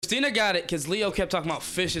Christina got it because Leo kept talking about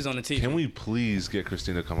fishes on the TV. Can we please get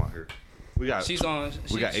Christina to come out here? We got. She's on.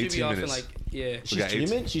 We got 18 minutes. She's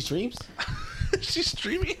streaming. She streams. She's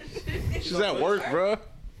streaming. She's at work, bro.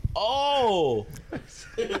 Oh,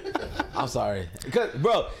 I'm sorry,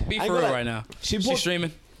 bro. Be for real right now. She's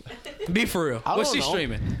streaming. Be for real. What's she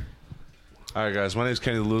streaming? All right, guys. My name is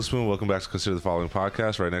Kenny the Little Spoon. Welcome back to Consider the Following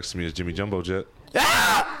podcast. Right next to me is Jimmy Jumbo Jet.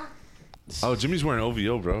 Ah! Oh, Jimmy's wearing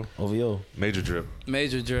OVO, bro. OVO. Major drip.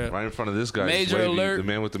 Major drip. Right in front of this guy. Major Wavy, alert. the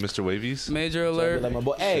man with the Mr. Wavies. Major alert. Like my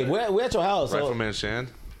boy. Hey, we're at your house. Rifleman Shan.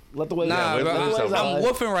 Let the way. Nah, bro, I'm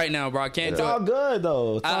woofing right now, bro. I can't do it. It's all good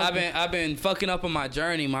though. I've been fucking up on my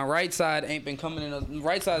journey. My right side ain't been coming in.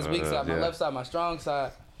 Right side's weak side. My left side, my strong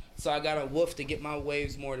side. So I got to woof to get my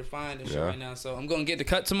waves more defined and shit right now. So I'm gonna get the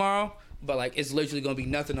cut tomorrow, but like it's literally gonna be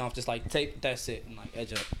nothing off. Just like tape. That's it. And like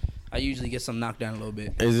edge up. I usually get some knocked down a little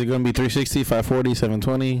bit. Is it gonna be 360, 540,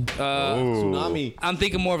 720? Tsunami. I'm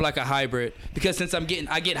thinking more of like a hybrid because since I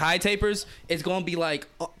get high tapers, it's gonna be like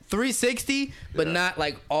 360, but not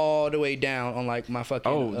like all the way down on like my fucking.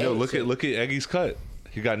 Oh, yo, look at Eggy's cut.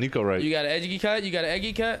 He got Nico right. You got an edgy cut. You got an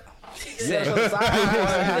eggy cut. Yeah, show the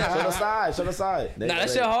side. Show the side. Nah, that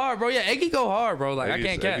shit hard, bro. Yeah, Eggy go hard, bro. Like I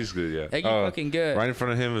can't catch. Eggy's good, yeah. Eggy fucking good. Right in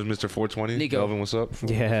front of him is Mr. 420. Nico. Melvin, what's up?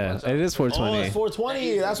 Yeah, it is 420. Oh, it's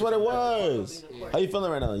 420. That's what it was. How you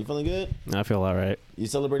feeling right now? You feeling good? I feel all right. You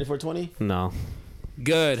celebrating 420? No.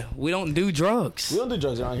 Good. We don't do drugs. We don't do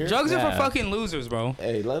drugs around here. Drugs are for fucking losers, bro.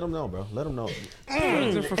 Hey, let them know, bro. Let them know.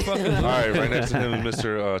 Drugs are for fucking losers. All right, right next to him is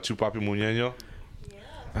Mr. Chupapi Muñeño.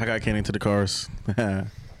 I got Kenny to the cars.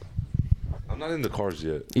 I'm not in the cars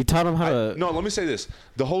yet. You taught him how to. No, let me say this.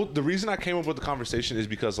 The reason I came up with the conversation is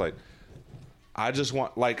because like I just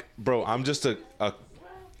want like bro, I'm just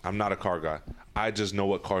I'm not a car guy. I just know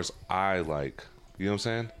what cars I like. You know what I'm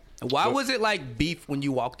saying? Why was it like beef when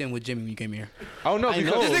you walked in with Jimmy when you came here? Oh no,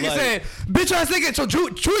 because this nigga said, bitch ass nigga, so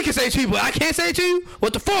Chewy can say it to you, but I can't say it to you?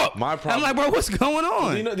 What the fuck? My problem. I'm like, bro, what's going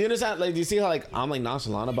on? Do you understand? Like, do you see how like I'm like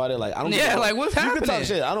nonchalant about it? Like, I don't. Yeah, like what's happening? You can talk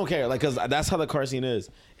shit. I don't care. Like, cause that's how the car scene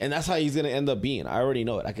is, and that's how he's gonna end up being. I already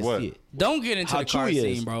know it. I can see it. Don't get into How the car Chewy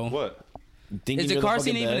scene, is. bro. what? Thinking Is the you're car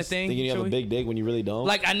fucking scene even a best, thing, Thinking you have Chewy? a big dick when you really don't.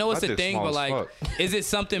 Like, I know it's My a dick's thing, small but as like, fuck. is it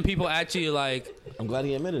something people actually like I'm glad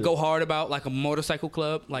he admitted go it. hard about, like a motorcycle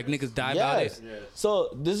club? Like niggas die about it. Yes. So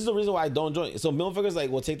this is the reason why I don't join. So motherfuckers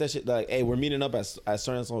like will take that shit like, hey, we're meeting up at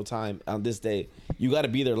certain time on this day. You got to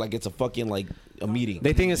be there like it's a fucking like a meeting.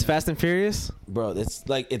 They think it's Fast and Furious? Bro, it's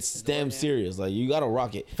like it's damn serious. Like you gotta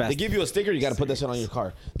rock it. They give you a sticker, you gotta put that shit on your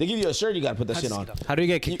car. They give you a shirt, you gotta put that shit on. How do you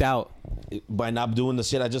get kicked out? By not doing the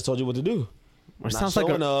shit I just told you what to do. Or Not sounds like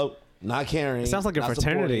showing up, not caring. It sounds like a not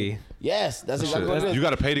fraternity. supporting. Yes, that's exactly what it is. You got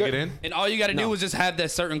to pay to get in? And all you got to do is just have that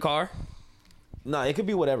certain car. No, it could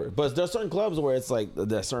be whatever. But there's certain clubs where it's like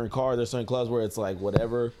that certain car. There's certain clubs where it's like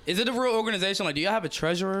whatever. Is it a real organization? Like, do y'all have a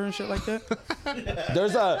treasurer and shit like that?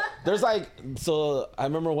 There's like, so I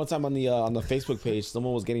remember one time on the Facebook page,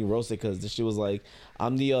 someone was getting roasted because she was like,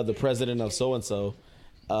 I'm the president of so and so,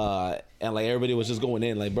 and like everybody was just going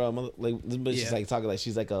in like, bro, like this bitch is like talking like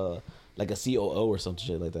she's like a COO or some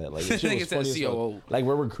shit like that. Like shit was funny as fuck. Like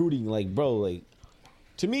we're recruiting, like bro, like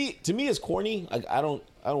to me it's corny. Like I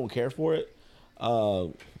don't care for it.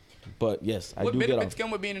 But yes, I what do get benefits off.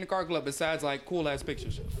 come with being in the car club besides like cool ass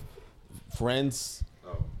pictures? Friends,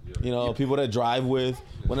 you know, people that drive with.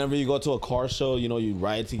 Whenever you go to a car show, you know, you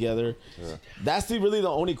ride together. Yeah. That's really the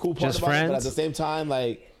only cool part Just about friends? it. But at the same time,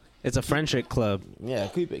 like, It's a friendship club. yeah,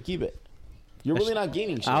 keep it. You're really not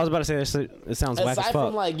gaining shit. I was about to say this. It sounds whack as Aside fuck.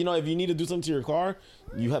 from like, you know, if you need to do something to your car,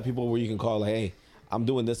 you have people where you can call like, hey, I'm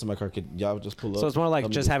doing this in my car. Could y'all just pull up? So it's more like Let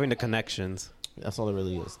me just do it. having the connections. That's all it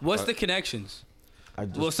really is. What's the connections?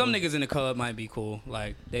 Well, some niggas in the club might be cool.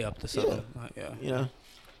 Like they up to something. Like, Yeah.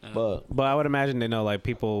 But I would imagine they know like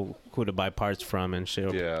people who to buy parts from and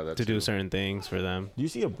shit. Yeah, that's to do true. certain things for them. do you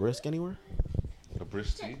see a brisk anywhere? A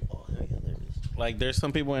brisk tea? Oh yeah, there it is. Like there's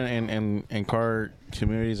some people in car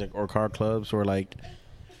communities like or car clubs where like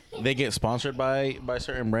they get sponsored by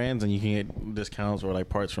certain brands and you can get discounts or like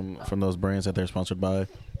parts from those brands that they're sponsored by.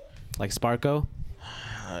 Like Sparko.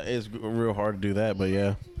 It's real hard to do that, but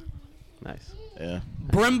yeah, Nice. yeah,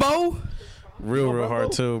 Brembo? real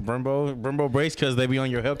hard too. Brembo brakes because they be on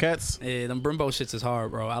your Hellcats. Yeah, them Brembo shits is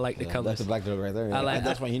hard, bro. I like the That's colors. the black dog right there.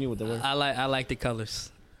 That's why he knew what they were. I like the colors.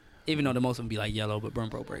 Even though the most of them be like yellow, but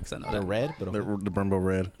Brembo brakes, I know They're that. red, but The Brembo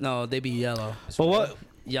red. No, they be yellow. But what?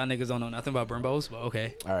 Y'all niggas don't know nothing about Brembos, but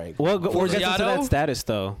okay. all right. What gets into Forgiato? that status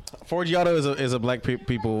though? Forgiato is a black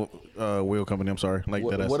people wheel company. I'm sorry, like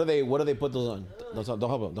that. What do they put those on? Don't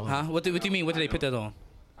help them. Don't help Huh? What do you mean? What do they put that on?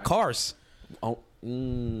 Cars. Oh,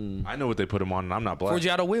 I know what they put them on, and I'm not black.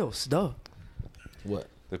 Forgiato wheels. Duh. what?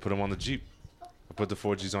 They put him on the Jeep. I put the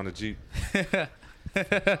 4Gs on the Jeep.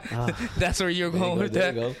 That's where you're going with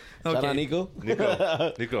that. There you go. Shout out Nico.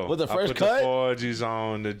 Nico. With the first I put cut? the 4Gs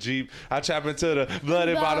on the Jeep. I chop into the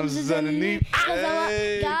bloody bottoms underneath.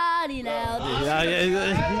 Hey.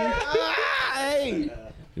 Hey.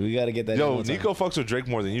 We gotta get that. Yo, Nico fucks with Drake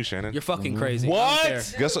more than you, Shannon. You're fucking crazy.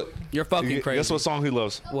 What? Guess what? You're fucking crazy. Guess what song he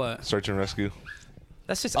loves? What? Search and Rescue.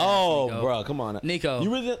 That's just. Oh, Nico. bro, come on. Nico.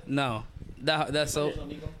 You really? No. That's so. Say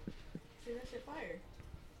that shit fire.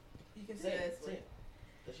 You can say that.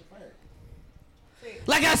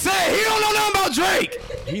 Like I said, he don't know nothing about Drake.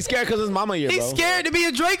 He's scared because his mama here, bro. He's scared to be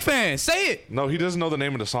a Drake fan. Say it. No, he doesn't know the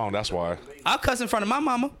name of the song. That's why. I'll cuss in front of my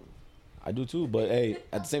mama. I do too, but hey,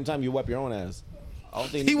 at the same time, you wipe your own ass. I don't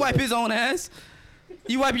think He wipe his own ass.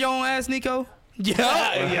 You wipe your own ass, Nico?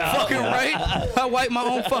 Yeah. Fucking right. I wipe my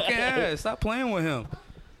own fucking ass. Stop playing with him.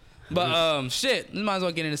 But shit, we might as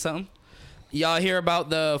well get into something. Y'all hear about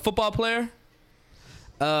the football player?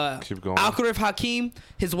 Keep going. Al-Karif Hakim,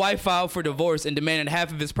 his wife filed for divorce and demanded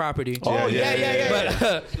half of his property. Oh yeah.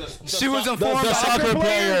 But she was informed The by soccer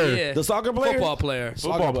player. Yeah. The soccer player. Football player.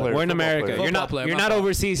 Football player. We're in America. Football You're Football not. player, You're my not fault.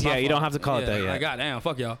 overseas My yet. You fault. don't have to call it that Like, yet. goddamn,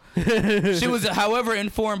 fuck y'all. She was, however,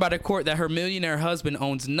 informed by the court that her millionaire husband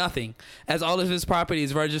owns nothing, as all of his property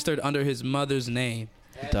is registered under his mother's name.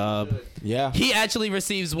 Dub. Yeah. He actually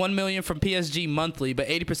receives $1 million from PSG monthly, but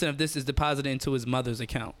 80% of this is deposited into his mother's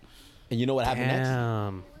account. And you know what happened next?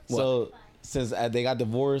 Damn. So since they got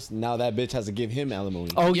divorced, now that bitch has to give him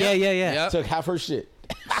alimony. Oh Yep. yeah. Yep. Took half her shit.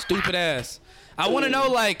 Stupid ass. I want to know,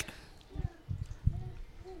 like,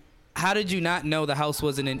 how did you not know the house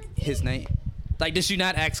wasn't in his name? Like, did you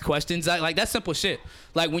not ask questions? Like that's simple shit.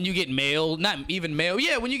 Like, when you get mail, not even mail.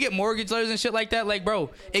 Yeah, when you get mortgage letters and shit like that, like, bro,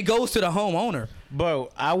 it goes to the homeowner. Bro,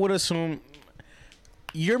 I would assume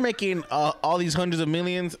you're making all these hundreds of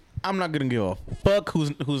millions. I'm not gonna give a fuck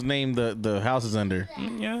whose name the house is under.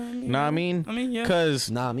 Yeah. Know what I mean? Yeah. Cause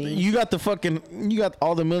Nah, I mean- you got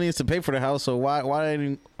all the millions to pay for the house. So why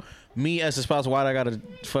didn't me as a spouse? Why I gotta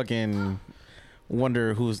fucking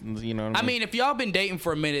wonder who's What I mean, if y'all been dating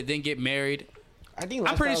for a minute, then get married, I think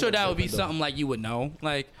I'm pretty lifestyles sure are that would be different, though. something like you would know.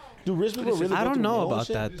 Like, Do rich people really? I go don't through know mail and about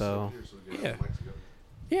shit? that though. yeah.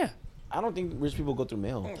 Yeah. I don't think rich people go through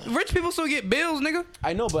mail. Rich people still get bills, nigga.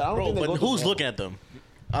 I know, but I don't Bro, think they but go through who's mail. looking at them?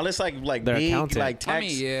 Unless like Their big accountant. like tax. I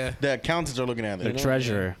mean, yeah. The accountants are looking at The them,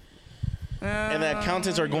 treasurer. and the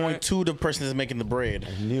accountants are going to the person that's making the bread.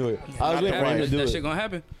 I knew it. I was waiting for him to do That shit it. gonna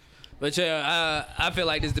happen. But yeah, I feel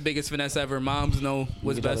like this is the biggest finesse ever. Moms know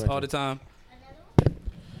what's You can best tell all that the time.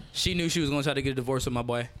 She knew she was gonna try to get a divorce with my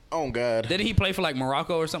boy. Oh God. Didn't he play for like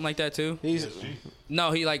Morocco or something like that too? He's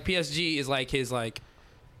No, he like PSG is like his like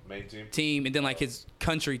Main team. team, and then like his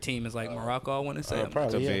country team is like Morocco. I want to say. I'm not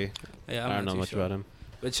probably. Could Yeah. be. Yeah, I don't know too much sure. about him.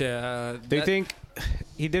 But yeah, Do you think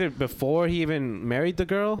he did it before he even married the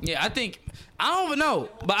girl? Yeah, I don't even know,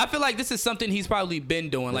 but I feel like this is something he's probably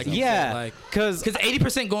been doing. Like, you said, like, because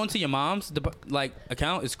 80% going to your mom's like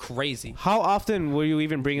account is crazy. how often will you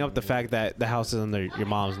even bring up the fact that the house is under your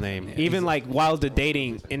mom's name? Even like while in the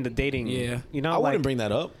dating, Yeah. you know, I like wouldn't bring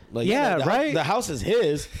that up. Like, Yeah, the right? The house is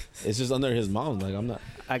his. It's just under his mom's. Like, I'm not.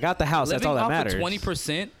 I got the house. That's Living all that off matters. of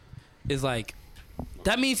 20% is like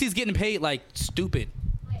that means he's getting paid like stupid.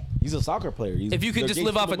 He's a soccer player. If you could just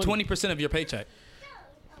live off of 20% of your paycheck,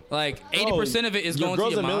 like 80% of it is going to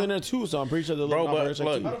girl's your a mom. millionaire too, so I'm pretty sure they're Bro, living off her but check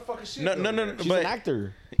look, too. no, She's but an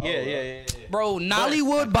actor. yeah. Bro,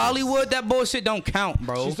 Nollywood, Bollywood, that bullshit don't count,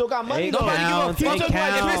 bro. She still got money. It though. counts, He it took, like,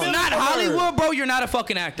 counts. If it's not Hollywood, bro, you're not a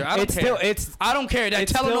fucking actor. I don't It's care. still- I don't care. That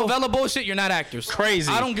it's still- telenovela bullshit, you're not actors.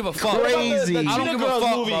 Crazy. I don't give a fuck. Crazy. I don't Cheetah give a Girls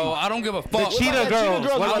fuck, movie. bro. I don't give a fuck. Cheetah That Girls.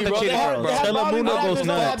 Girls What about movie, the bro? Cheetah They had- Girls? they had Telemundo Bobby goes Brothers,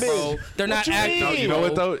 nuts. bro. They're not you actors. mean? You know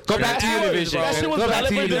what though? Go back to Univision. That shit was Go back valid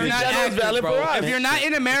to for Univision. They're Disney not Channel, actors, valid bro. for us. If you're not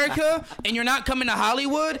in America and you're not coming to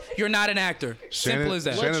Hollywood, you're not an actor. Simple as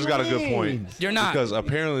that. Shannon's got a good point. You're not. Because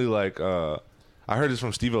apparently, like, I heard this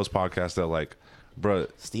from Steve-O's podcast that, like, bruh,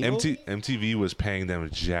 Steve-O? MTV was paying them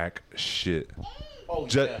jack shit. Oh,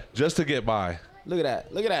 Just to get by. Look at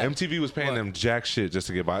that. Look at that. MTV was paying them jack shit just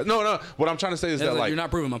to get by. No. What I'm trying to say is that, like, you're not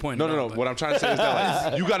proving my point. no. but- What I'm trying to say is that,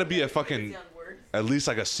 like, you got to be a fucking, at least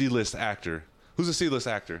like a C-list actor. Who's a C-list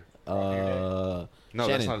actor? No,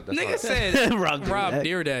 that's Shannon. not. That's Nigga not said Rob Rob Dyrdek.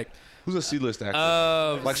 Deerdeck. who's a C-list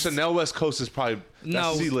actor? Like Chanel West Coast is probably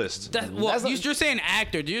No, C-list. Well, you're saying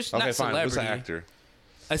actor. You're Okay, not fine. celebrity. What's an actor?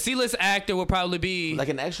 A C-list actor would probably be Like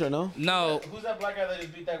an extra, no? no. Who's that black guy that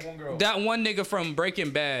just beat that one girl? That one nigga from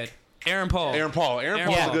Breaking Bad, Aaron Paul. Aaron Paul's Aaron a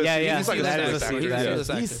Paul. good. Yeah, He's like a that is C-list a actor. He's a Yeah. C-list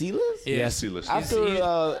actor. He's C-list? Yeah. He's C-list. After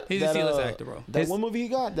he's a C-list actor, bro. That bro. one movie he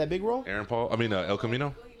got, that big role? Aaron Paul. I mean, El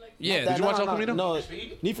Camino. Yeah. Did you watch El Camino? No,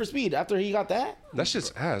 Need for Speed. After he got that, That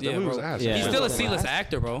shit's ass. Yeah, That movie was bro. ass. Yeah. He's still a C-list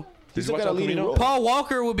actor, bro. Did still you watch got a El leading Camino? role. Paul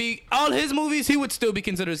Walker will be all his movies. He would still be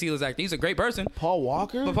considered a C-list actor. He's a great person, Paul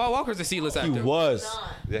Walker. but Paul Walker's a C-list actor. He was,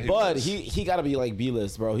 Yeah, but was. he got to be like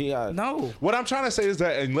B-list, bro. He got No. What I'm trying to say is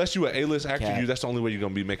that unless you an A-list actor, Cat. that's the only way you're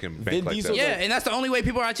gonna be making bank Vin like Diesel- that. Yeah, and that's the only way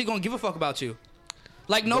people are actually gonna give a fuck about you.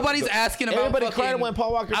 Like nobody's asking about. Everybody fucking, cried when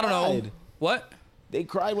Paul Walker I don't know died. what. They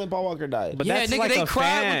cried when Paul Walker died. But Yeah, that's nigga, like they a cried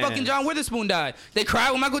fan. when fucking John Witherspoon died. They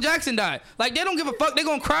cried when Michael Jackson died. Like they don't give a fuck. They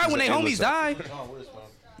gonna cry when they an homies A-list die.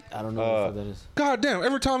 I don't know what that is. God damn!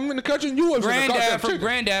 Every time I'm in the kitchen, you was in the Granddad goddamn from chicken.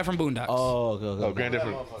 Granddad from Boondocks. Oh, okay, okay. Oh, Granddad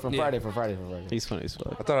from. From Yeah. Friday. He's funny as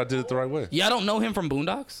fuck. I thought I did it the right way. Y'all don't know him from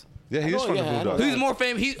Boondocks? Yeah, he is know, from yeah, the I know Boondocks. that. Who's more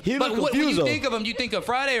famous? He But look when confused, you though. think of him, you think of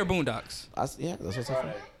Friday or Boondocks? Yeah, that's what I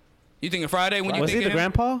said. You think of Friday when you Was think he of the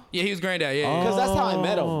him? grandpa? Yeah, he was Granddad. Yeah, Because that's how I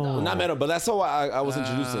met him. Oh. Not met him, but that's how I was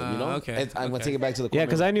introduced to him. You know. okay, And I'm gonna okay. take it back to the. Yeah,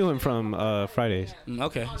 because corner. I knew him from Fridays.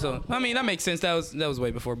 Okay, so I mean that makes sense. That was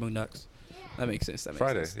way before Boondocks. That makes sense. That makes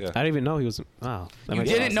Friday, sense. yeah. I didn't even know he was. Wow. That You makes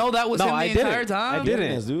didn't sense. know that was No, him the I didn't. entire time? I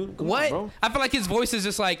didn't. Yes, dude. Come What? on, bro. I feel like his voice is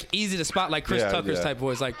just like easy to spot, like Chris Yeah, Tucker's yeah. type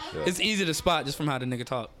voice. Like it's easy to spot just from how the nigga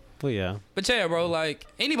talk. Well, yeah. But yeah, bro, like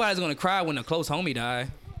anybody's gonna cry when a close homie die.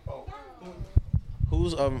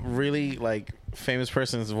 Who's a really like famous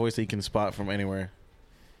person's voice that you can spot from anywhere?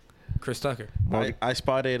 Chris Tucker, I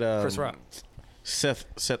spotted Chris Rock, Seth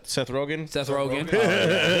Rogen. Seth Rogen.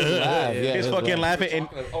 Laugh, yeah, He's that's fucking right. laughing,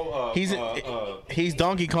 and he's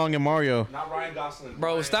Donkey Kong and Mario. Not Ryan Gosling.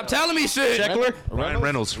 Bro, stop telling me shit. Eckler? Ryan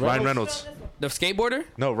Reynolds. Ryan Reynolds. The skateboarder?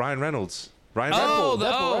 No, Ryan Reynolds. Ryan Oh, Deadpool.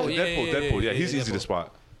 the oh, right? yeah, Deadpool. Yeah, he's easy to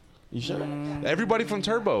spot. You sure? Everybody from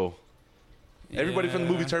Turbo. Everybody from the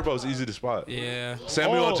movie Turbo is easy to spot. Yeah,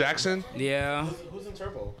 Samuel L. Oh. Jackson. yeah. Who's in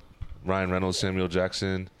Turbo? Ryan Reynolds. Samuel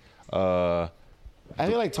Jackson. I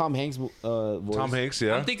feel like Tom Hanks' voice. Tom Hanks.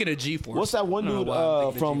 Yeah. I'm thinking of G-Force. What's that one I don't know dude, why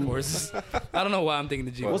I'm thinking of from- G-Force. I don't know why I'm thinking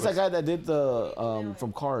of G-Force. What's that guy that did the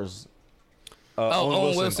from Cars?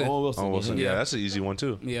 Owen Wilson. Owen Wilson. Owen Wilson. Yeah. Yeah, that's an easy one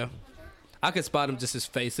too. Yeah, I could spot him just his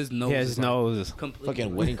face, his nose. Yeah, is his like nose. completely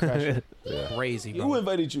Fucking Wedding Crasher. crazy, bro. Who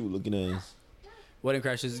invited you? Looking ass. Wedding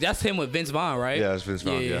Crashers. That's him with Vince Vaughn, right? Yeah, it's Vince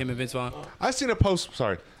Vaughn, yeah. him and Vince Vaughn. I seen a post.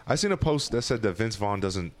 Sorry, I seen a post that said that Vince Vaughn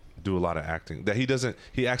doesn't do a lot of acting. That he doesn't.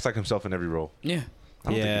 He acts like himself in every role. Yeah. I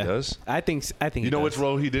don't think he does. I think. You he know does. which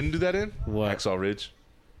role he didn't do that in? What? Hacksaw Ridge.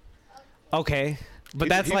 Okay, but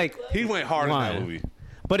that's He- like. he went hard in Why? that movie.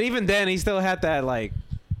 But even then, he still had that like.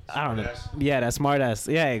 I don't know. Smartass. Yeah, that smart ass.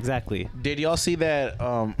 Yeah, exactly. Did y'all see that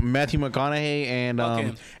Matthew McConaughey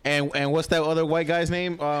Okay. and what's that other white guy's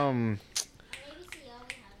name?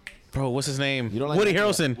 Bro, what's his name? You don't like Woody that?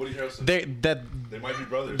 Harrelson. Woody Harrelson. They might be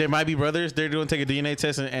brothers. they might be brothers. They're doing take a DNA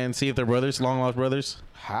test and see if they're brothers, long lost brothers.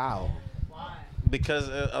 How? Because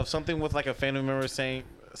of something with like a family member saying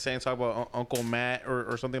talk about Uncle Matt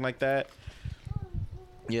or something like that.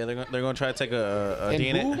 Yeah, they're gonna try to take a And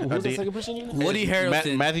DNA. who? a Who's the D- second person you know? Woody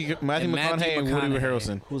Harrelson. Matthew and Matthew McConaughey and Woody McConaughey.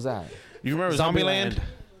 Harrelson. Who's that? You remember Zombieland. Zombieland?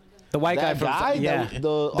 The white guy That from. guy? Yeah. The The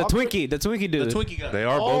awkward- Twinkie. The Twinkie dude. The Twinkie guy. They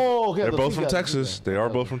are Oh, both. okay, They're the both two from guys, Texas. okay. They are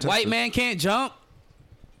both from Texas. White man can't jump.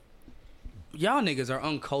 Y'all niggas are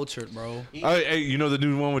uncultured, bro. Hey, you know the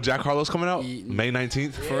new one with Jack Harlow's coming out Ye- May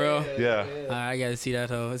 19th. For real. Yeah. I gotta see that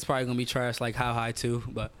though. It's probably gonna be trash like How High too,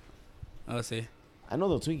 but I'll see. I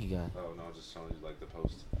know the Twinkie guy. Oh no, just telling you like the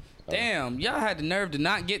post. Damn, y'all had the nerve to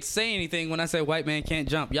not get to say anything when I said white man can't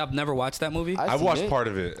jump. Y'all never watched that movie? I've seen watched it. part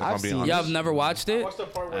of it. If I've I'm being seen honest. Y'all have never watched it?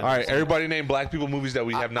 All right, everybody name black people movies that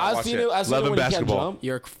we have not I've watched seen yet. it. I've seen Love it and when he can't Basketball. jump.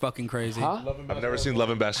 You're fucking crazy. Huh? I've never seen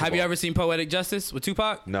Love and Basketball. Have you ever seen Poetic Justice with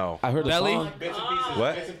Tupac? No. I heard the Belly? song.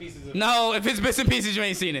 What? No, if it's bits and pieces, you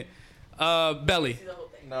ain't seen it. Belly.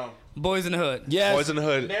 No. Boys in the Hood. Yes. Boys in the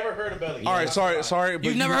Hood. Never heard of Belly. All right, sorry. But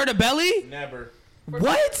You've never heard of Belly? Never.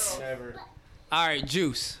 What? Never. All right,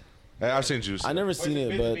 Juice. Hey, I've seen Juice. I never seen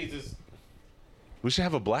it, but We should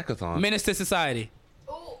have a blackathon. Menace to Society.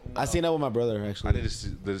 I seen that with my brother I actually. need to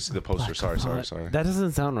see the poster. Sorry. That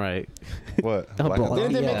doesn't sound right. What? Oh, Blackathon?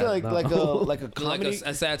 Didn't they Yeah, make it like no. like a Like comedy?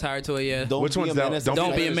 a satire to it, yeah. Don't Which be one's a that? menace.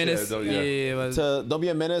 Don't be a menace. Yeah, Yeah, but Don't be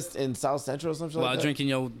a menace in South Central or something while like that. drinking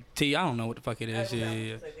your tea. I don't know what the fuck it is. Yeah.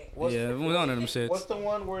 Yeah, it was one of them shits. What's the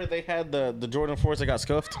one where they had the Jordan 4s that got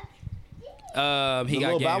scuffed? He The got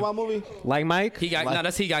little Bow game. Wow movie. Like Mike. He got no.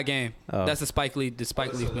 That's He Got Game. Oh. That's the Spike Lee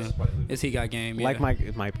film. It's He Got Game. Yeah. Like Mike.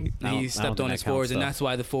 It might be. I don't- I He don't stepped think on that his counts, Fords, and though. that's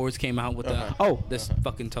why the Fords came out with the Oh, this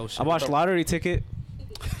fucking toe shit. I watched Lottery Ticket.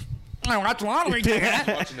 I watched Lottery Ticket.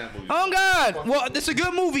 Watching that movie. Oh God! Well, this is a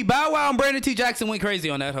good movie. Bow Wow and Brandon T. Jackson went crazy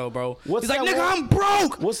on that hoe, bro. What's He's like, that nigga, one? I'm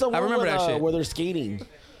broke. What's the one I remember with, that shit. where they're skating?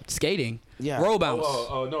 Skating. Yeah. Roll bounce.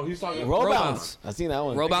 Oh, no, he's talking. Roll Roll bounce. bounce. I seen that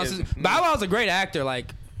one. Roll bounce. Bow Wow's a great actor.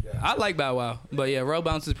 Like I like Bow Wow, but yeah, Road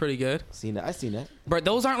Bounce is pretty good. I seen that. But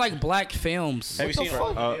those aren't like black films. Have you seen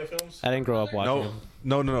films? I didn't grow up watching them.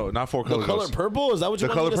 No, not Four Color The Color Ghosts. Purple? Is that what you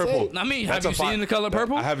The want Color me to Purple. say? I mean, That's have you a seen The Color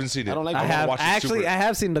Purple? I haven't seen it. I don't like I I have watch it actually. super- I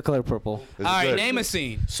have seen The Color Purple. Is it All right, good? name a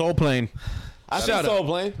scene. Soul Plane. I Shut seen up. Soul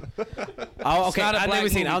Plane. Oh, okay. not a I'll black never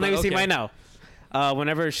seen. movie, I'll never but seen okay. right now.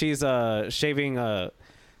 Whenever she's shaving.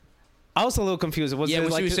 I was a little confused. Was Yeah, it when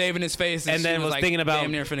like she was shaving his face, and she then was like thinking about-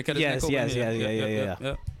 damn near finna cut his Yes, neck yes, open.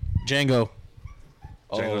 yeah. Django.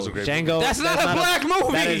 Django's a great Django. That's not a black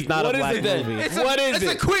movie. That is not What a is black it then? movie. It's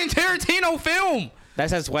a Quentin Tarantino film.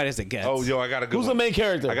 That's as white as it gets. Oh, yo, I got a good Who's one. the main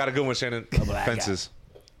character? I got a good one, Shannon. Fences.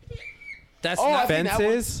 That's Oh, not I seen that one.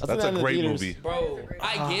 Fences? I seen That's that a in the great theaters. movie. bro.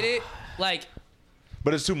 I get it. Like,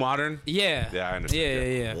 But it's too modern. yeah. Yeah, I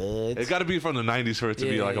understand. Yeah. What? It's got to be from the 90s for it to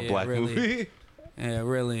be Yeah, like a yeah, black really. movie. Yeah,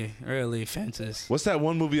 really, Fences. What's that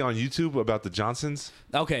one movie on YouTube about the Johnsons?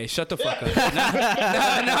 Okay, shut the fuck up.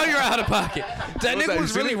 now you're out of pocket. That What's that? nigga You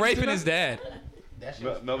was seen really it? You raping seen his dad.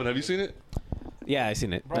 Melvin, have you seen it? Yeah, I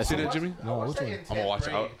seen it. You seen it, Jimmy? No, which one? I'm gonna watch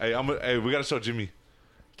it. Hey, we gotta show Jimmy.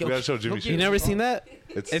 We gotta show Jimmy. You shit. never seen that?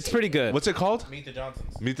 It's pretty good. What's it called? Meet the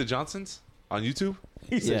Johnsons. Meet the Johnsons on YouTube.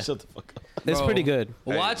 He said, Yeah. shut the fuck up. It's Bro. pretty good.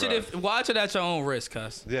 Watch bro. it watch it at your own risk,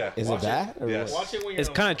 cuz. Yeah. Is it bad? Or Yes. what? it when It's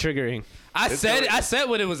kind of triggering. I It's said alright. I said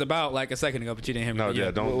what it was about like a second ago, but you didn't hear me. No, But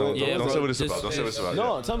yeah, don't Yeah, say bro, what it's just- about. Don't say what it's about.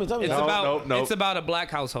 No, tell me. It's No, about no. it's about a black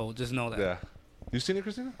household. Just know that. Yeah. You seen it,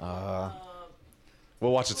 Christina?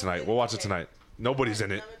 We'll watch it tonight. Nobody's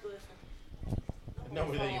in it.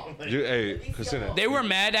 Hey, Christina. They were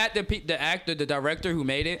mad at the actor, the director who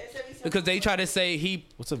made it, because they tried to say he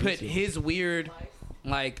What's a put VCR? his weird,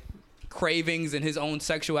 like, cravings and his own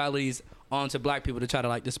sexualities onto black people to try to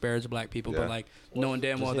like disparage black people, Yeah. but like knowing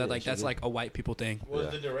damn well Just that hit it, like that's shit. like a white people thing. Was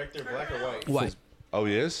the director black or white? White. Oh,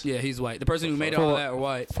 he is? Yeah, he's white. The person who made all that are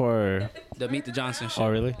white. For The Meet the Johnson shit. oh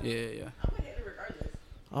really? Yeah.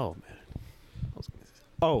 Oh man.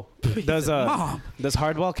 Oh, does Mom. does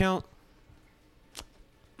Hardball count?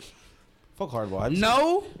 Fuck Hardball. Have you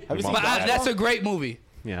No, Have you seen but Hardball? that's a great movie.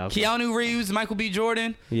 Yeah. Okay. Keanu Reeves, Michael B.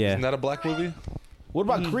 Jordan. Yeah. Isn't that a black movie? What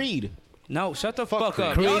about Creed? No, shut the fuck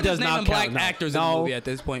up. Creed Y'all does just not naming black count, no. actors in No. the movie at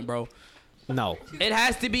this point, bro. No. It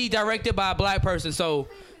has to be directed by a black person. So,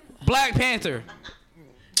 Black Panther,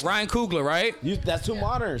 Ryan Coogler, right? That's too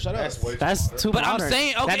modern. Shut up. That's too But modern. I'm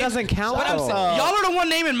saying, okay, that doesn't count. But I'm though. saying, y'all are the one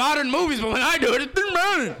naming modern movies, but when I do it, it's too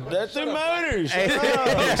modern. That's too modern.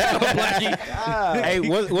 Shut up. Hey,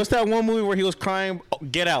 what's that one movie where he was crying? Oh,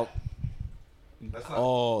 Get Out.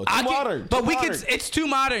 Oh, too I can- modern. but too we modern. could. It's too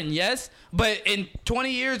modern, yes. But in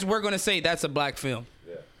 20 years, we're gonna say that's a black film.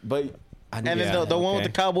 But And then the one with the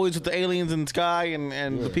cowboys with the aliens in the sky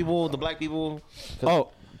and the people, the black people. Oh,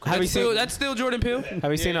 have you seen? That's still Jordan Peele.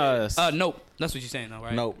 Have you seen Nope. That's what you're saying, though,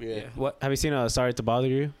 right? Nope, yeah. What? Have you seen Sorry to Bother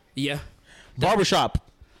You? Yeah. Barbershop.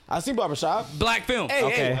 I seen Barbershop. Black film.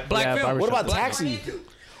 Okay. Black Yeah, film. Barbershop. What about Black- Taxi?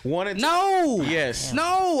 One and two. No. Yes.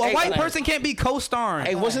 No. A Hey, white like- person can't be co-starring.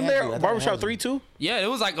 Hey, wasn't I there thought I Barbershop had 3 too? Yeah, it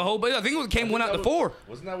was like a whole. But I think it came one out the 4.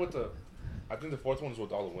 Wasn't that with the? I think the fourth one was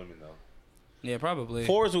with all the women though. Yeah, probably.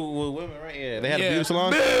 4 is with women, right? Yeah, they had a Yeah. beauty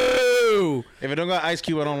salon. Boo! If it don't got Ice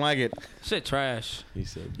Cube, I don't like it. Shit, trash. He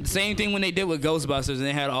said. Same thing when they did with Ghostbusters and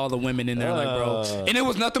they had all the women in there, like, bro. And it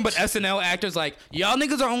was nothing but SNL actors. Like, y'all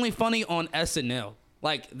niggas are only funny on SNL.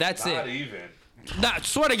 Like, that's Not it. even. Nah,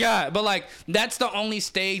 swear to God. But, like, that's the only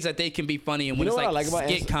stage that they can be funny in when You know it's what I like, like about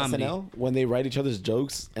skit comedy. SNL? When they write each other's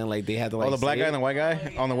jokes and like they had to like. Oh, the black say guy it. and the white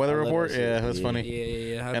guy on the weather I love report. that shit. Yeah, that's Yeah.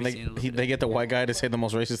 funny. Yeah. I've And seen it a little bit. they get the white guy to say the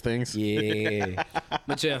most racist things. Yeah.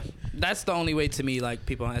 But yeah, that's the only way to me, like,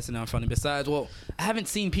 people on SNL are funny. Besides, well, I haven't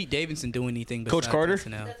seen Pete Davidson do anything besides Coach Carter?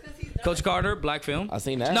 SNL. Coach Carter, black film. I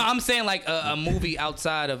seen that. No, I'm saying, like, a movie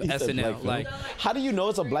outside of He said black SNL. film. Like, How do you know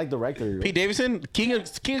it's a black director? Pete Davidson, King of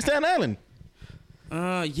Staten Island.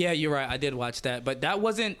 yeah, you're right. I did watch that. But that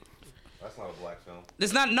wasn't. That's not a black film.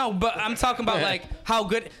 It's not, no, but I'm talking about, like, how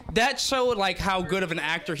good. That showed, like, how good of an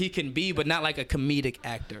actor he can be, but not, like, a comedic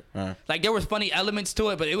actor. Like, there was funny elements to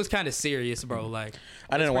it, but it was kind of serious, bro. Like,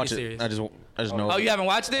 I didn't pretty watch serious. it. I just know. Oh, you haven't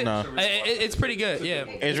watched it? No. It's pretty good, yeah.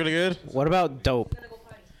 It's really good. What about Dope?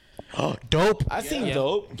 Dope. I seen Yeah.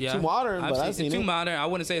 Dope. Yeah. Too modern, but I seen Too it. modern. I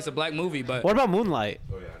wouldn't say it's a black movie, but. What about Moonlight?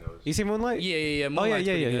 Oh yeah, I know. You see Moonlight? Yeah. Oh, Moonlight's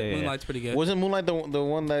yeah, pretty yeah, good. yeah. Moonlight's pretty good. Wasn't Moonlight the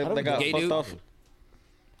one that got Gay fucked dude? off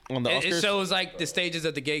on the Oscars? It shows, like, the stages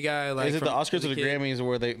of the gay guy. Like, Is it the from Oscars as or a the kid. Grammys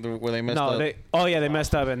where they messed No, up? they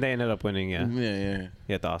messed up and they ended up winning. Yeah, Yeah.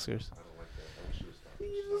 yeah, the Oscars.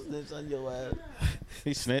 Snitch on your ass.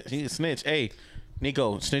 He snitch. Hey,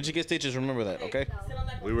 Nico, snitch get stitches. Remember that, okay?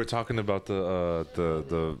 We were talking about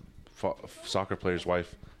the soccer player's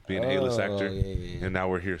wife being an A-list actor, and now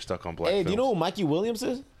we're here stuck on black. Hey, films. do you know who Mikey Williams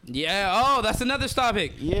is? Yeah. Oh, that's another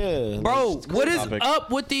topic. Yeah, Bro, what is topic. up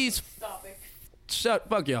with these?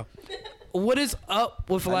 Fuck y'all. What is up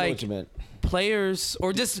with I know like what you meant. players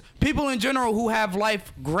or just people in general who have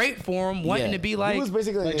life great for them, wanting to be like he was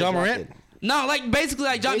basically Like John Morant? drafted. no, like basically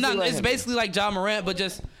like John. Basically No, like it's him. basically like John Morant, but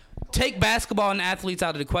just take basketball and athletes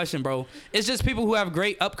out of the question, bro. It's just people who have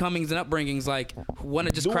great upcomings and upbringings, like who want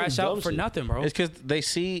to just Doing crash out dumb for shit. nothing, bro. It's because they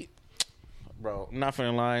see, bro. Not for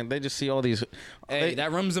line. They just see all these. Hey,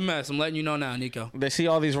 that room's a mess. I'm letting you know now, Nico. They see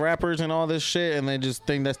all these rappers and all this shit, and they just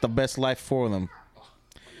think that's the best life for them.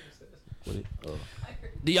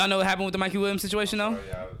 Do y'all know what happened with the Mikey Williams situation though?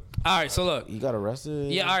 All right, so look. He got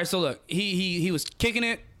arrested. Yeah, all right, so look. He was kicking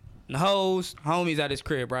it. The homies at his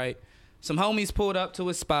crib, right? Some homies pulled up to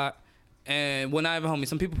his spot, and well, not even homies.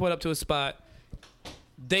 Some people pulled up to his spot.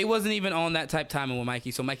 They wasn't even on that type timing with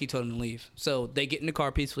Mikey, so Mikey told him to leave. So they get in the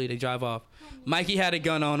car peacefully. They drive off. Mikey had a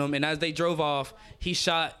gun on him, and as they drove off, he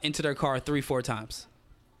shot into their car 3-4 times.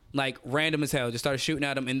 Like, random as hell. Just started shooting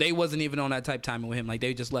at him, and they wasn't even on that type timing with him. Like,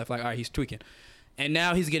 they just left. Like, all right, he's tweaking. And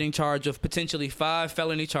now he's getting charged of potentially 5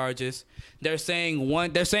 felony charges. They're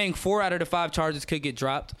saying 4 out of the 5 charges could get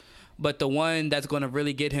dropped, but the one that's going to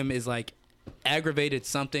really get him is like aggravated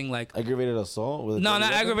something like Aggravated assault. With a no, deadly not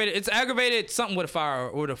weapon? aggravated. It's aggravated something with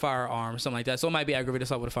a firearm or something like that. So it might be aggravated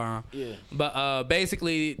assault with a firearm. Yeah. But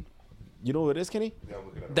basically, You know what it is, Kenny?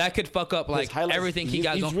 that could fuck up like highlights- everything he he's-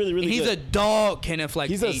 got he's going. really, really he's good. a dog, Kenneth. Like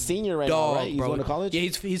He's a senior right now, right? He's bro. going to college? Yeah,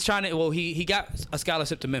 he's trying to. Well, he got a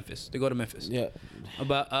scholarship to Memphis to go to Memphis. Yeah.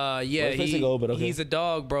 But yeah, Worst place to go, but okay. he's a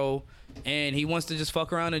dog, bro, and he wants to just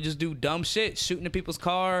fuck around and just do dumb shit, shooting at people's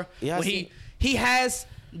car. Yeah, I Well, see- he has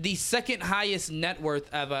the second highest net worth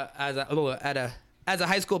as a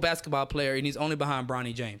high school basketball player, and he's only behind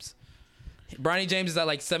Bronny James. Bronny James is at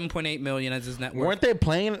like 7.8 million as his net worth. Weren't they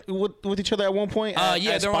playing with each other at one point?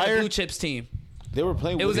 Yeah, they're on the Blue Chips team. They were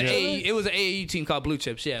playing It was with an each other? AAU team called Blue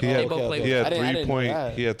Chips. Yeah, He they had, both played. okay. he had I didn't know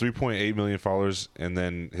that. he had 3.8 million followers, and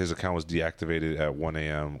then his account was deactivated at 1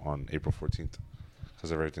 a.m. on April 14th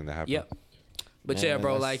because of everything that happened. Yep. But Man, yeah,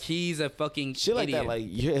 bro, that's- like he's a fucking Shit like idiot. that, like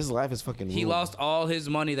his life is fucking. He ruined. lost all his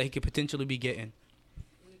money that he could potentially be getting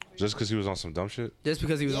Just because he was on some dumb shit. just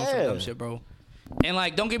because he was on some Yeah. dumb shit, bro. And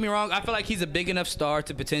like, don't get me wrong, I feel like he's a big enough star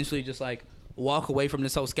to potentially just like walk away from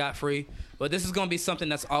this whole scot free. But this is gonna be something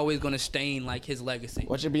that's always gonna stain like his legacy.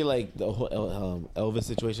 What should be like the whole Elvis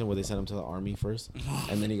situation where they sent him to the army first,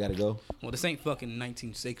 and then he got to go. Well, this ain't fucking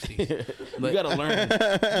 1960. You But, gotta learn.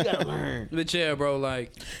 You gotta learn. but yeah, bro,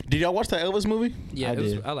 like, Did y'all watch that Elvis movie? yeah, I it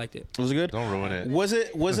was, did. I liked it. Was it good? Don't ruin it. Was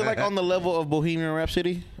it like on the level of Bohemian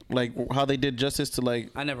Rhapsody? Like how they did justice to like,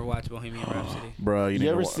 I never watched Bohemian Rhapsody. bro. You, need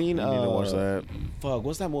ever to wa- seen, You need to watch that. Fuck,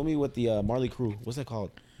 what's that movie with the Marley Crew? What's that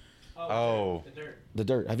called? Oh, The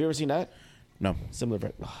Dirt. Have you ever seen that? No.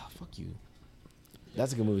 Similar. Oh, fuck you.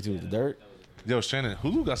 That's a good movie too. The Dirt. yo, Shannon,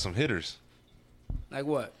 Hulu got some hitters. Like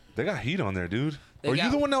what? They got heat on there, dude. They Are you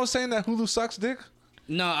got- the one that was saying that Hulu sucks, dick?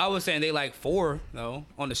 No, I was saying they like 4 though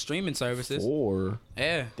on the streaming services. Or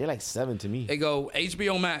Yeah. they're like 7 to me. They go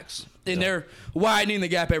HBO Max, and they're widening the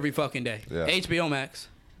gap every fucking day. Yeah. HBO Max,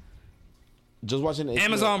 Just watching HBO.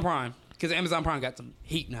 Amazon Prime, because Amazon Prime got some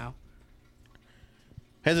heat now.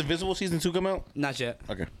 Has Invisible season 2 come out? Not yet,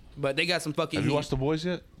 Okay. but they got some fucking Have heat. you watched The Boys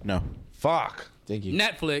yet? No. Fuck. Thank you.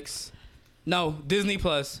 Netflix? No, Disney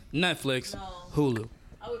Plus, Netflix, No. Hulu.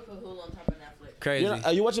 I would put Hulu on top of Netflix. Crazy.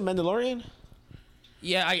 Are you watching Mandalorian?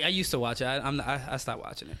 Yeah, I used to watch it. I stopped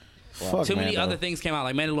watching it. Fuck, Too many man, other though. things came out,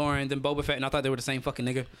 like Mandalorian, then Boba Fett, and I thought they were the same fucking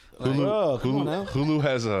nigga. Like, Bro, come on now. Hulu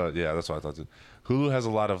has a that's what I thought too. Hulu has a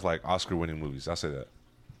lot of like Oscar-winning movies. I'll say that.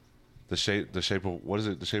 The shape of what is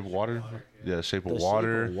it? The Shape of Water. Yeah, The Shape of The Shape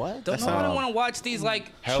Water. of what? don't nobody want to watch these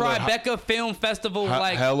like Hell or Tribeca Film Festival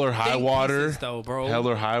like Hell or High think Water, pieces, though, bro. Hell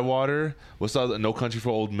or High Water. What's the other? No Country for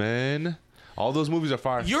Old Men. All those movies are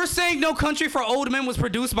fire. You're saying No Country for Old Men was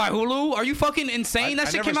produced by Hulu? Are you fucking insane? That I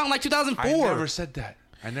shit never- came out in like 2004. I never said that.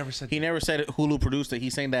 I never said He that. never said Hulu produced it.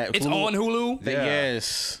 He's saying that It's on Hulu? that- Yeah.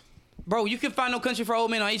 Yes. Bro, you can find No Country for Old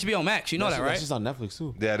Men on HBO Max. You know that, That's right? just on Netflix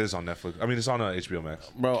too. Yeah, it is on Netflix. I mean, it's on HBO Max.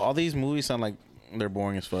 Bro, all these movies sound like they're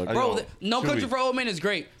boring as fuck. Bro, Yo, No Chewy. Country for Old Men is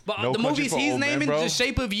great. But No the Country movies for he's Old Men, naming, bro? The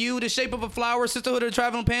Shape of You, The Shape of a Flower, Sisterhood of the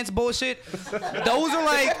Traveling Pants bullshit, those are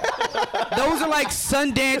like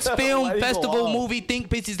Sundance Why Film do you go Festival off? movie think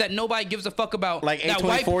pieces that nobody gives a fuck about. Like That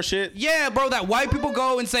A24 shit? Yeah, bro, that white people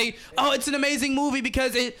go and say, oh, it's an amazing movie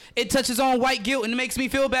because it touches on white guilt and it makes me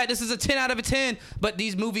feel bad. This is a 10 out of a 10. But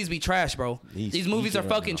these movies be trash, bro. He's These movies are speaking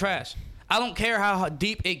right fucking now. trash. I don't care how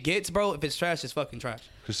deep it gets, bro. If it's trash, it's fucking trash.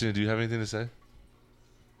 Christina, do you have anything to say?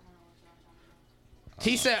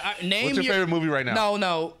 He said, "Name What's your favorite movie right now?"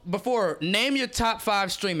 No. Before, name your top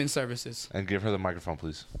 5 streaming services. And give her the microphone,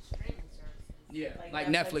 please. Yeah, like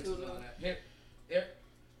Netflix. And all that. Here.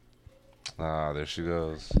 Ah, there she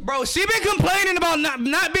goes. Bro, she been complaining about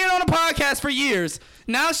not being on a podcast for years.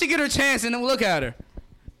 Now she get her chance, and then look at her.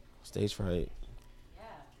 Stage fright. Yeah,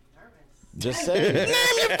 nervous. Just say it.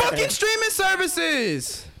 Name your fucking streaming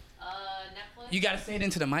services. Netflix. You gotta say it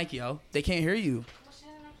into the mic, yo. They can't hear you. Well,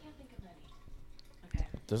 Shannon, I can't think of any. Okay.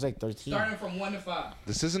 There's like 13. Starting from 1 to 5.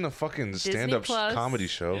 This isn't a fucking stand-up Plus. comedy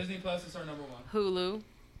show. Disney Plus is our number 1. Hulu.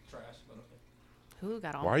 Trash, but okay. Hulu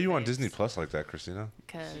got all. Why are you on faves. Disney Plus like that, Christina?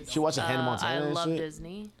 Because She watching Hannah Montana I and love shit?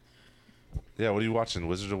 Disney. Yeah, what are you watching?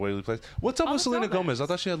 Wizards of Waverly Place? What's up Oh, with Selena throwbacks. Gomez? I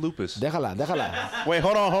thought she had lupus. Déjala. Wait,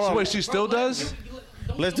 hold on. So wait, she still does?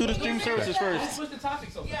 Let's do the stream services first. What's the topic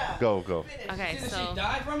so far? Yeah. Go. Okay, Did so she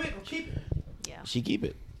die from it or keep it? yeah, She keep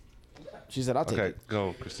it. She said, I'll take Okay, it.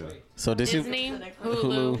 go, Christina. So Disney,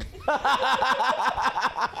 Hulu.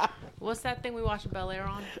 What's that thing we watched Bel Air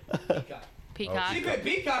on? Peacock. Peacock. She picked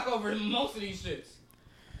Peacock over most of these shits.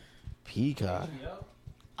 Peacock.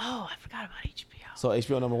 Oh, I forgot about HBO. So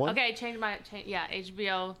HBO number 1? Okay, yeah,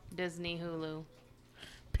 HBO, Disney, Hulu,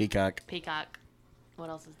 Peacock. Peacock. What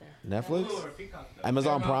else is there? Netflix?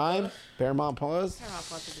 Amazon Prime? Paramount Plus? Paramount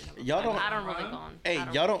Plus is number Y'all 5. don't- I don't really go on. Hey, I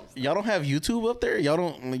don't y'all really don't have YouTube up there? Y'all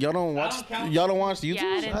don't watch count- y'all don't watch YouTube? Yeah,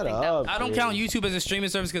 I didn't Shut think that up. was. I don't count YouTube as a streaming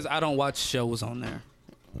service because I don't watch shows on there.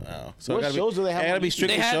 Oh. So What it gotta shows do they have It gotta on be YouTube?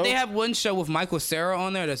 strictly They show. have one show with Michael Cera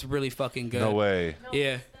on there that's really fucking good. No way.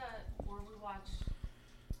 Yeah. What's that where we watch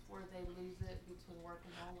where they lose it between work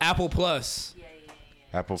and home? Apple Plus. Yeah.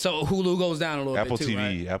 Apple So Hulu goes down a little Apple bit too,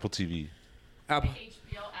 TV. right? Apple TV. Apple.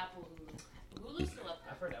 HBO, Apple, Hulu. Hulu's still up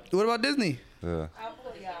there. What about Disney? Yeah.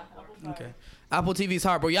 Apple, yeah. Apple's Okay. Apple TV's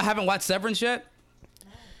hard, bro. Y'all haven't watched Severance yet?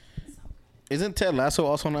 Isn't Ted Lasso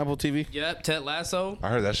also on Apple TV? Yep. Ted Lasso. I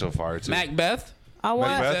heard that show fire too. Macbeth. I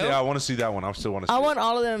want Macbeth? Yeah, I want to see that one. I still want to see I want it.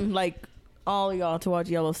 all of them, like all of y'all, to watch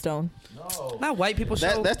Yellowstone. Not white people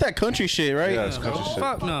show. That's that country shit, right? Yeah, it's country shit.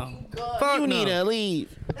 Fuck no. Fuck You no. need to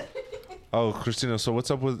leave. Oh, Christina, so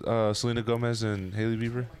what's up with Selena Gomez and Hailey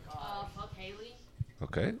Bieber? Fuck Haley.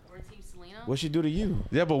 Okay. We're Team Selena. What'd she do to you?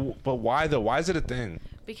 Yeah, but why though? Why is it a thing?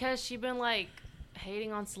 Because she been like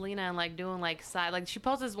hating on Selena and like doing like side, like she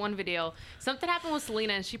posted this one video. Something happened with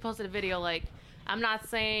Selena and she posted a video like, I'm not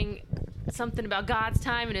saying something about God's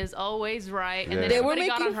timing is always right. And Yeah. then They were everybody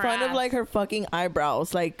got making on her fun of ass. like her fucking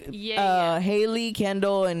eyebrows, like Yeah. Haley,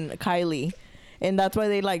 Kendall, and Kylie, and that's why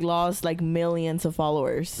they like lost like millions of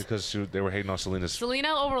followers. Because they were hating on Selena's.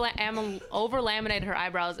 Selena over laminated her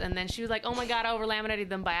eyebrows, and then she was like, "Oh my god, I over laminated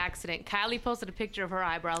them by accident." Kylie posted a picture of her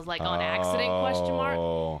eyebrows like on accident question mark.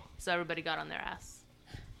 Oh. So everybody got on their ass.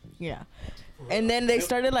 Yeah, and then they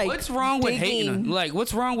started like, What's wrong with hating? Like,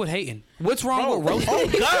 what's wrong with hating? What's wrong with roasting? Oh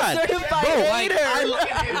God, certified bro,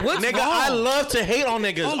 hater. What's nigga, wrong? I love to hate on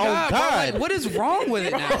niggas. Oh Oh God, bro, God. like, what is wrong with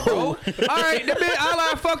it now, bro? All right, the bit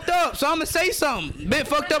eyelash fucked up, so I'm gonna say something. Bit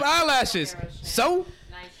fucked up eyelashes. So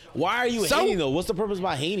Why are you So- hating though? What's the purpose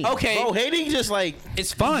about hating? okay, Bro, hating just like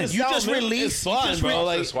it's fun. you just release, fun, you just bro.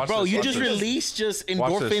 Watch this, watch bro, this, you watch just this. release just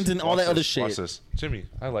Watch endorphins this, and all watch that other this, shit. Watch this. Jimmy,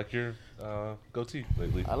 I like your goatee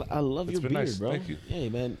lately. I love It's your been beard, nice. bro. Thank you. Hey,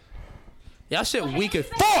 man. Y'all shit weak as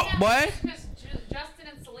fuck, boy. Because Justin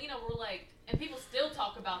and Selena were like, and people still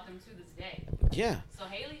talk about them to this day. Yeah. So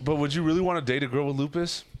Haley. But would you really want to date a girl with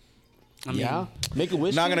lupus? I mean, Yeah. Make a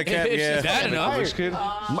wish. Not kid? gonna cap, if yeah. she's bad enough, Which kid?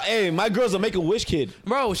 Hey, my girl's a make a wish kid.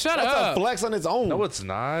 bro, shut That's a up. flex on its own. No, it's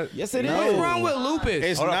not. Yes, it is. What's wrong with lupus?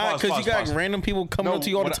 It's Hold on, not pause, because you got pause. random people coming No, up to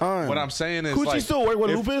you all the time. What I'm saying is, Coochie like, still work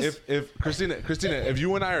with if, lupus? If Christina, if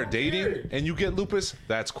you and I are dating and you get lupus,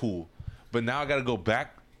 that's cool. But now I got to go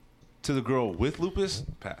back to the girl with lupus.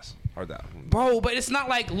 Pass. Hard that. Bro, but it's not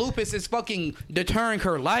like lupus is fucking deterring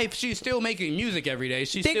her life. She's still making music every day.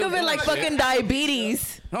 She's Think still of it doing like shit. fucking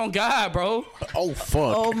diabetes. Oh God, bro. Oh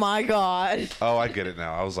fuck. Oh my god. Oh, I get it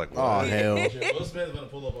now. I was like, Oh what? hell. Will Smith gonna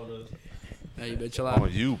pull up on us. Hey, you better chill out. On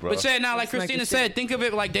you, bro. But yeah, now like Smack Christina your said, think of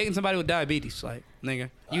it like dating somebody with diabetes. Like,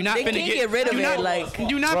 nigga, you not They finna can't get rid of you it, not- like-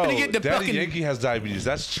 you not Bro, finna get the Daddy fucking. Yankee has diabetes.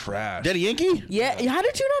 That's trash. Daddy Yankee Yeah, how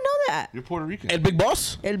did you not know that? You're Puerto Rican. and Big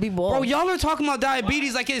Boss. It'll be bold. Bro, y'all are talking about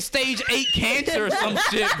diabetes like it's stage 8 cancer or some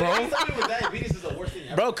shit, bro. Diabetes is the worst thing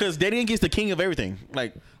ever. Bro, because Daddy Yankee's the king of everything.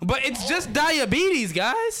 Like, But it's just diabetes,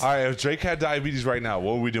 guys. All right, if Drake had diabetes right now,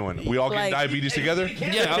 what are we doing? We all getting Like- diabetes together?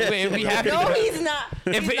 Yeah, we have No, to. he's not.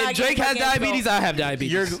 If He's not Drake has getting fucking diabetes, I have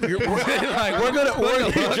diabetes. We're gonna.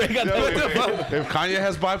 If Kanye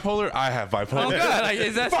has bipolar, I have bipolar. Oh God, like,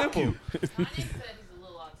 it's that simple. Kanye said he's a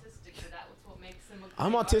little autistic, so that was what makes him.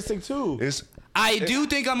 I'm autistic too. I do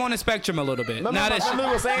think I'm on the spectrum a little bit. Remember Now my family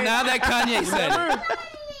was saying- that Kanye said it.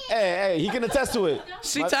 Hey, he can attest to it.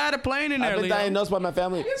 She tired of playing in there, I've been Leo. diagnosed by my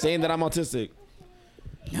family saying that I'm autistic.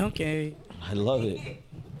 Okay. I love it.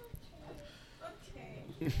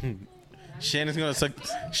 Shannon's gonna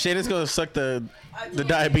suck the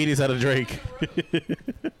diabetes out of Drake.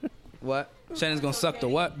 What? Shannon's gonna suck the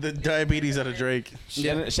what? The diabetes out of Drake.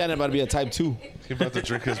 Shannon about to be a type 2. He about to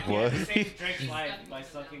drink his blood. Drake's life by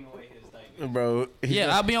sucking away his diabetes. Bro.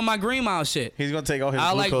 Yeah, I'll be on my Green Mile shit. He's gonna take all his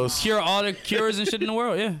I'll like glucose. cure all the cures and shit in the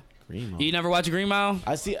world. Yeah. Green You never watch Green Mile?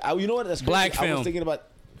 I see. You know what? That's crazy. Black I film. was thinking about.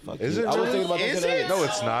 Fuck Is you. it I was really? thinking about that Is today. it? No,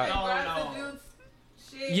 it's not.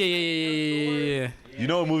 Yeah. You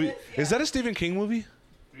know what movie? Is that a Stephen King movie?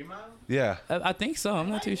 Yeah. I think so. I'm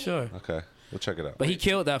not too sure. Okay. We'll check it out. But he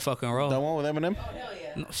killed that fucking role. That one with Eminem?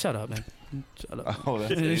 No, shut up, man. Shut up. Oh,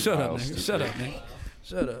 that's 8 Shut up, Miles, man. stupid. Shut up, man.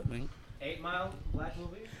 Shut up, man. 8 Mile, black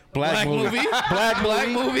movie. Black movie. Black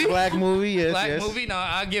movie. Black movie, yes. Black yes. movie. No,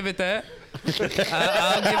 I'll give it that. I'll give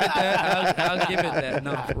it that. I'll give it that.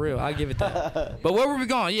 No, for real. I'll give it that. But where were we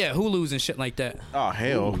going? Yeah, Hulu's and shit like that. Oh,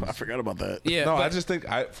 hell. I forgot about that. Yeah. No, but, I just think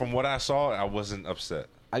from what I saw, I wasn't upset.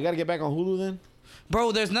 I gotta get back on Hulu then.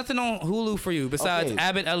 bro, there's nothing on Hulu for you besides Okay.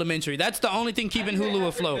 Abbott Elementary. That's the only thing keeping Hulu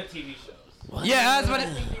afloat. TV shows. Yeah, I was about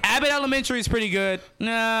to, Abbott Elementary is pretty good.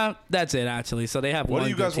 Nah, that's it actually. So they have What one do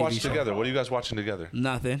you good guys TV watch show. together? What are you guys watching together?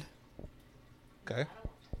 Nothing. Okay.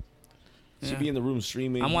 She'd be in the room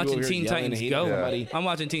streaming. I'm You watching over here Teen yelling and Titans hating on Go. somebody. I'm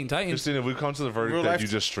watching Teen Titans. Christina, if we come to the verdict Real that life- you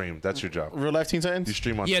just stream, that's your job. Real life Teen Titans? You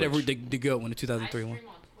stream on Yeah, Twitch. the good one, the 2003 one.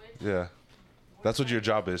 Yeah. That's what your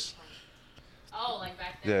job is. Oh, like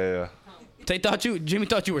back Yeah, then. yeah. Jimmy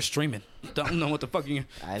thought you were streaming. Don't know what the fuck you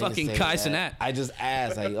I didn't fucking say Kaisen at. I just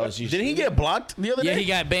asked, like, oh, she. Didn't he get blocked the other Yeah, day? he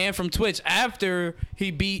got banned from Twitch after he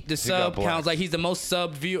beat the sub blocked. counts. Like he's the most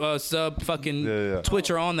sub fucking Yeah.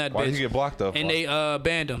 Twitcher on that Why bitch. did he get blocked though? And they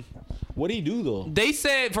banned him. What do he do though? They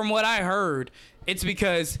said from what I heard, it's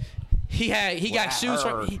because he got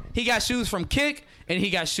shoes from Kick and he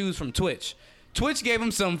got shoes from Twitch. Twitch gave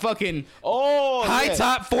him some fucking high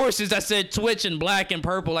top forces that said Twitch in black and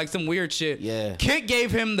purple, like some weird shit. Yeah. Kick gave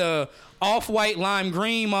him the off-white lime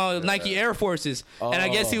green Nike Air Forces. And I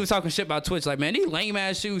guess he was talking shit about Twitch. Like, man, these lame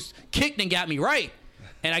ass shoes, Kick done got me right.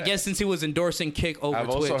 And I guess since he was endorsing Kick over I've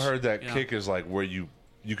Twitch. also heard that you know. Kick is like where you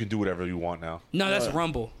can do whatever you want now. No, that's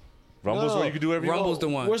Rumble. Rumble's where you can do whatever you want. Rumble's the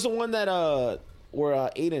one. Where's the one that where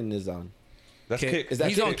Aiden is on? That's Kick. Kick. Is that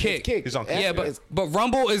He's on Kick. It's Kick. He's on Kick. Yeah, but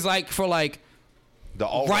Rumble is like for like The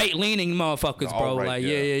all right-leaning motherfuckers, The bro. alt-right, Like,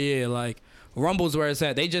 yeah. yeah. Like, Rumble's where it's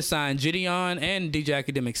at. They just signed Gideon and DJ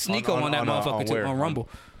Academic. Sneeko on that motherfucker, too, where? on Rumble.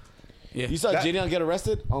 You saw That- Gideon get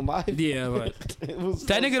arrested on live? Yeah, but It was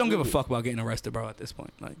that so nigga don't give a stupid. fuck about getting arrested, bro, at this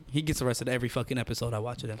point. Like, he gets arrested every fucking episode I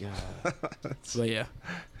watch of him. But, yeah.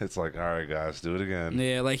 It's like, all right, guys, do it again.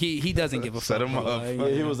 Yeah, like, he doesn't give a Set fuck. him bro. up. Like, Yeah,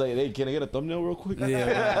 he was like, "Hey, can I get a thumbnail real quick?"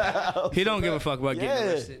 yeah. He don't give a fuck about Yeah. getting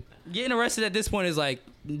arrested. Getting arrested at this point is, like,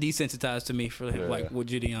 desensitized to me for, like, with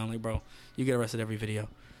Gideon. Like, bro, you get arrested every video.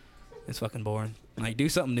 It's fucking boring. Like, do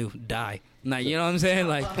something new. Die. Like, you know what I'm saying?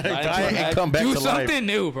 Like, Die and come back do to something life.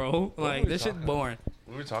 new, bro. Like, this shit's boring.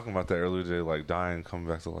 We were talking about that earlier today, like dying, coming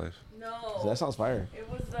back to life. No, That sounds fire.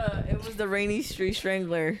 it was the Rainy Street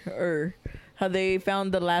Strangler, or how they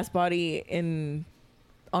found the last body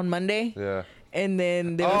on Monday, Yeah. and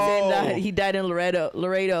then they were saying that he died in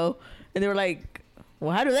Laredo, and they were like,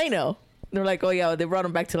 "Well, how do they know?" They were like, "Oh yeah, they brought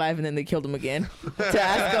him back to life, and then they killed him again." To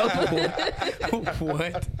ask him.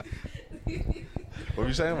 What? What were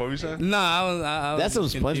you saying? What were you saying? Nah, I was That's some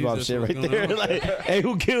just confused SpongeBob as shit to right what's there. going on. Like, hey,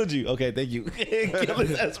 who killed you? Okay, thank you. Kill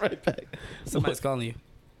his ass right back. Somebody's calling you.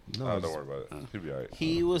 No, don't worry about it. He'll be all right.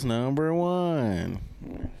 He was number one.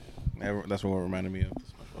 That's what reminded me of.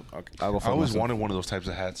 Okay, I'll go I fuck always myself. wanted one of those types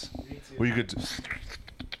of hats where you could.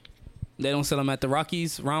 They don't sell them at the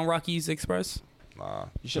Round Rockies Express. Nah,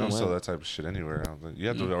 you should've don't sell went. that type of shit anywhere. I don't think. You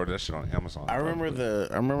have to order that shit on Amazon. I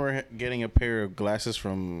remember getting a pair of glasses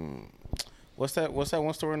from what's that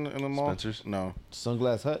one store in the mall? Spencer's? No,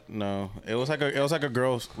 Sunglass Hut. no. It was like a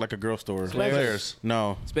girl store. Claire's.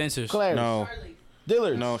 No, Spencer's. Claire's. no,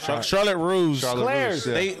 Dillard's. no. Charlotte Rouge. Charlotte Claire's.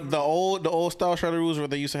 Russe, yeah. The old style Charlotte Rouge where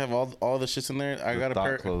they used to have all the shits in there. I got a thought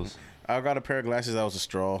pair. clothes. I got a pair of glasses that was a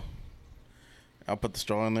straw. I'll put the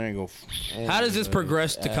straw in there and go. How does this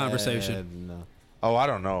progress the conversation? No. Oh, I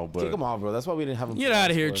don't know, but Take him off, bro. That's why we didn't have him. Get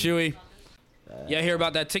out of here, Chewy. Y'all hear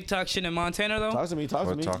about that TikTok shit in Montana though? Talk to me. Talk to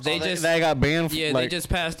What me. talk- They They just got banned. Yeah, like, they just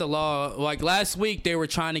passed a law. Like last week, they were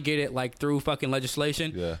trying to get it like through fucking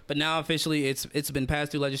legislation. Yeah. But now officially, it's been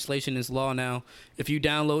passed through legislation. It's law now. If you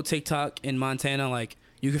download TikTok in Montana, like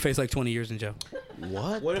you can face like 20 years in jail.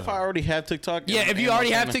 What? What if I already have TikTok? Yeah, if you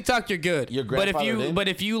already have TikTok, you're good. Your but if grandfather then? but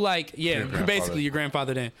if you like, yeah, Your grandfather. basically your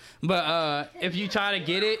grandfather then. But if you try to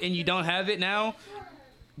get it and you don't have it now,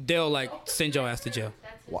 they'll like send your ass to jail.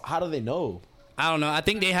 Well, how do they know? I don't know. I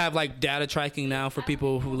think they have like data tracking now for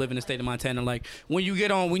people who live in the state of Montana. Like when you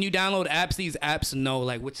download apps, these apps know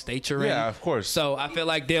like which state you're in. Yeah, of course. So I feel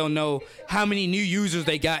like they'll know how many new users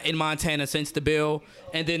they got in Montana since the bill,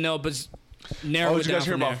 and then they'll narrow Oh, it did you down guys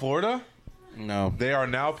hear from about there. Florida? No. They are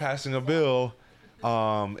now passing a bill.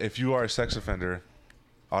 If you are a sex offender,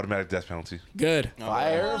 automatic death penalty. Good.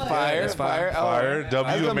 Fire. Fire.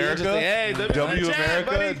 W America. Hey, W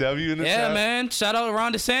America. W in the Yeah, chat. man. Shout out to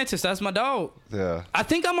Ron DeSantis. That's my dog. Yeah. I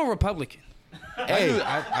think I'm a Republican.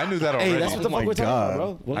 I knew that already. Hey, that's what the fuck we're talking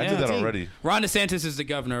about, bro. I knew that already. Ron DeSantis is the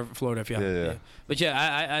governor of Florida. If y'all, Yeah. But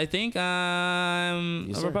yeah, I think I'm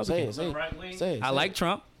Yes, a sir. Republican. Say it. Say it. I like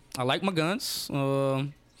Trump. I like my guns.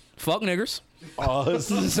 Fuck niggers. Oh,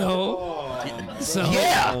 So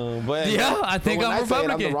but yeah, I think when I'm I say it, I'm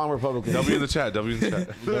Republican. the wrong Republican. W in the chat. W in the chat.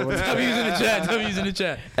 W's in the chat. W's in the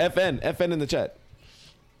chat. FN in the chat.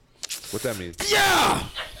 What that means? Yeah.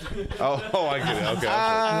 Oh, I get it. Okay.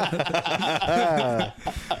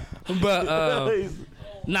 But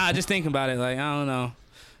nah, just thinking about it, like I don't know.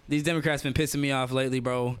 These Democrats been pissing me off lately,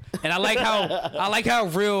 bro. And I like how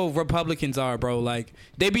real Republicans are, bro. Like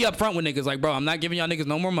they be upfront with niggas, like, bro, I'm not giving y'all niggas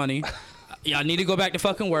no more money. Y'all need to go back to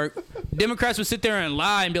fucking work. Democrats would sit there and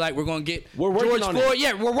lie and be like, we're gonna get George Floyd.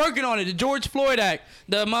 Yeah, we're working on it. The George Floyd Act,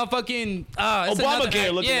 the motherfucking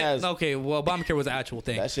Obamacare looking ass. Okay, well, Obamacare was an actual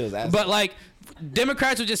thing. That shit was ass. But like,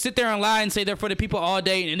 Democrats would just sit there and lie and say they're for the people all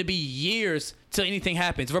day, and it'd be years till anything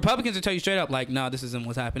happens. Republicans will tell you straight up, like, nah, this isn't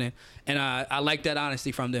what's happening, and I like that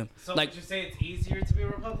honesty from them. So like, would you say it's easier to be a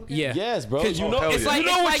Republican? yeah, Yes, bro. 'Cause You know, it's like, you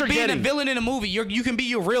know it's what like you're being getting. a villain in a movie. You can be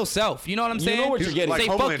your real self. You know what I'm saying? know what you're getting. Like Say,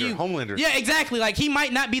 fuck Homelander. you. Homelander. Yeah, exactly. Like he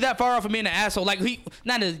might not be that far off from being an asshole. Like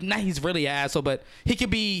not he's really an asshole, but he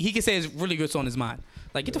could say it's really good on his mind.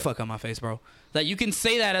 Like get the fuck out my face, bro. Like you can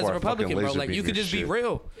say that as Or a a fucking Republican, bro. laser Like you beam could your just be shit.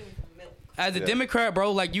 real. As a Yeah. Democrat,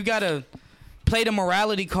 bro, like you gotta play the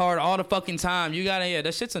morality card all the fucking time. You gotta,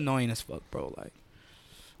 that shit's annoying as fuck, bro. Like,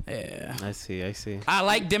 yeah. I see. I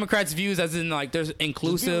like Democrats' views as in like they're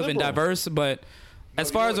inclusive and liberal. diverse, but as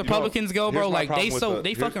far as Republicans go, bro, here's my like problem with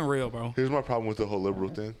they fucking real, bro. Here's my problem with the whole liberal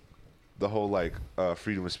thing. The whole like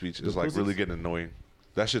freedom of speech is like really getting annoying.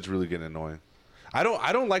 That shit's really getting annoying. I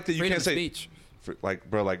don't like that you Freedom can't of say speech. like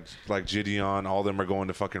bro like Gideon, all them are going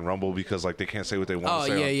to fucking Rumble because like they can't say what they want Oh,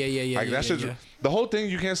 to say. yeah. Like that shit's yeah. the whole thing.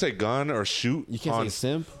 You can't say gun or shoot. You can't on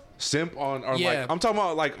say simp. on or Yeah. like I'm talking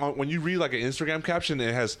about like when you read like an Instagram caption,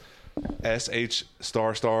 it has SH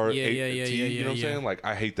star Yeah, 8 yeah, T, yeah, you know what I'm yeah. saying? Like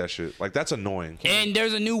I hate that shit. Like that's annoying. And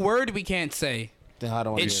there's a new word we can't say. Then how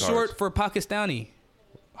do I It's do short for Pakistani.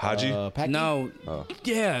 Haji. Paki? No. Oh.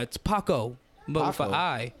 Yeah, it's Paco, but with Paco. an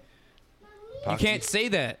I. You Paki? can't say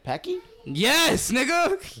that. Paki? Yes,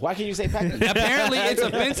 nigga. Why can't you say Paki? Apparently, it's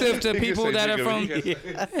offensive to You can people say that are nigga, from. but you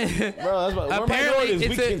can't say- Bro, that's what we're Apparently, minorities. We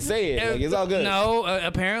it's can say it. Like, it's all good. No,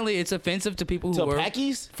 apparently it's offensive to people who To were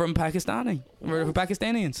Pakis? from Pakistani or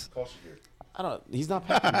Pakistanians. I don't. He's not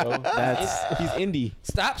Paki, bro. He's indie.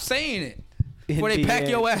 Stop saying it. Before they pack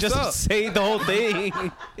your ass Just up. say the whole thing.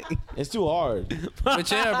 It's too hard. But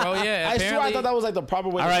yeah, bro, yeah. I swear I Apparently, thought that was like the proper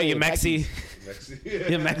way. All to right, say you it, Mexi. Pakis.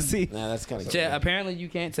 You Mexi. Nah, that's kind of. yeah, apparently you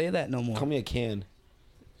can't say that no more. Call me a can.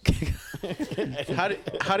 How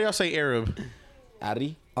do y'all say Arab?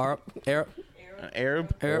 Ari. Arab.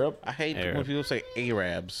 Arab? I hate Arab. when people say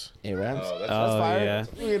Arabs. Arabs. That's Oh, fire. yeah.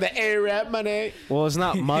 Look at the Arab money. Well, it's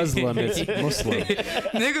not Muslim, it's Muslim.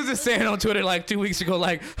 Niggas was saying on Twitter like 2 weeks ago,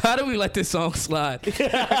 like, how do we let this song slide?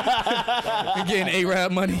 We're getting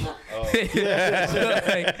A-Rap money.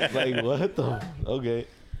 Like what the? Okay.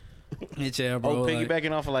 Yeah, bro. Oh, like-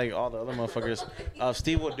 piggybacking off of like all the other motherfuckers.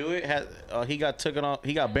 Steve Will Do It he got taken off.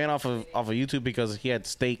 He got banned off of YouTube because he had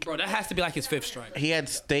steak. Bro, that has to be like his fifth strike. He had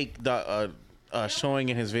steak showing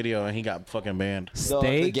in his video, and he got fucking banned. The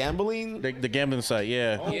Steak? gambling. The gambling site,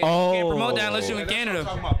 yeah. Yeah, you can't promote that unless you're in And that's what I'm Canada.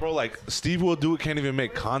 talking about, bro. Like Steve Will Do It can't even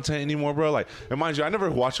make content anymore, bro. Like, and mind you, I never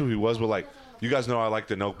watched who he was, but like, you guys know I like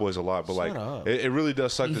the Noke Boys a lot, but like, up. it really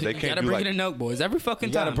does suck that they You can't gotta do bring like. it in Note Boys every fucking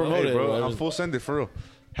You gotta time. bro. promote Hey, it. bro, bro. I'm full send it for real.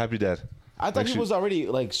 Happy dad. I thought Make he sure- was already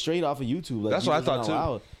like straight off of YouTube. Like, That's he what I was thought, not too.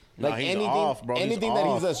 allowed. Nah, Like he's anything, off, bro. He's anything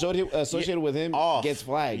off. that he's associated with him Off. gets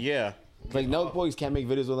flagged. Yeah. Like Note Boys can't make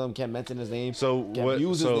videos with him, can't mention his name, So can't what?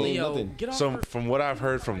 use his So, name, Leo, nothing. get off so her- from what I've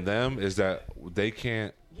heard from them is that they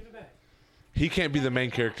can't. He can't be the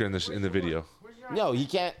main character in the video. No, he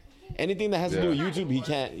can't. Anything that has to do with Yeah. YouTube, he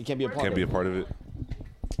can't be a part Can't of. be a part of it.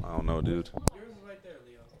 I don't know, dude.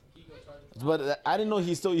 But I didn't know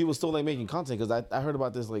he was still like making content because I heard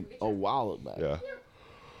about this like a while back. Yeah.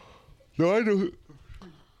 No,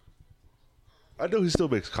 I know he still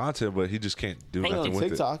makes content, but he just can't do Hang nothing on with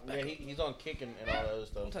TikTok. Yeah, he's on Kick and all that other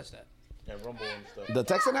stuff. Don't touch that. Yeah, Rumble and stuff. The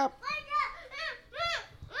Texan app.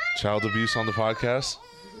 it. Child abuse on the podcast.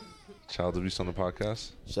 Child abuse on the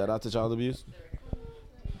podcast. Shout out to child abuse.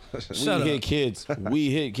 Shut We hit up. kids. We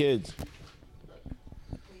hit kids.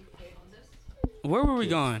 Where were we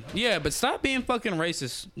going? Yeah, but stop being fucking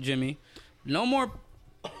racist, Jimmy. No more. No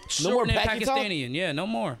more shortening Pakistan? Pakistanian. Yeah, no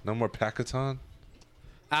more. No more Pacaton.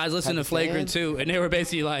 I was listening to Flagrant too, and they were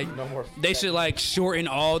basically like, they should like shorten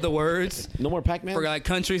all the words No more Pac-Man. for like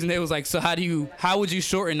countries, and they was like, so how would you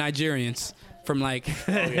shorten Nigerians from like?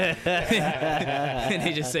 and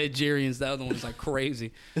they just said Nigerians. The other one was like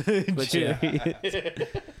crazy. But yeah,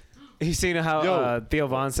 You seen how Yo. Theo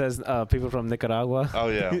Von says people from Nicaragua? Oh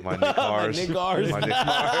yeah, my Nick Mars. Nick Mars. My Nick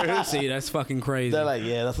Mars. see, that's fucking crazy. They're like,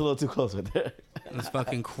 yeah, that's a little too close right there. That's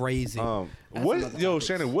fucking crazy. Shannon,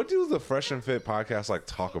 what do the Fresh and Fit podcast like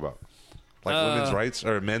talk about? Like women's rights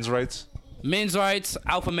or men's rights? Men's rights,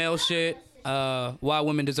 alpha male shit, why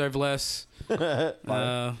women deserve less,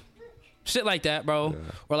 shit like that, bro.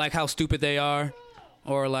 Or like how stupid they are,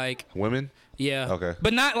 or like Women? yeah, Okay.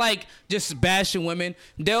 but not like just bashing women.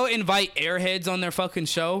 They'll invite airheads on their fucking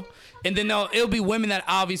show, and then it'll be women that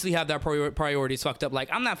obviously have their priorities fucked up. Like,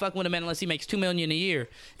 I'm not fucking with a man unless he makes $2 million a year,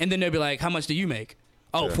 and then they'll be like, how much do you make?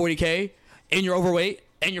 Oh, Yeah. $40K, and you're overweight.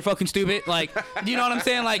 And you're fucking stupid. Like, you know what I'm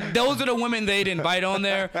saying? Like, those are the women they'd invite on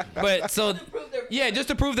there. But so, yeah, just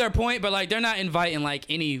to prove their point. But like, they're not inviting like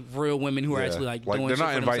any real women who are actually like doing they're shit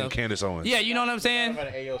not for inviting themselves. Candace Owens. Yeah, you know what I'm saying?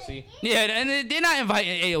 AOC. Yeah, and they're not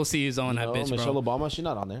inviting AOCs on that No, bitch, Michelle bro. Obama, she's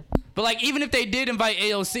not on there. But like, even if they did invite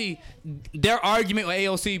AOC, their argument with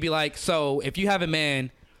AOC be like, so if you have a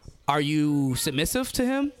man, are you submissive to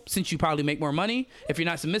him since you probably make more money? If you're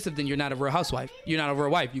not submissive, then you're not a real housewife. You're not a real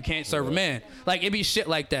wife. You can't serve a man. Like, it'd be shit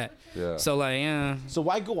like that. Yeah. So like, yeah. So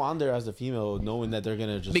why go on there as a female knowing that they're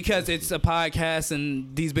gonna just Because it's a podcast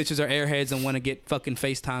and these bitches are airheads and want to get fucking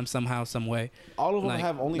FaceTime somehow, some way. all of them like,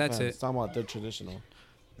 have that's OnlyFans. it. Talking about they're traditional.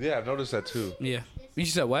 Yeah, I've noticed that too. Yeah. You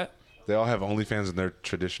said what? They all have OnlyFans and they're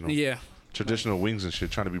traditional. Yeah. Traditional wings and shit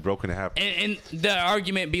trying to be broken in half. And the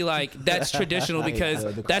argument be like, that's traditional because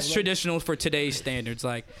the that's traditional for today's standards.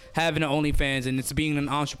 Like having an OnlyFans and it's being an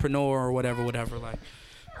entrepreneur or whatever. Like,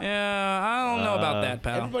 yeah, I don't know about that,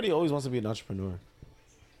 pal. Everybody always wants to be an entrepreneur.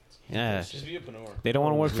 Yeah. Just be a panor. They don't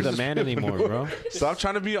want to work for the man anymore, bro. Stop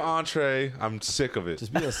trying to be an entree. I'm sick of it.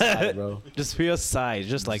 Just be a side, bro. Just be a side,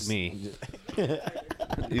 just like me.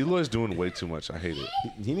 Eloy's doing way too much. I hate it.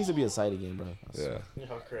 He needs to be a side again, bro. Yeah.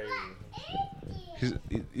 How crazy.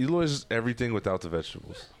 Eloy's everything without the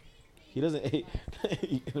vegetables. He doesn't.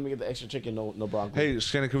 Let me get the extra chicken, no broccoli. Hey,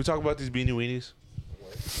 Shannon, can we talk about these beanie weenies?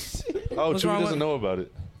 Oh, What's Chewy wrong doesn't with- know about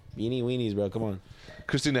it. Beanie weenies, bro. Come on.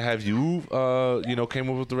 Christina, have you, came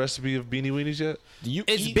up with the recipe of beanie weenies yet? Do you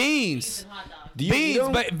It's eat? beans. Do you eat Beans,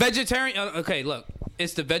 them? but vegetarian. Okay, look.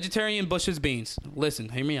 It's the vegetarian Bush's beans. Listen,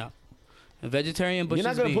 hear me out. Vegetarian Bush's You're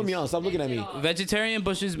not gonna beans. put me on. Stop looking at me. Vegetarian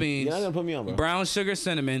Bush's beans. You're not gonna put me on, bro. Brown sugar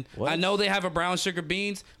cinnamon. What? I know they have a brown sugar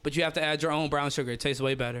beans, but you have to add your own brown sugar. It tastes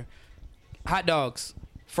way better. Hot dogs,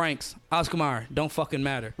 Frank's, Oscar Mayer, don't fucking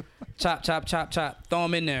matter. Chop, chop, chop, chop. Throw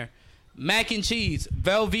them in there. Mac and cheese,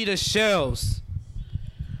 Velveeta shells.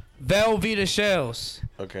 Velveeta shells.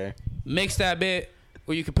 Okay. Mix that bit,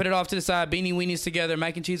 or you can put it off to the side. Beanie weenies together,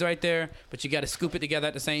 mac and cheese right there, but you got to scoop it together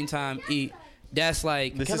at the same time. Eat. That's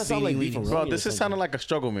like This Kinda is sound like beef weenies. and Bro, Or this is something. sounding like a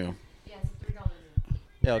struggle meal. Yeah, it's a $3 meal.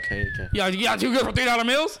 Yeah, okay. You got too good for $3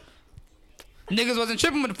 meals. Niggas wasn't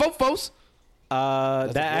tripping with the fofos.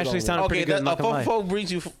 That actually $4 sounded pretty good. I'm a not gonna lie. fofo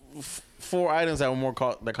brings you four items that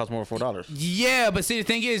cost more than $4. Yeah, but see, the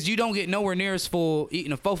thing is, you don't get nowhere near as full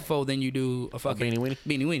eating a fofo than you do a fucking Beanie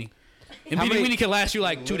weenie. And How beanie many- weenie can last you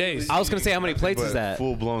like 2 days. I was gonna say how many plates is that?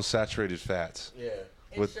 Full blown saturated fats. Yeah.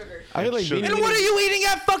 With I feel like sugar. beanie And what are you eating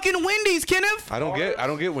at fucking Wendy's, Kenneth? I don't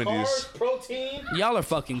get Wendy's. Protein. Y'all are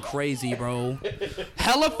fucking crazy, bro.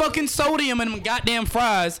 Hella fucking sodium in them goddamn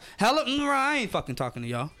fries. Hella, I ain't fucking talking to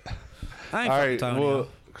y'all. I ain't All fucking right, talking to well, y'all.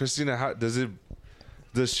 Christina, how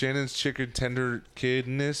does Shannon's chicken tender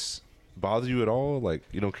kidness bother you at all? Like,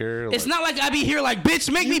 you don't care? It's not like I be here like,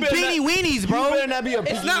 bitch, make me better beanie not- weenies, bro. you better not be a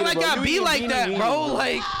It's picky not eater, like bro. I You be eat a like beanie that, weenie, bro. bro.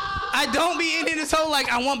 Like, I don't be in this hoe like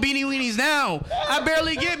I want beanie weenies now. I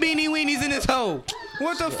barely get beanie weenies in this hoe.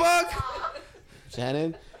 What the fuck?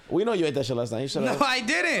 Shannon, we know you ate that shit last night. Shut No, up. I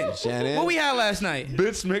didn't. Shannon. What we had last night?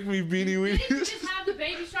 Bitch, make me beanie weenies. Just have the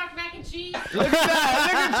baby shark mac and cheese. Look at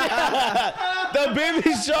that. The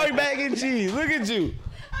baby shark mac and cheese. Look at you.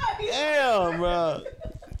 Damn, bro.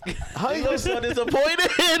 How you I'm so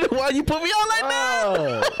disappointed. Why you put me on like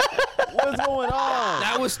that? What's going on?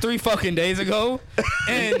 That was 3 fucking days ago,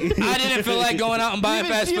 and I didn't feel like going out and buying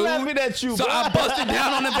Even fast she food. laughing at you, So bro. I busted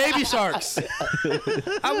down on the baby sharks.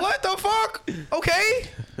 What the fuck? Okay,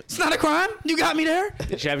 it's not a crime. You got me there.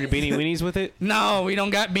 Did you have your beanie weenies with it? No, we don't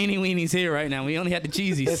got beanie weenies here right now. We only had the It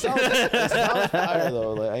cheesies. sounds fire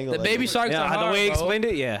though. Like, I ain't gonna The lie. baby sharks Yeah, are the hard, way you bro. explained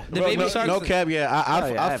it, yeah. The Bro, baby no, sharks. no cap, yeah. I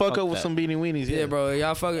Oh, yeah, I fuck fuck up with that. some beanie weenies. Yeah, bro.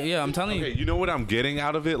 Y'all fucking. Yeah, I'm telling you. Okay, you know what I'm getting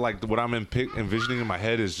out of it? Like what I'm envisioning in my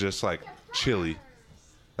head is just like chili.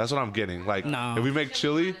 That's what I'm getting. Like No. if we make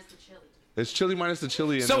chili, it's chili minus the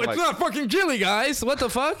chili. And So then, it's like, not fucking chili, guys. What the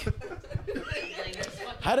fuck?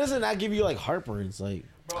 How does it not give you like heartburns? Like,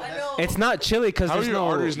 It's not chili because how are there's your no.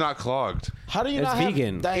 arteries not clogged? how do you It's not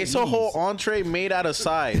vegan. have diabetes? It's a whole entree made out of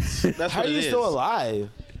sides. That's How what are it you is. still alive?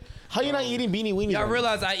 How you not eating beanie weenies? Y'all right now?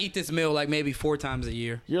 realize I eat this meal like maybe 4 times a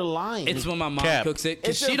year. You're lying. It's when my mom Cap. cooks it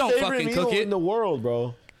because It's she your don't favorite fucking meal cook it. in the world,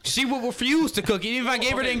 bro. She would refuse to cook it even if I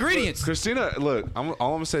gave her the ingredients. Christina, look, all I'm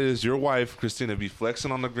gonna say is your wife, Christina, be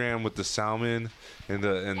flexing on the gram with the salmon and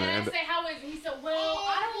the And I say, how is it? He said, well,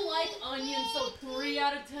 I don't like onions, so 3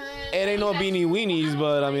 out of 10. It ain't no beanie weenies,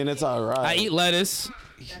 but I mean it's alright. I eat lettuce.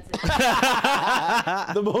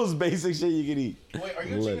 the most basic shit you can eat. Wait, are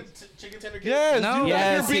you chicken tender? yes, No. you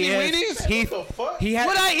Yes, like he your is. beanie weenies? He had.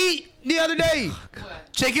 What I eat the other day?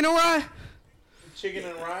 Chicken and rye? Chicken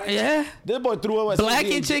and rice. Yeah. This boy threw up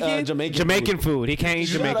Blackened chicken? Jamaican Food. He can't eat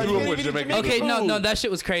Shut up, Jamaican you food. can't even eat Jamaican Okay, no, food. that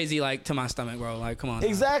shit was crazy, like, to my stomach, bro. Like, come on. now.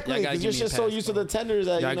 Exactly, Y'all gotta because you're give me a just so pass, used to bro. the tenders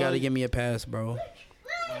that Y'all you know. gotta give me a pass, bro.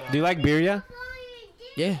 Do you like birria?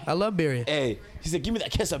 Yeah, I love birria. Hey, he said, "Give me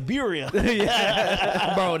that quesadilla."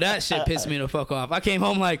 Bro, that shit pissed me the fuck off. I came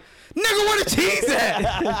home like, nigga, where the cheese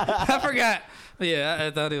at? I forgot. Yeah,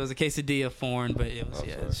 I thought it was a quesadilla foreign, but it was,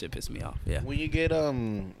 that shit pissed me off. Yeah. When you get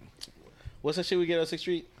what's that shit we get on 6th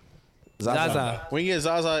Street? Zaza. When you get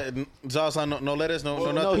Zaza, no lettuce, no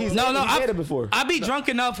No, nothing. he's No, had I it before. I be drunk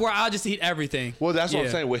enough where I'll just eat everything. Well, that's what I'm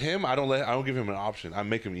Yeah. saying. With him, I don't give him an option. I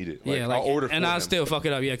make him eat it. Like, Yeah, like, I'll order and for I'll him. still fuck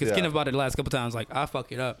it up. Yeah, because Yeah. Kenneth bought it the last couple times. Like, I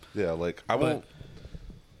fuck it up. Yeah, like I won't.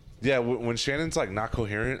 Yeah, when Shannon's like not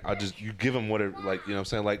coherent, you give him whatever. Like, you know what I'm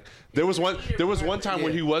saying? Like there was one time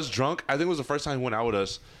where he was drunk. I think it was the first time he went out with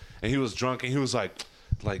us, and he was drunk, and he was like,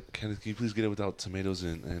 Kenneth, can you please get it without tomatoes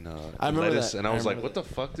and I remember lettuce? that. And I was like, remember what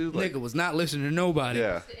the fuck, dude? Like, Nigga was not listening to nobody.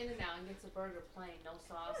 yeah. In and out and gets a burger plain, no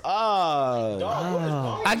sauce.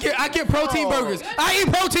 I get protein burgers. I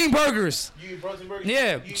eat protein burgers. You eat protein burgers?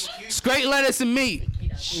 Yeah, straight lettuce and meat.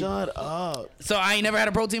 Shut up. So I ain't never had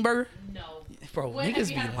a protein burger. No. Bro, When have niggas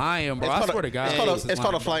you be had a- lying, bro. I swear to God. It's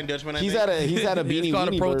called a Flying Dutchman. I He's think. at a beanie It's called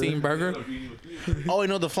a weenie protein burger. burger. Oh, you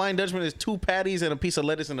know the Flying Dutchman is 2 patties and a piece of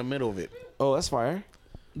lettuce in the middle of it. Oh, that's fire.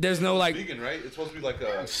 There's no like. Vegan, right? It's supposed to be like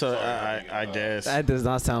a. So I guess. That does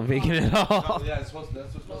not sound vegan at all. Yeah, that's supposed to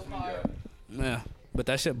be. Yeah, but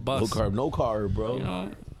that shit No busts. carb, no carb, bro. You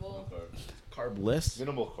know, Carbless.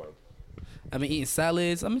 Minimal carb. I've been eating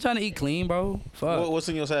salads. I've been trying to eat clean, bro. Fuck. What's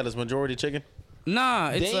in your salads? Majority chicken? Nah,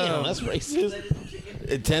 it's Damn, that's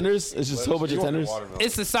racist. Tenders? It's just a whole bunch of tenders.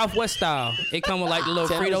 it's the Southwest style. It come with like the little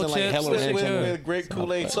Tenders Frito and, like, chips. hella ranch in there. With great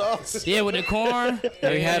Kool-Aid sauce. Yeah, with the corn.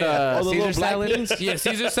 Have you had Oh, the Caesar little black salad? beans? Yeah,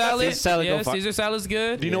 Caesar salad. Caesar salad Yeah, go fi- Caesar salad's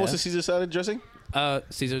good. Do you know what's a Caesar salad dressing?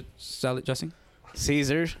 Caesar salad dressing.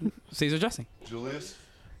 Caesar. Caesar dressing. Julius.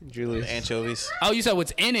 Julius. Anchovies. Oh, you said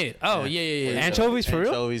what's in it? Oh, yeah. Anchovies for real?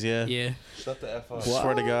 Anchovies, yeah. Yeah. Shut the F up.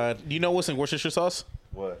 Swear to God. Do you know what's in Worcestershire sauce?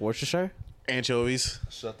 What? Worcestershire? Anchovies.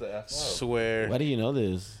 Shut the F up. Swear. Why do you know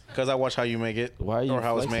this? Because I watch how you make it. Why are you Or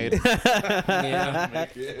how flexing? it's made.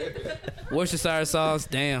 Yeah. Worcestershire sauce.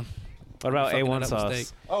 Damn. What about Fucking A1 that sauce?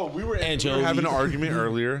 mistake. Oh, we were Anchovies. having an argument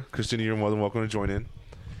earlier. Christina, you're more than welcome to join in.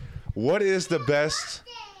 What is the best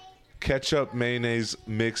ketchup mayonnaise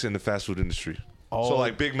mix in the fast food industry? So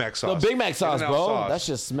like Big Mac The sauce. Big Mac sauce, In-N-Out bro. sauce. That's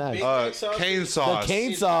just smack. Cane sauce. The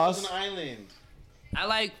cane sauce. Island. I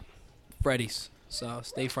like Freddy's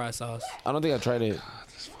sauce. They fry sauce. I don't think I tried it.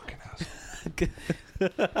 This fucking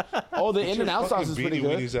ass. Oh, the In-N-Out sauce is pretty Beanie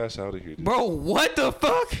good. Weenie's ass out of here, dude. Bro, what the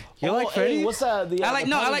fuck? You like Hey, Freddy's? what's that? The, I like the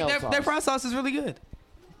no, I patty like melt their sauce. fry sauce is really good.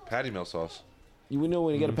 Patty melt sauce You know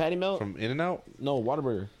when you get a patty melt? from In-N-Out. No,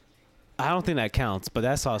 Whataburger. I don't think that counts, but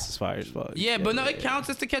that sauce is fire as fuck. Yeah, but no, it counts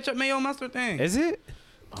as the ketchup mayo mustard thing. Is it?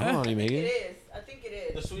 I don't know, you make it. is. I think it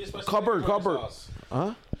is. The sweet and spicy Cupboard, pepperoni cupboard. sauce.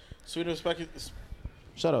 Huh? Sweet and spicy.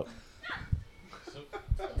 Shut up.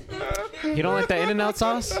 You don't like that In-N-Out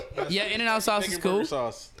sauce? Yeah, In-N-Out sauce is Bacon cool. burger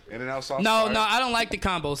sauce. In-N-Out sauce. No, fire. no, I don't like the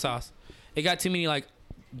combo sauce. It got too many like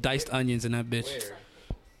diced onions in that bitch.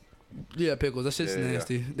 Yeah, pickles. That shit's Yeah, yeah.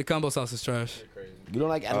 nasty. The combo sauce is trash. You don't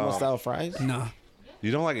like animal style fries? Nah.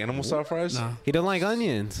 You don't like animal style fries? No. He don't like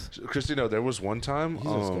onions. Christina, there was one time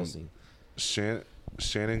He's disgusting.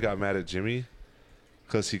 Shannon got mad at Jimmy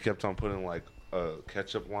because he kept on putting like a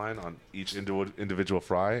ketchup line on each individual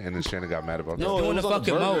fry, and then Shannon got mad about that. No, Doing it the was on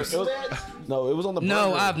fucking burger. most. No, it was on the burger.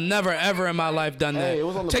 No, I've never ever in my life done that. Hey, it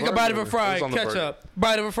was on the Take a bite of a burger. fry, It was on the ketchup.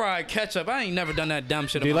 Bite of a fry, ketchup. I ain't never done that dumb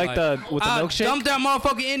shit. Do you in my like life. the with the I milkshake? dump that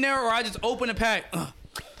motherfucker in there, or I just open the pack.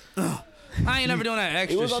 I ain't never doing that It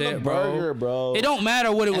extra was on shit, the bro. burger, bro. It don't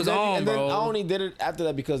matter what it was on, and then bro. I only did it after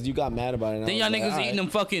that because you got mad about it. and Then I y'all was niggas like, eating them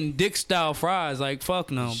fucking dick style fries. Like fuck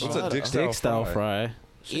no, What's bro. a dick Dick style fry? fry.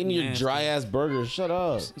 eating your nasty. dry ass burger. Shut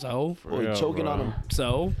up. So, Boy, real, choking bro. on them.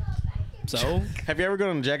 so, Have you ever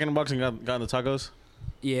gone to Jack in the Box and gotten the tacos?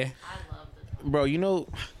 yeah. I love it. Bro, you know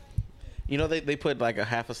they put like a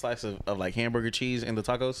half a slice of like hamburger cheese in the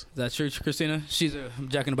tacos. Is that true, Christina? She's a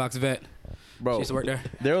Jack in the Box vet. She Bro, used to work there.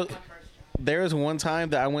 there was one time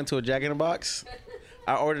that I went to a Jack in the Box.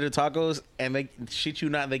 I ordered the tacos, and they shit you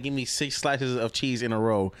not, they give me 6 slices of cheese in a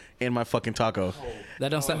row in my fucking taco. That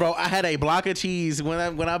don't sound. Bro, I had a block of cheese when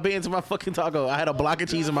I bit into my fucking taco. I had a block of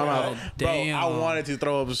cheese in my mouth. damn. Bro, I wanted to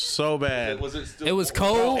throw up so bad. Was it still? It was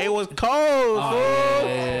cold. It was cold, fool.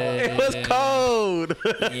 yeah, It was cold.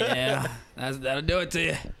 Yeah, that'll do it to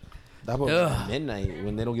you. That was Ugh. midnight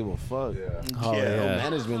when they don't give a fuck. Oh Yeah. No yeah.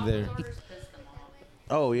 management there.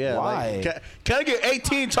 Oh yeah. Why? Like, can I get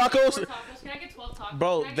 18 tacos? Can I get 12 tacos?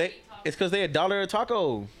 Bro, Can I get they 8 tacos? it's because they $1 a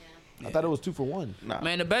taco. I thought it was 2 for 1. Nah.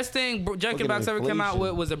 Man, the best thing Jack in the Look at Box ever came out inflation.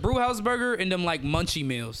 with was a brew house burger and them like munchie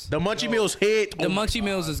meals. The Munchie Meals hit. The munchie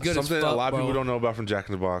meals is good Something as fuck, a lot of bro. people don't know about from Jack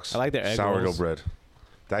in the Box. I like their egg sourdough rolls. bread.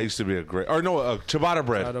 That used to be a great, or no, ciabatta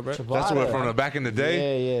bread. Ciabatta bread. That's what from the back in the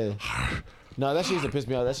day. Yeah, yeah. No, that shit used to piss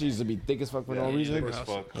me off. That shit used to be thick as fuck for no reason. Thick as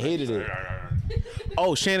fuck. Hated it.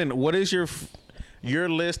 Oh, Shannon, what is your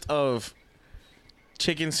list of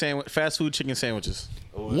fast food chicken sandwiches?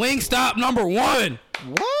 Wingstop number 1.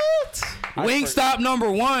 What? Wingstop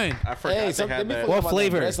number 1. I forgot Hey, they some, they had be that. fucking What about that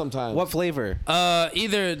flavor? bread Sometimes. What flavor?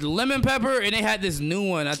 Either lemon pepper and they had this new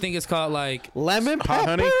one. I think it's called like Lemon Hot pepper.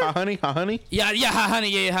 honey, hot honey, hot honey. yeah hot honey,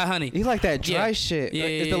 yeah hot honey. You like that dry Yeah. shit? Yeah,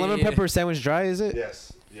 Is yeah, the lemon yeah. pepper sandwich dry? Is it?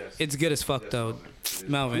 Yes, yes. It's good as fuck though,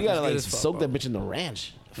 Melvin. You gotta it's good like as fuck, soak bro. that bitch in the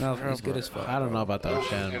ranch. Melvin, it's good as fuck. I don't know about that,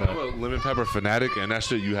 Shannon. And I'm But a lemon pepper fanatic, and that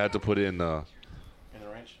shit you had to put in the.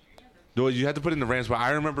 No, you had to put in the ranch. But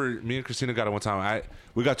I remember me and Christina got it one time.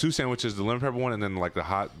 We got 2 sandwiches, the lemon pepper one, and then like the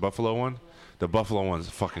hot buffalo one. The buffalo one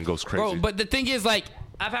fucking goes crazy. Bro, but the thing is, like,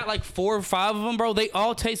 I've had like 4 or 5 of them, bro. They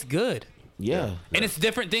all taste good, Yeah. and it's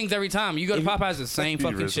different things every time. You go to Popeyes, the same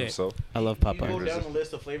fucking Veganism, shit. So. I love You go Popeye. down the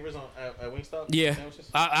list of flavors at Wingstop. Yeah,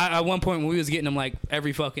 Sandwiches? I at one point when we was getting them like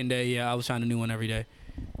every fucking day. Yeah, I was trying a new one every day.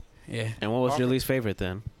 Yeah, And what was your least favorite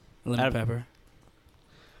then? lemon I've- pepper.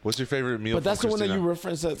 What's your favorite meal? But that's the from one that Christina? you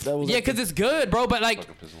referenced that was Yeah, like because it's good, bro. But like,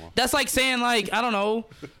 Fucking piss him off. that's like saying like I don't know.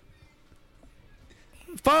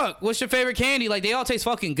 Fuck, what's your favorite candy? Like they all taste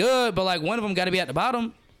fucking good, but like one of them got to be at the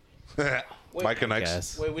bottom. Mike and Ike's.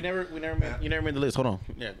 Yes. Wait, you never made the list. Hold on.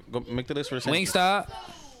 Yeah, go make the list for a second. Wingstop,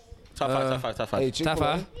 Top 5, top 5, top 5. Hey, top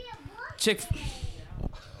Chick-fil-A. 5, Chick.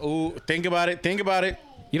 Ooh, think about it. Think about it.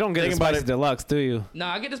 You don't get Think the about spicy it. deluxe, do you?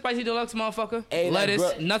 Nah, I get the spicy deluxe, motherfucker. Hey, that Lettuce,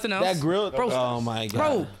 grill- nothing else. That grill. Bro, Oh my god.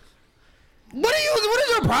 bro. What is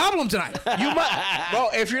your problem tonight? You might, bro.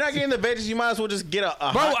 If you're not getting the veggies, you might as well just get a Bro,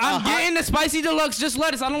 hot, I'm getting the spicy deluxe, just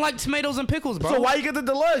lettuce. I don't like tomatoes and pickles, bro. So why you get the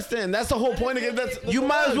deluxe then? That's the whole point of it. That's You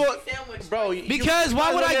might as well, bro. Because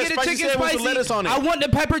why would I get a chicken sandwich spicy? with lettuce on it? I want the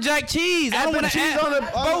pepper jack cheese. I don't Add want the to cheese add on the-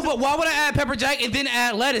 bro. But why would I add pepper jack and then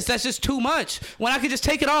add lettuce? That's just too much. When I could just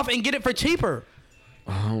take it off and get it for cheaper.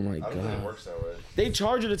 Oh my I don't think it god. works that way. They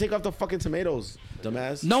charge you to take off the fucking tomatoes,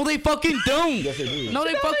 dumbass. No, they fucking don't. Yes, they do. No,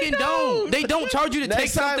 they fucking don't. They don't charge you to take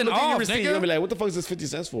Next time, something look at your off, receipt. You're gonna be nigga. like, what the fuck is this 50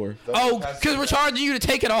 cents for? Oh, because we're charging you to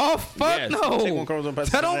take it off? Fuck Yes. no. Take one chromosome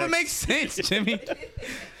past That the don't even next. make sense, Jimmy.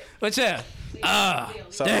 But yeah.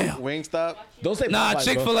 So, Damn. Wingstop, Don't say Nah, Popeyes, bro.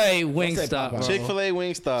 Chick-fil-A, say Wingstop, bro. Popeyes. Chick-fil-A,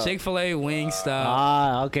 Wingstop. Chick-fil-A, Wingstop.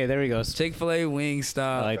 Ah, okay, there we go. Chick-fil-A, Wingstop.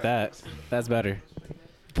 I like that. That's better.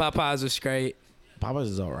 Popeyes was great. Popeyes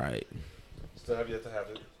is all right. Still have yet to have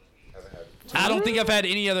it. Haven't had it. I don't think I've had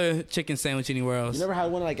any other chicken sandwich anywhere else. You never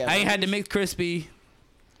had one like at I ain't had the Wendy's? McCrispy.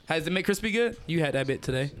 Has the McCrispy good? You had that bit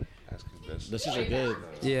today. Ask his best. Those shits are good.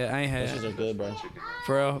 Yeah, I ain't Those had shits are good, bro.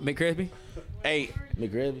 for real. McCrispy? Hey,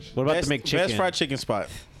 McRibs. What about best, the McChicken? best fried chicken spot.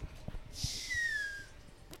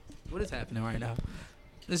 What is happening right now?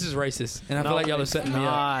 This is racist, and I feel like y'all are setting me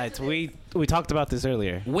up. Not. We talked about this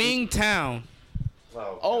earlier. Wingtown.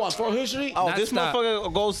 Oh, on Fort Hood Street? Oh, Not this stop.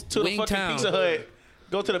 motherfucker goes to the Wingtown. fucking Pizza Hut.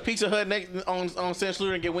 Go to the Pizza Hut next on San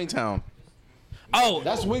Schluter and get Wingtown. Oh,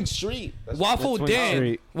 That's Wing Street. Waffle That's Wing Den.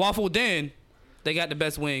 Street. Waffle Den. They got the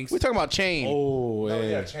best wings. We talking about chain. Oh,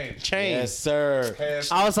 yeah. change. Chain. Yes, sir.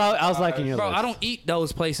 I was liking your Bro, list. I don't eat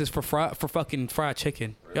those places for fucking fried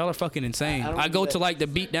chicken. Y'all are fucking insane. I go to like the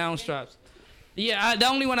beat down straps. Yeah, the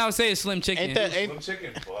only one I would say is Slim Chicken. Ain't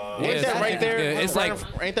Chicken. that right there? Yeah, it's like,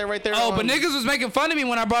 ain't that right there? oh, but niggas was making fun of me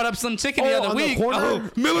when I brought up Slim Chicken the other on the week. corner? Oh,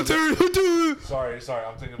 military. Sorry.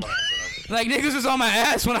 I'm thinking about something else. Like niggas was on my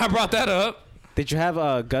ass when I brought that up. Did you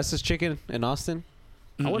have Gus's chicken in Austin?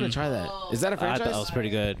 I want to try that. Is that a I franchise? thought that was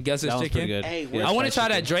pretty good. Gus's that was chicken? pretty good. Hey, Yeah, I want to fried try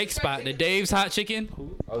that chicken. Drake spot, the Dave's hot chicken.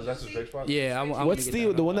 Oh, that's the big spot? Yeah, I wanna What's get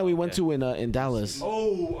the that one that we went to in Dallas?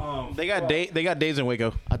 Oh, They got Dave's in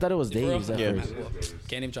Waco. I thought it was Dave's at Yeah. first.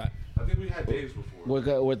 Can't even try. I think we had Dave's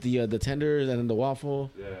before. With the tenders and then the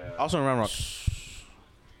waffle. Yeah. Also in Round Rock.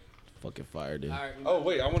 Fucking fire, dude. Oh,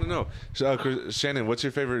 wait, I want to know. So, Shannon, what's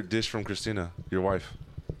your favorite dish from Christina, your wife?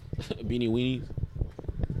 Beanie weenies.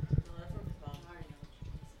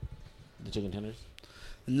 The chicken tenders.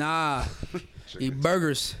 Nah, eat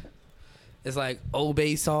burgers. It's like Old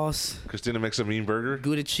Bay sauce, Christina makes a mean burger?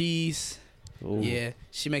 Gouda cheese. Ooh. Yeah,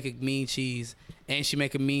 she make a mean cheese, and she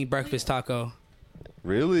make a mean breakfast taco.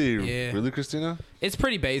 Really? Yeah. Really, Christina? It's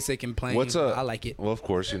pretty basic and plain. What's I like it. Well, of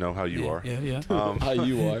course, you know how you are. Yeah. How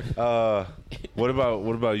you are? What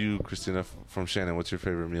about you, Christina, from Shannon? What's your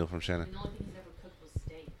favorite meal from Shannon? The only thing he's ever cooked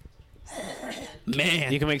was steak.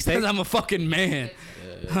 Man, You can make steak? 'Cause I'm a fucking man.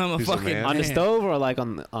 I'm a He's a fucking man. On the man. stove or like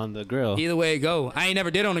on the grill? Either way it go. I ain't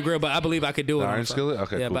never did on the grill, but I believe I could do it. The on iron the skillet?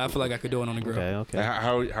 Okay, Yeah, cool, but I cool, feel like I could do it on the grill. Okay.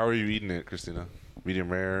 And how are you eating it, Christina? Medium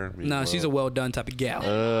rare? Medium Nah, well? she's a well done type of gal.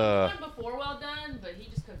 One before well done, but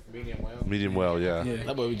he just cooks it. Medium well, yeah.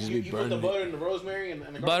 That boy would just be burning. butter and the rosemary and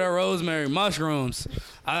the Butter, rosemary, mushrooms.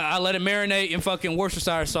 I let it marinate in fucking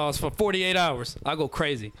Worcestershire sauce for 48 hours. I go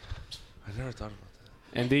crazy. I never thought about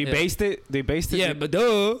And do you baste it? Do you baste it? Yeah, but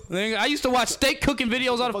duh. Nigga, I used to watch steak cooking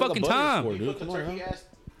videos all the What fucking butter time. for, dude? Come on, turkey huh? ass.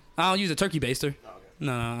 I don't use a turkey baster.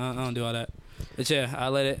 No, I don't do all that. But yeah, I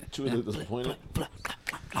let it. Chew the disappointed.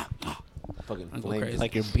 Fucking go flame. crazy.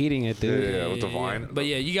 Like you're beating it, it. dude. Yeah, with the vine. But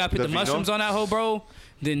yeah, you gotta put The the vino? mushrooms on that hoe, bro.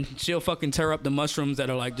 Then she'll fucking tear up the mushrooms that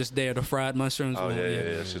are like just there, the fried mushrooms. Oh, man. yeah.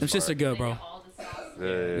 Them shits are good, bro. All the sauce. Yeah.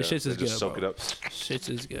 The shits is They just good, soak bro. it up. Shits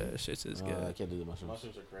is good. Shits is I good. can't do the mushrooms.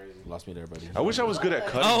 Mushrooms are crazy. Lost me there, buddy. I wish I was good at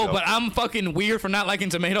cutting. Oh, though. but I'm fucking weird for not liking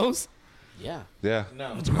tomatoes. Yeah. Yeah.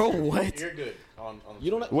 No. Bro, what? You're good. On You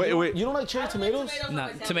don't like? Wait. You don't like cherry tomatoes? Nah,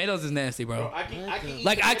 tomatoes is nasty, bro. I can eat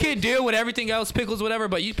Like I can deal with everything else, pickles, whatever.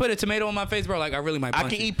 But you put a tomato on my face, bro. Like I really might I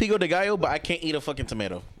punch can you. eat pico de gallo, but I can't eat a fucking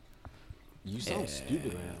tomato. You sound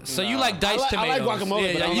stupid, man. So you like diced I like tomatoes? guacamole,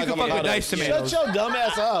 Yeah, but I don't you like can fuck with avocado. diced Shut tomatoes. your dumb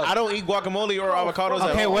ass up. I don't eat guacamole or avocados.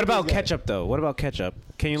 Okay, at all. what about these guys. ketchup though? What about ketchup?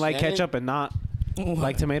 Can you like Shannon? ketchup and not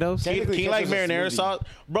like tomatoes? Can Technically, you like ketchup's a marinara smoothie. sauce,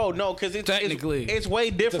 bro? No, because Technically. it's way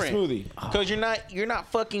different. smoothie. Because you're not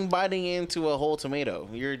fucking biting into a whole tomato.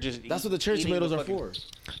 You're just That's what the cherry eating tomatoes the are fucking- for.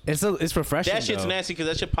 It's refreshing. That shit's though. nasty because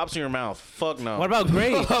that shit pops in your mouth. Fuck no. What about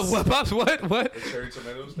grapes? What, Pops? What? Cherry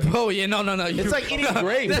tomatoes? Oh yeah, no. It's like eating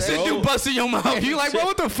grapes, That shit bro. you bust in your mouth. You like, bro,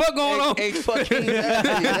 what the fuck going on? It's fucking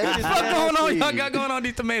nasty. That shit's What going on? Y'all nasty. got going on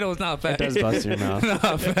these tomatoes? Nah, It fat. does bust your mouth.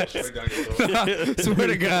 Nah, fat. Swear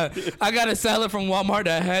to God, I got a salad from Walmart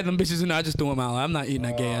that had them bitches and I just threw them out. I'm not eating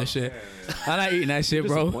that gay ass shit. I'm not eating that shit,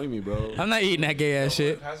 bro. Disappoint me, bro. I'm not eating that gay ass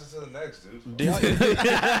shit. Pass it to the next, dude.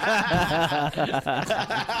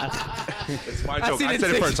 It's my joke. seen I it said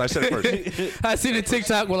it take- first. I said it first. I seen a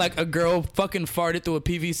TikTok where like a girl fucking farted through a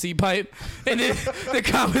PVC pipe, and then the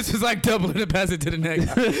comments was like double it and pass it to the next.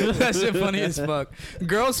 That shit funny as fuck.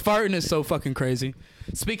 Girls farting is so fucking crazy.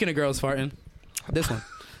 Speaking of girls farting, this one.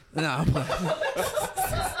 Nah, I'm playing.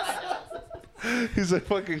 He's a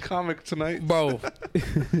fucking comic tonight. Bro,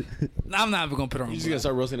 I'm not even gonna put her on. He's just gonna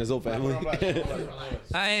start roasting his whole family.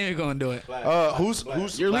 I ain't even gonna do it.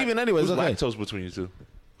 Who's You're leaving anyways, Who's okay. lactose between you two?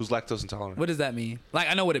 Who's lactose intolerant? What does that mean? Like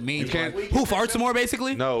I know what it means. You can't- but who farts more,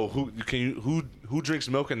 basically? No, who drinks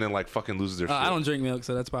milk and then like fucking loses their shit? I don't drink milk,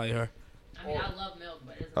 so that's probably her. I mean, I love milk,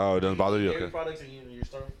 but it's Oh, it doesn't bother you? Dairy Okay. products and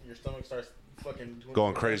your stomach starts fucking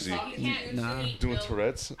Going crazy. you can't Nah. eat Doing milk.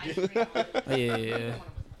 Tourette's? I drink milk. Yeah.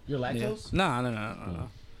 You're Yeah. lactose? No.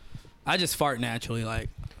 I just fart naturally. Like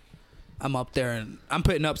I'm up there and I'm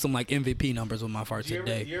putting up some like MVP numbers with my farts You a ever,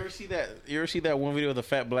 day. you ever see that? You ever see that one video of the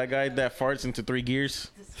fat black guy that farts into 3 gears?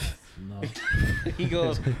 No. He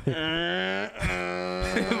goes.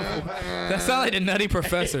 That sounds like the Nutty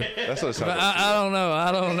Professor. That's what it sounds But like. I don't know.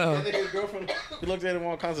 I don't know. His girlfriend he looked at him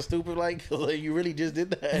all kinds of stupid, like you really just did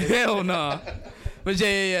that. Hell no. But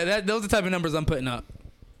yeah. Those are the type of numbers I'm putting up.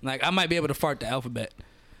 Like I might be able to fart the alphabet.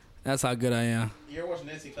 That's how good I am. You ever watch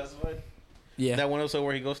Nancy Classified? Yeah. That one episode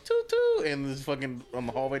where he goes toot toot and this fucking on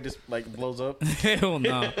the hallway just like blows up. Hell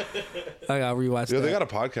no. I gotta rewatch that. Yeah, they got a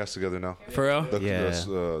podcast together now. For real?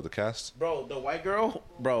 The cast. Bro, the white girl,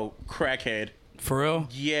 crackhead. For real?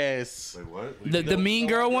 Yes. Wait, what? The mean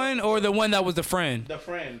girl one or the one that was the friend? The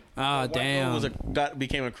friend. Ah, The white damn. girl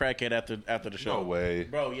became a crackhead after the show. No way.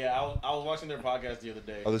 Bro, yeah, I was watching their podcast the other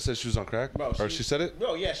day. Oh, they said she was on crack? Bro, Or she said it?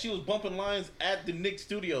 Bro, yeah, she was bumping lines at the Nick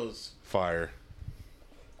Studios. Fire.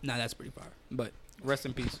 Nah, that's pretty far. But rest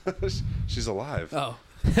in peace. She's alive. Oh.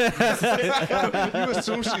 You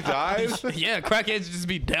assume she died? Yeah, crackheads just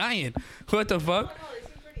be dying. What the fuck?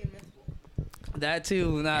 That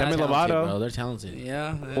too. Nah, Demi that's- Lovato. Bro, they're talented.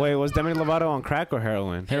 yeah. Wait, was Demi Lovato on crack or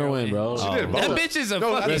heroin? Heroin, bro. She did both. That bitch is a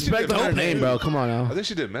No, I fucking think she did Respect her both. name, bro. Come on I now. think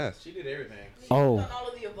she did meth. She did everything. Oh, All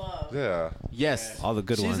of the above. Yeah. Yes. all the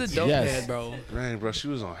good She's ones. a dope Yes. head, bro. Dang, bro, she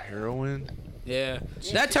was on heroin. Yeah.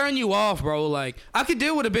 That turn you off, bro. Like, I could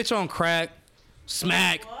deal with a bitch on crack,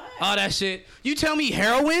 smack, all that shit. You tell me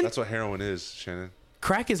heroin? That's what heroin is, Shannon.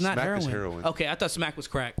 Crack is not Smack heroin. is heroin. Okay, I thought smack was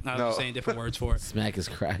crack. I was No. just saying different words for it. Smack is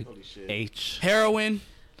crack. H. Heroin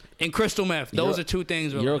and crystal meth. Those You're- are two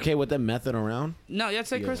things. Bro. You're okay with them mething around? No, you have to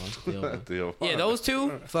say crystal. Theo. Yeah, those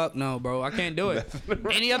two? Fuck no, bro. I can't do it.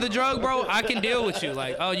 Any other drug, bro, I can deal with you.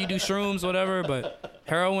 Like, oh, you do shrooms, whatever, but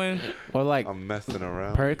heroin, Or like I'm messing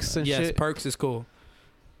around. perks and yes, shit. perks is cool.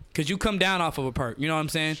 Cause you come down off of a perk. You know what I'm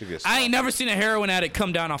saying? She gets I ain't stopped. never seen a heroin addict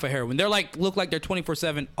come down off of heroin. They're like look like they're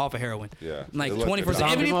 24/7 off of heroin. Yeah. Like They look 24/7.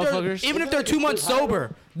 zombie Even if motherfuckers. they're 2 months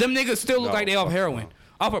sober, them niggas still look No, like they off fuck heroin.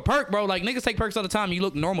 Off a perk, bro. Like niggas take perks all the time. You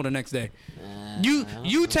look normal the next day.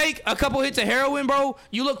 You take a couple hits of heroin, bro.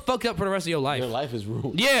 You look fucked up for the rest of your life. Your life is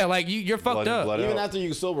ruined. Yeah, like you're fucked up. Blood Even out. after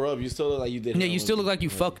you sober up, you still look like you did. Yeah, heroin. you still look like you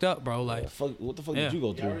fucked up, bro. Like What the fuck Yeah. did you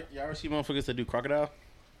go through? Y'all ever see motherfuckers that do crocodile?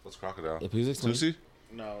 What's crocodile? Yeah, please explain. Susie?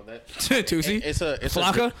 No, that Tusi, it's a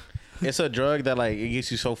Flocka. It's a drug that like it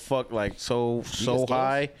gets you so fucked like so scales?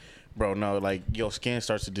 high, bro. No, like your skin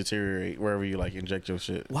starts to deteriorate wherever you like inject your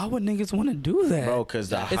shit, Why would niggas want to do that? bro. Cause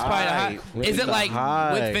the it's high, probably the high. Is it the like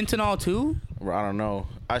high. with fentanyl too? Bro, I don't know.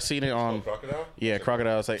 I seen it on Crocodile? yeah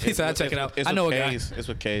crocodile. It's like He said, "I'll check it out." It's I know with a guy. K's. It's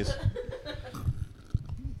with K's.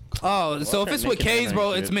 Oh, so if okay, it's with Nick and K's, that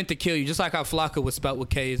bro, shit. it's meant to kill you. Just like how Flocka was spelled with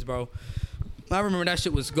K's, bro. I remember that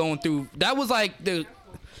shit was going through. That was like the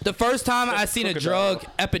first time I seen a Crocodile. drug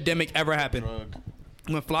epidemic ever happen. Drug.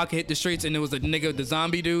 When Flocka hit the streets and there was a nigga, the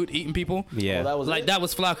zombie dude eating people. Yeah. Oh, that was Like it? that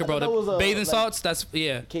was Flocka, bro. I thought The that was, bathing like- salts. That's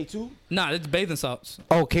yeah. K2? Nah, it's bathing salts.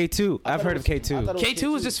 Oh, K2. I've heard of I thought K2. it was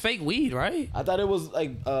K2 is just fake weed, right? I thought it was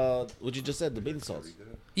like what you just said, the bathing salts.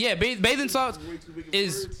 Yeah, bathing salts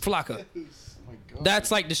is Flocka.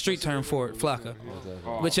 That's like the street term for it, Flocka.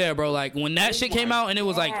 But yeah, bro, like when that shit came out and it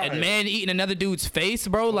was like a man eating another dude's face,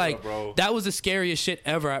 bro, like bro. that was the scariest shit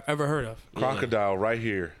I've ever heard of. Crocodile right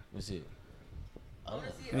here. Let me see.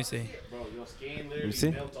 Let me see. Bro, your skin You see?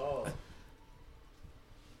 literally melts off.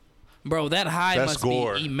 Bro, that high Best must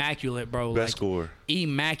gore. be immaculate, bro. Best like, score.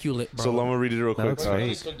 immaculate, bro. So let me read it real quick. looks fake.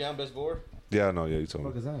 Just look down best gore. Yeah, no, yeah, you told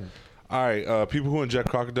me. is that? All right, people who inject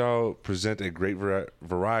crocodile present a great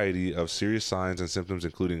variety of serious signs and symptoms,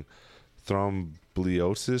 including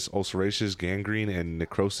thrombolysis, ulcerations, gangrene, and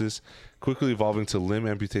necrosis, quickly evolving to limb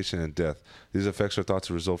amputation and death. These effects are thought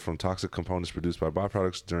to result from toxic components produced by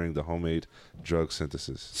byproducts during the homemade drug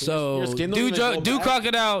synthesis. So Your skin don't do even go do back?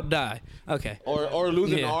 crocodile die? Okay. Or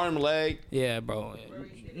lose an Yeah. arm, leg. Yeah, bro.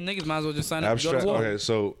 Niggas might as well just sign up and go Abstract. to war. Okay,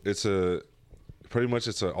 so it's a pretty much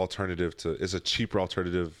it's an alternative to it's a cheaper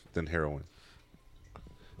alternative than heroin.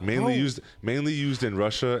 Mainly used in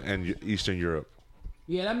Russia and Eastern Europe.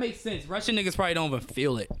 Yeah, that makes sense. Russian niggas probably don't even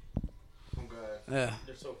feel it. Yeah.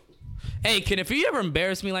 Hey, kid, if you ever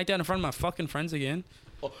embarrass me like that in front of my fucking friends again.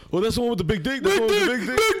 Well, that's the one with the big dick. That's the Big one with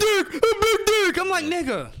dick, the big dick, big dick. I'm like,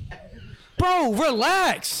 nigga. Bro,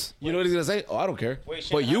 relax. You know what he's gonna say? Oh, I don't care. Wait,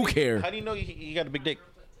 But Shannon, you how do care. How do you know you got a big dick?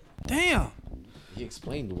 Damn. He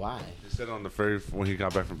explained why. He said on the ferry when he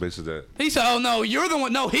got back from base of that. He said, oh, no, you're the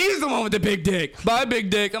one. No, he's the one with the big dick. By big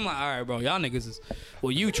dick. I'm like, all right, bro. Y'all niggas is,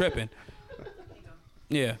 well, you tripping.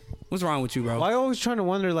 Yeah. What's wrong with you, bro? Why are you always trying to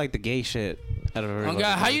wonder like the gay shit out of Oh, everybody?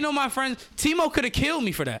 God. How you know my friends? Timo could have killed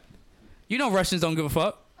me for that. You know Russians don't give a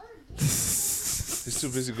fuck. He's too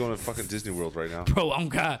busy going to fucking Disney World right now. Bro, I'm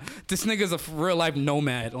God. This nigga's a real life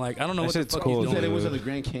nomad. Like, I don't know That what the shit's fuck cool, he's He said doing. it was in the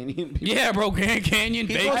Grand Canyon. Yeah, bro, Grand Canyon,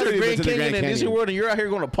 He's going to Vegas. the Grand been to the Canyon Grand and Disney Canyon. World, and you're out here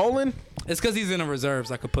going to Poland? It's because he's in the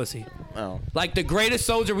reserves like a pussy. Oh. Like the greatest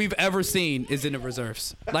soldier we've ever seen is in the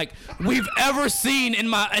reserves. Like we've ever seen in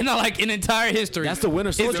entire history. That's the winter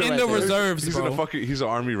It's soldier in right the there. reserves, He's bro. in a fucking. He's an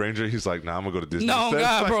army ranger. He's like, nah, I'm gonna go to Disney. No, instead.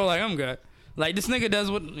 God, bro. Like I'm good. Like this nigga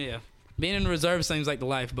does what? Yeah, being in the reserves seems like the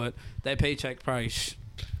life, but that paycheck probably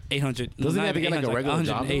 $800. Doesn't he Not have to even get, like, a 800, regular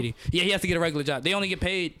job, 180. Yeah, he has to get a regular job. They only get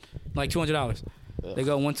paid like $200. They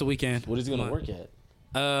go once a weekend. What is he gonna work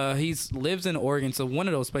at? He lives in Oregon, so one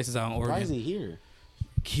of those places out in Oregon. Why is he here?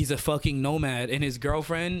 He's a fucking nomad, and his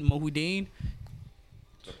girlfriend Mohudeen.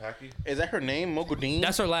 Is that her name, Mogudin?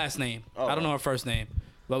 That's her last name. Oh. I don't know her first name,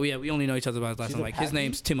 but we only know each other by his last She's name. a Like his Paki?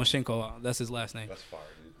 name's Timoshenko. That's his last name. That's fire,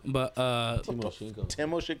 dude. But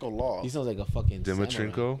Timoshenko Law. He sounds like a fucking samurai.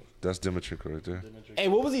 Dimitrenko? That's Dimitrenko right there. Hey,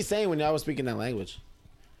 what was he saying when y'all was speaking that language?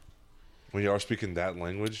 When you are speaking that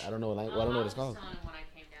language, I don't know what I don't know what it's called. When I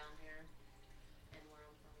came down here and where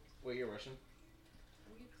I'm from. Wait, you're Russian?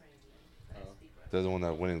 I'm Ukrainian. I speak Russian. they're the one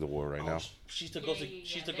that's winning the war right now. She's to go to They're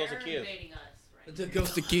Kiev. invading us, right? the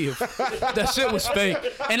Ghost of Kiev. That shit was fake,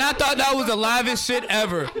 and I thought that was the livest shit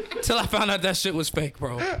ever till I found out that shit was fake,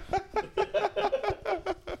 bro.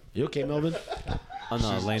 You okay, Melvin? Oh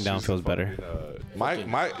no, laying down feels better. My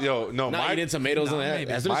Not eating tomatoes in that.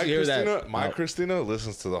 maybe. As soon as you hear that, Christina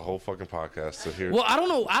listens to the whole fucking podcast to hear. Well, I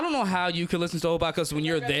don't know how you could listen to the whole podcast when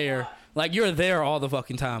you're there. Like you're there all the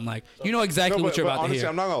fucking time. Like you know exactly what you're about honestly, to hear.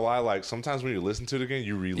 I'm not gonna lie. Like sometimes when you listen to it again,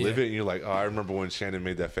 you relive Yeah. it, and you're like, "Oh, I remember when Channen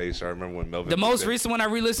made that face. Or I remember when Melvin." The did most that." recent one I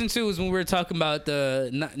re-listened to is when we were talking about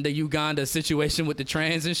the Uganda situation with the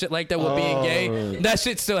trans and shit like that with being gay. That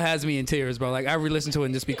shit still has me in tears, bro. Like I re-listen to it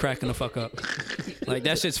and just be cracking the fuck up. Like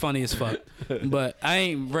that shit's funny as fuck. But I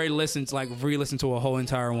ain't re-listen to a whole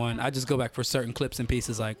entire one. I just go back for certain clips and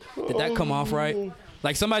pieces. Like, did that come off right?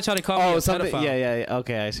 Like somebody tried to call me a pedophile. Yeah.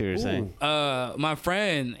 Okay, I see what you're saying. My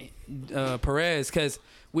friend Perez, because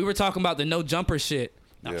we were talking about the no jumper shit.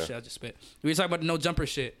 Oh Yeah. shit, I just spit. We were talking about the no jumper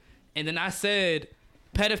shit, and then I said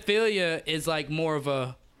pedophilia is like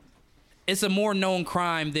it's a more known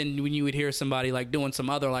crime than when you would hear somebody like doing some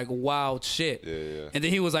other like wild shit. Yeah. And then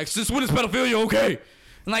he was like, "Since when is pedophilia okay?"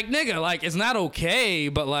 And like, nigga, like it's not okay,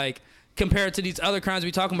 but like compared to these other crimes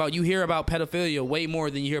we talking about, you hear about pedophilia way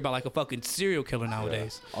more than you hear about like a fucking serial killer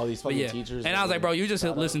nowadays. all these But fucking yeah, teachers. and I was like, bro, you just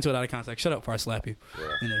listen to it out of context. Shut up before I slap you.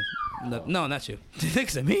 And then, no, not you.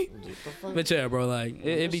 Niggas at me. But yeah, bro, like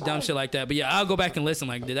it'd be dumb shit like that. But yeah, I'll go back and listen.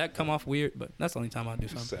 Like, did that come off weird? But that's the only time I'll do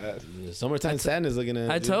something. Sad. Summertime sadness looking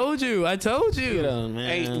at. I told you. Get on, man.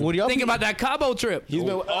 Hey, would y'all Think about that Cabo trip. He's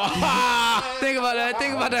been. Think about that.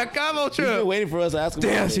 Think about that Cabo He's been trip. waiting for us to ask him.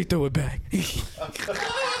 Damn, about she it. threw it back.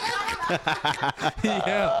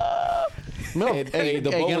 Yeah. Hey, the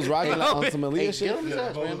boat was rocking on some Aaliyah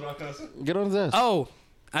shit. Get on his ass. Oh,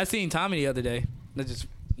 I seen Tommy the other day. I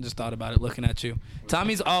just thought about it looking at you.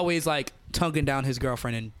 Tommy's always like tonguing down his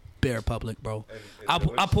girlfriend in bare public, bro. I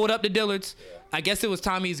pulled up the Dillards. I guess it was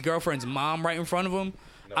Tommy's girlfriend's mom right in front of him.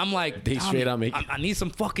 I'm like, They straight Tommy, on me. I need some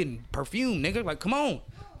fucking perfume, nigga. Like, come on.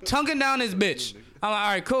 Tonguing down this bitch. I'm like, all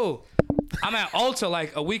right, cool. I'm at Ulta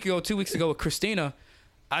like a week ago, 2 weeks ago with Christina.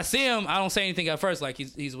 I see him. I don't say anything at first. Like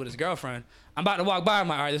he's with his girlfriend. I'm about to walk by. I'm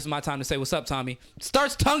like, all right, this is my time to say what's up, Tommy.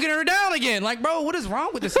 Starts tonguing her down again. Like, bro, what is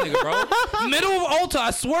wrong with this nigga, bro? Middle of Ulta,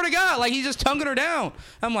 I swear to God, like he's just tonguing her down.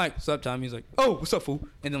 I'm like, what's up, Tommy? He's like, oh, what's up, fool?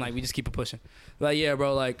 And then like we just keep it pushing. Like, yeah,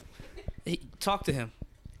 bro, like talk to him.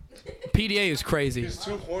 PDA is crazy. He's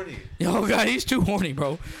too horny. Oh God, he's too horny,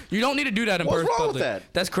 bro. You don't need to do that in What's wrong public. with that?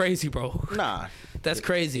 That's crazy, bro. Nah. That's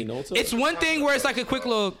crazy. You know what's up? It's one thing where it's like a quick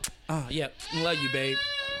little, oh yeah, love you, babe.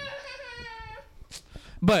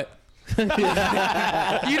 But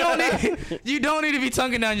you don't need to be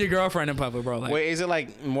tonguing down your girlfriend in public, bro. Like, Wait, is it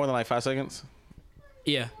like more than like 5 seconds?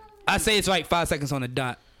 yeah, I say it's like 5 seconds on the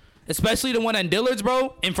dot. Especially the one at Dillard's,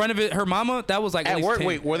 bro, in front of her mama. That was like At least work? 10.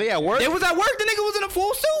 Wait, were they at work? It was at work. The nigga was in a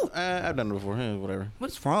full suit. I've done it before. Whatever.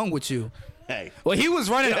 What's wrong with you? Hey. Well, he was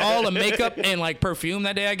running all the makeup and like perfume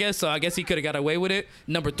that day, I guess. So I guess he could have got away with it.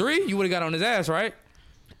 Number 3, you would have got on his ass, right?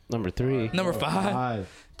 Number 3. Number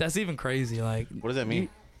 5. That's even crazy. Like, What does that mean?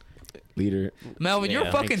 Leader. Melvin, you're a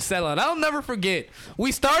Yeah, fucking makes- sellout. I'll never forget.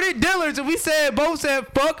 We started Dillard's and we both said,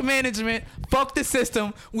 fuck management, fuck the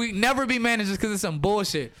system. We never be managers because it's some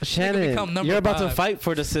bullshit. Nigga become Shannon, number you're about to 5. fight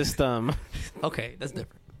for the system. Okay, that's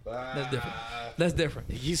different. That's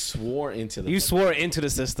different. He swore into the. You swore into the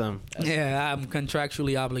system. Yeah, I'm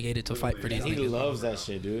contractually obligated to fight for these He niggas. loves that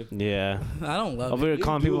shit, dude. Yeah. I don't love Over it. here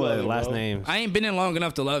calling do people love by it, last bro. names. I ain't been in long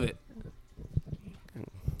enough to love it.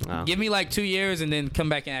 Oh. Give me like 2 years and then come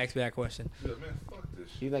back and ask me that question. Man, fuck this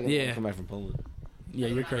shit. He's not gonna Yeah. come back from Poland. Yeah,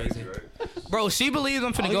 you're crazy. Bro, she believes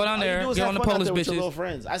I'm finna All go you- down all you there, do is get have on the fun out Polish there with your little bitches.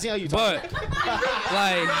 friends. I see how you talk.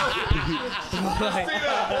 But,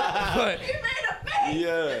 but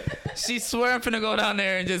Yeah. she swear I'm finna go down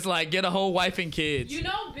there and just like get a whole wife and kids. You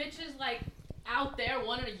know, bitches like out there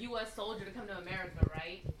wanted a U.S. soldier to come to America,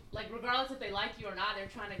 right? Like, regardless if they like you or not, they're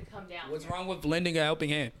trying to come down. What's wrong with lending a helping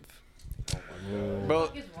hand? Bro,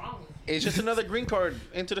 What is wrong with you? It's just another green card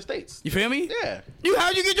into the States. You feel me? Yeah.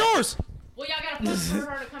 How'd you get yours? Well, y'all gotta push for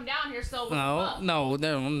her to come down here. So No.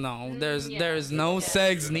 There's no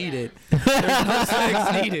sex needed. There's no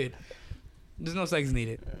sex needed. There's no sex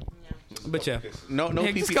needed. But yeah. No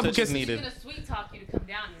Yeah, just PP couple touch kisses. is needed. She's gonna sweet talk you to come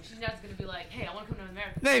down here. She's not gonna be like, hey, I want to come to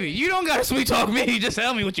America. Baby, you don't gotta sweet talk me. Just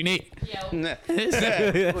tell me what you need. Yeah. Nah.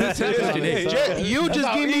 That's what you need. You just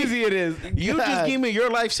how give me easy it is. You just give me your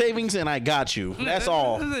life savings and I got you. That's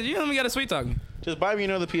all. You don't even gotta sweet talk me. Just buy me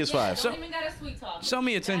another PS5. Don't even gotta sweet talk. Show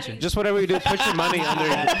me attention. Just whatever you do, put your money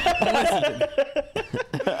under.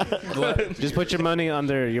 Just put your money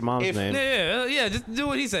under your mom's name. Yeah. Just do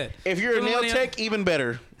what he said. If you're a Give me nail money tech, even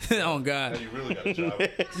better. Oh God. You really got a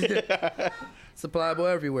job. Supply boy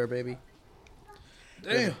everywhere, baby.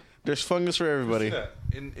 Damn. There's fungus for everybody. Yeah.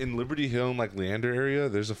 In Liberty Hill and like Leander area,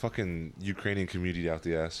 there's a fucking Ukrainian community out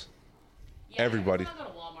the ass. Yeah, Everybody. When I go to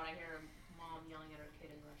Walmart, I hear mom yelling at her kid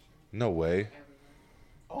in Russian. No way.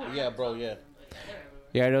 Oh yeah, bro, yeah.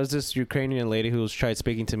 Yeah, there was this Ukrainian lady who was tried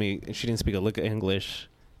speaking to me, and she didn't speak a lick of English,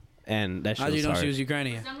 and that shit How do was you know hard. she was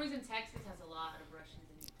Ukrainian? For some reason, Texas has a lot of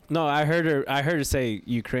Russians. No, I heard her say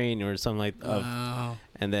Ukraine or something like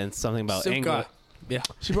and then something about Suka. English. Yeah.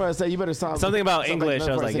 She probably said you better sound Something about sound English.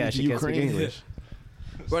 I was like, another yeah, person she can't speak Ukrainian. English.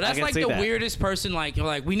 Bro, that's can like see the that. weirdest person. Like, you're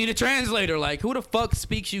like, we need a translator. Like, who the fuck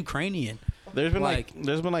speaks Ukrainian? There's been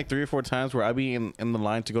like 3 or 4 times where I'd be in the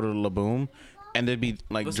line to go to the La Boom, and there'd be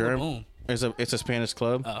like What's La German. Boom? It's a Spanish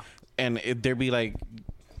club, Oh. and there'd be like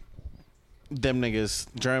them niggas,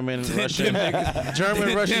 German, Russian,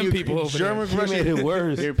 German, Russian, Them people over German, He made it Russian,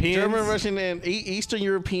 worse. German, Russian, and Eastern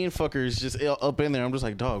European fuckers just up in there. I'm just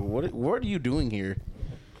like, dog, what are you doing here?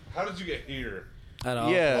 How did you get here? At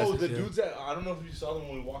all. Yeah. Oh, the dudes that I don't know if you saw them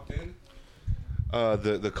when we walked in.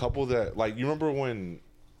 The couple that like you remember when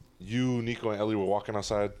you, Nico, and Ellie were walking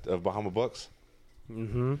outside of Bahama Bucks?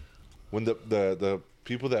 Mm-hmm. When the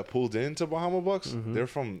people that pulled into Bahama Bucks, they're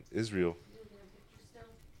from Israel.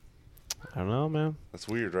 I don't know, man. That's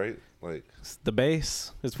weird, right? Like, It's the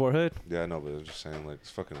base, his forehead. yeah, I know, but I'm just saying, like, it's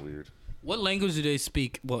fucking weird. What language do they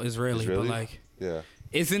speak? Well, Israeli, Israeli? but like, Yeah.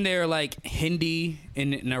 isn't there like Hindi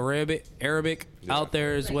and Arabic Yeah. out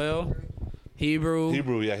there as well? Hebrew.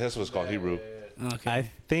 Hebrew, yeah, that's what it's called, Hebrew. Okay. I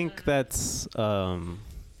think that's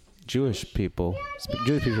Jewish people.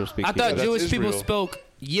 Jewish people speak. I thought that's Jewish people Israel. spoke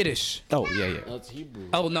Yiddish. Oh yeah. That's Hebrew.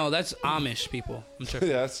 Oh no, that's Amish people. I'm tripping.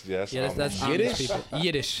 yeah, that's That's Amish Yiddish? people.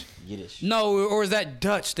 Yiddish. Yiddish. No, or is that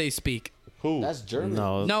Dutch they speak? Who? That's German.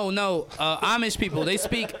 No. No. Amish people, they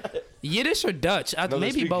speak Yiddish or Dutch? No, they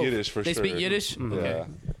Maybe speak both. Yiddish for they sure. speak Yiddish? Yeah. Okay.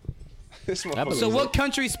 This believe motherfucker- So what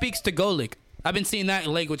country speaks Tagalog? I've been seeing that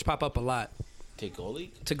language pop up a lot. Tagalog?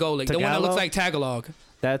 Tagalog. The one that Tagalog? looks like Tagalog.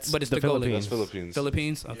 That's But it's the Tagalog. Philippines. That's Philippines.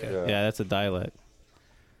 Philippines? Okay. Yeah. Yeah, that's a dialect.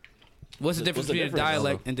 What's the difference What's the between a difference?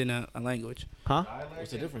 dialect and then a language? Huh?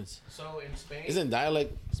 What's the difference? So in Spain, Isn't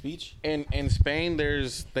dialect speech? in Spain,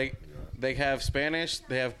 there's they have Spanish,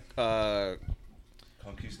 they have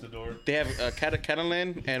Conquistador.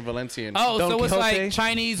 Catalan and Valencian. Oh, Don so it's Quixote? like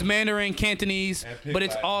Chinese, Mandarin, Cantonese, And Pig but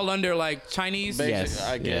it's Latin. all under like Chinese? Basic, Yes.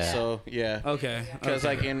 I guess Yeah. so. Yeah. Okay. Because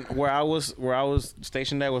okay. like in where I was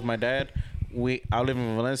stationed at with my dad, I live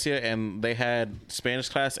in Valencia and they had Spanish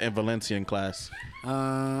class and Valencian class.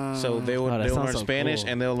 So they would Oh, that they'll sounds learn so Spanish cool.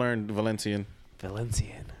 and they'll learn Valencian.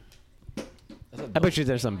 Valencian. I bet you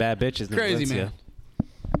there's some bad bitches in Crazy, Valencia.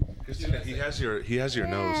 man. Christina, he has your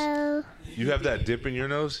nose. You have that dip in your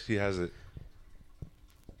nose. He has it.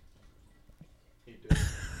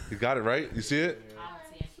 You got it right. You see it? I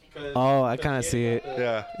don't see anything. Oh, I kind of see it.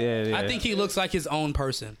 Yeah. Yeah. I think he looks like his own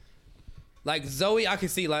person. Like Zoe, I can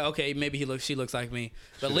see like, okay, maybe she looks like me.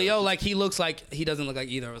 But Leo, like he looks like he doesn't look like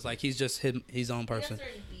either. It's like he's just his own person.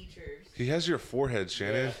 certain features. He has your forehead,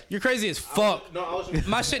 Shannon. You're crazy as fuck.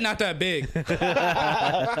 My shit not that big.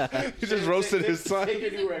 He just roasted his son.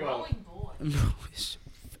 Growing boy. You're gonna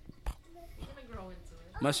grow into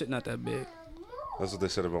it. My shit not that big. That's what they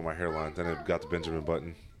said about my hairline. Then it got the Benjamin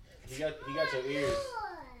Button. He got your ears.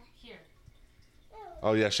 Here.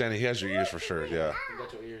 Oh yeah, Shannon, he has your ears for sure. Yeah, He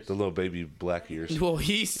got your ears. the little baby black ears. Well,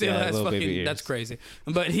 he still Yeah, has little baby fucking. ears. That's crazy.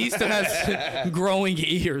 But he still has growing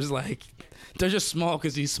ears. Like they're just small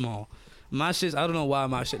because he's small. My shit. I don't know why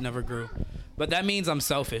my shit never grew. But that means I'm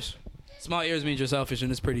selfish. Small ears means you're selfish, and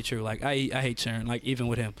it's pretty true. Like I hate Sharon. Like even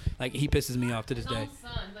with him, like he pisses me off to this His day. own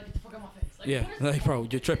son. Like, get the fuck out my face. Like, Yeah, what is like this? bro,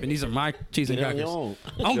 you're tripping. These are my cheese and Get on crackers. your own.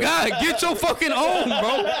 Oh God, get your fucking own,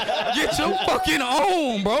 bro. Get your fucking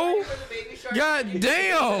own, bro. God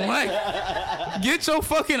damn, like get your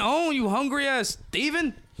fucking own, you hungry ass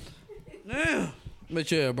Steven. Yeah.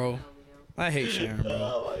 But yeah, bro. I hate Sharon, bro.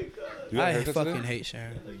 Oh my god. You got a I haircut fucking today? hate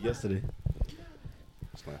Sharon. Yesterday.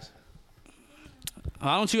 That's nice.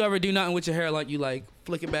 Why don't you ever do nothing with your hair like you like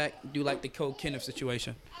flick it back, do like the Cole Kenneth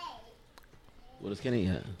situation? What is Kenny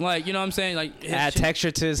at? Like, you know what I'm saying? Like Add texture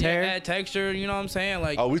to his hair. Add texture, you know what I'm saying?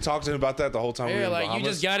 Like, Oh, we talked to him about that the whole time we were hair, in like Bahamas. you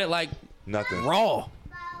just got it like Nothing. raw.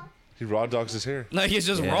 He raw dogs his hair. Like it's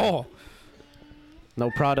just Yeah. raw. No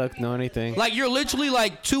product, no anything. Like you're literally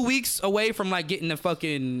like 2 weeks away from like getting the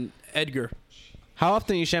fucking Edgar. How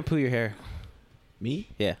often you shampoo your hair? Me?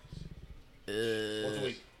 Yeah.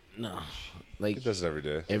 No. He Like does it every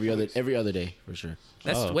day. every other day for sure.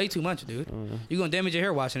 That's Oh. way too much, dude. You're gonna damage your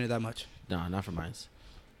hair washing it that much. No, not for mine.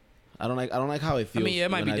 I don't like how it I feels. mean, yeah,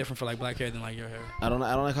 it might when be different for like black hair than like your hair. I don't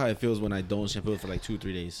like how it feels when I don't shampoo it for like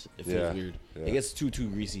 2-3 days. It feels Yeah, weird. yeah. It gets too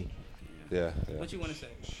greasy. Yeah. What you want to say?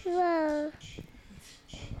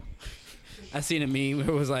 I seen a meme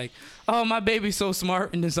where it was like, "Oh, my baby's so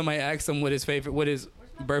smart," and then somebody asked him what his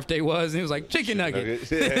birthday was, and he was like, "Chicken nugget,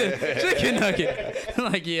 chicken nugget."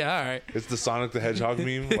 Like, yeah, all right, It's the Sonic the Hedgehog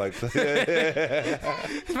meme. Like,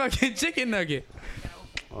 fucking chicken nugget.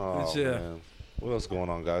 oh Yeah. man. What else going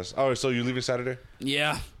on, guys? All right, so you leaving Saturday?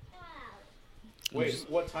 Yeah, Wait,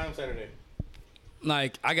 what time Saturday?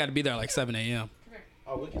 like I got to be there like 7 a.m.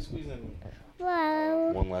 Oh, we can squeeze in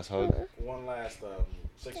One last hug. one last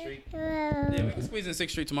 6th Street. Yeah, we can squeeze in 6th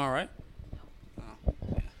Street tomorrow, right? Oh,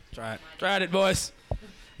 yeah. Tried it, boys.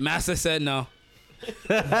 Master said no.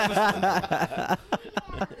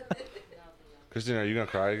 Christine, are you gonna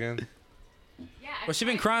cry again? But she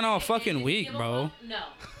been crying all fucking week, bro. No.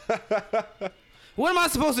 What am I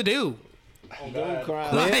supposed to do? Don't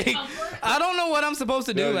cry. Like, I don't know what I'm supposed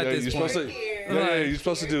to do at this you're point. supposed to. You're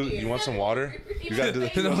supposed to do. You want some water? You gotta do.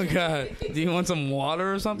 Oh God! Do you want some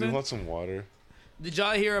water or You something? want some water? Did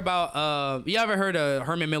y'all hear about? You ever heard of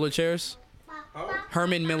Herman Miller chairs?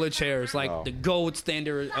 Herman Miller chairs, like No. the gold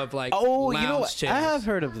standard of like Oh, lounge you know what? chairs. I have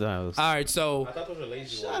heard of those. All right, so I thought those were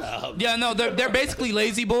lazy ones. yeah, no, they're basically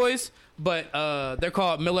lazy boys, but they're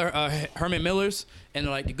called Herman Millers, and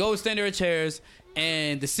they're like the gold standard of chairs.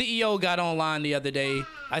 And the CEO got online the other day.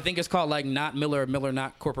 I think it's called like Not Miller, Miller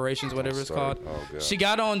Not Corporations, whatever it's sorry. called. Oh, God. She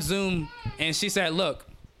got on Zoom and she said, "Look,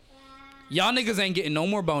 y'all niggas ain't getting no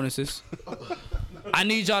more bonuses. I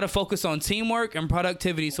need y'all to focus on teamwork and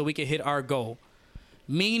productivity so we can hit our goal."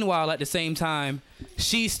 Meanwhile, at the same time,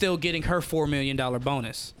 she's still getting her $4 million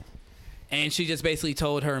bonus. And she just basically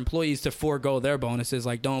told her employees to forego their bonuses.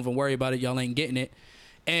 Like, don't even worry about it. Y'all ain't getting it.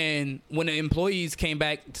 And when the employees came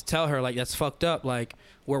back to tell her, like, that's fucked up. Like,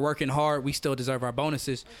 we're working hard. We still deserve our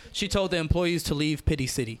bonuses. She told the employees to leave Pity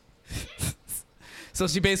City. So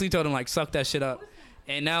she basically told them, like, suck that shit up.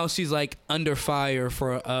 And now she's, like, under fire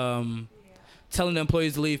for telling the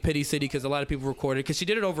employees to leave Pity City because a lot of people recorded. Because she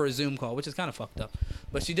did it over a Zoom call, which is kind of fucked up.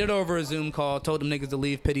 But she did it over a Zoom call, told them niggas to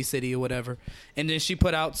leave Pity City or whatever. And then she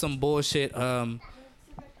put out some bullshit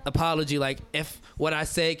apology, like, if what I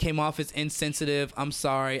said came off as insensitive, I'm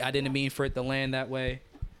sorry. I didn't mean for it to land that way.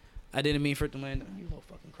 I didn't mean for it to land. You little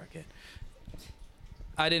fucking crackhead.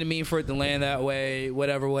 I didn't mean for it to land that way.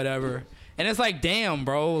 Whatever. And it's like, damn,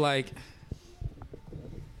 bro. Like,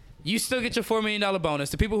 you still get your $4 million bonus.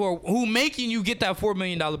 The people who making you get that $4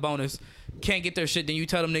 million bonus can't get their shit. Then you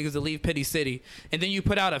tell them niggas to leave Pity City, and then you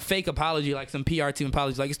put out a fake apology, like some PR team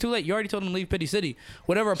apology. Like, it's too late. You already told them to leave Pity City.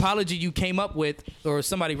 Whatever apology you came up with or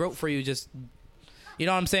somebody wrote for you, just, you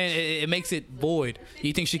know what I'm saying? It makes it void.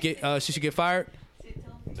 You think she should get fired?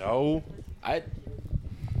 No.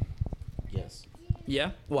 Yes.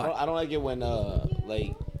 Yeah. Why? I don't like it when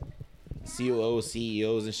like COOs,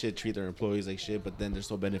 CEOs, and shit treat their employees like shit, but then they're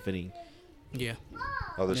still benefiting. Yeah.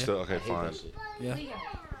 Oh, they're Yeah. still okay. I hate Fine. that shit. Yeah.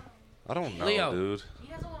 I don't know, Leo. dude. He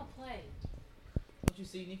doesn't want to play. Don't you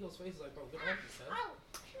see Nico's face? Like, bro, get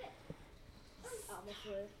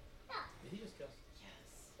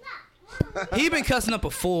off He been cussing up a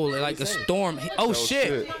fool like a storm. Oh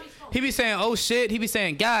shit. He be saying, oh shit. He be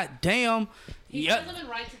saying, God damn. He Yeah. doesn't live in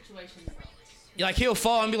right situations. Like, he'll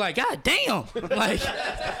fall and be like, God damn. like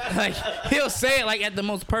he'll say it like at the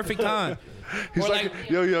most perfect time. He's Or like, like-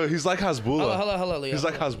 yo, he's like Hasbullah. Hello, Leo. He's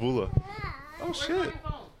like Hasbullah. Oh shit.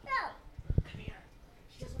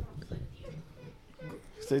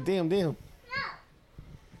 Say damn.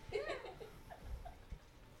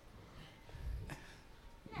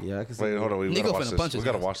 Yeah, I can see. Wait, hold on. We Nico gotta watch finna this. punch We his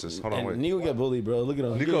gotta ass. watch this. Hold on, And wait. Nico get bullied, bro. Look at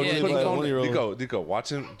him. Nico, Yeah, just put Nico. phone. 1-year-old. Nico,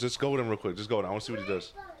 watch him. Just go with him real quick. Just go with him. I want to see what he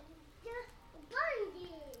does.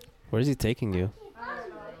 Where's he taking you?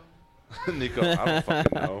 Nico, I don't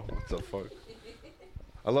fucking know. What the fuck?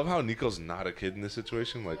 I love how Nico's not a kid in this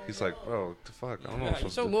situation. Like, he's like, bro, what the fuck? I don't know what I'm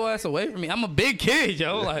Get supposed your to do. little ass away from me. I'm a big kid,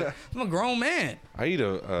 yo. Like, I'm a grown man. I eat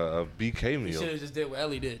a BK You meal. should have just did what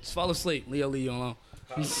Ellie did. Just fall asleep. Leo, leave you alone.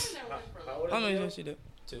 I mean, yeah, she did.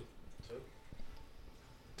 2.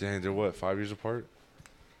 Dang, they're what? 5 years apart?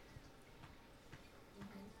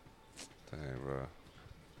 Dang, bro.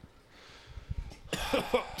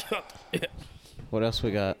 What else we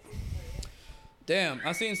got? Damn,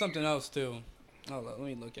 I seen something else too. Hold on, let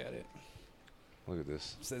me look at it. Look at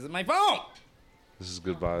this. It says in my phone. This is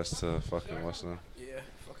goodbyes to fucking what's name? Yeah,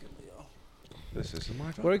 fucking Leo. This is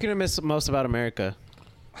my phone. What are you gonna miss most about America?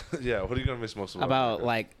 Yeah, what are you gonna miss most about America?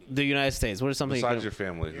 Like the United States? What is something? Besides your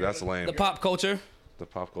family? That's lame. The pop culture. The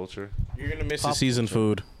pop culture. You're gonna miss the seasoned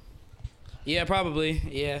food. Yeah, probably.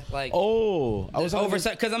 Yeah, like. Oh, I was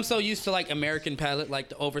oversat because I'm so used to like American palate, like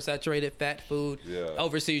the oversaturated fat food. Yeah.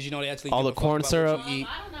 Overseas, they actually all give the a fuck corn about syrup. what you eat.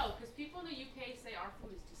 I don't know, because people in the UK say our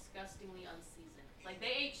food is disgustingly unseasoned. Like, they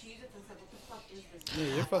ate Cheez-Its and said, what the fuck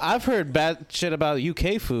is this? I've heard bad shit about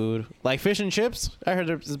UK food, like fish and chips. I heard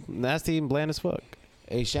they're nasty and bland as fuck.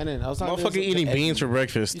 Hey Shannon, I was talking Motherfucker eating beans for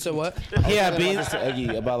breakfast. You said what? Yeah, beans beans. to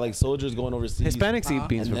Eggy about like soldiers going overseas. Hispanics eat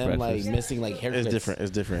beans and for them breakfast. like missing like haircuts. It's different.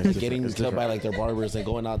 It's different. It's Getting different. It's killed by different. like their barbers and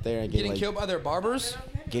going out there and getting Getting like, killed by their barbers?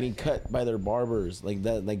 getting cut by their barbers, like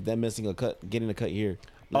that, like them missing a cut, getting a cut here.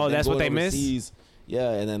 Like Oh, them that's what going they miss? overseas, Yeah,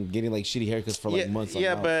 and then getting like shitty haircuts for like months.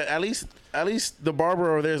 Yeah, on but at least the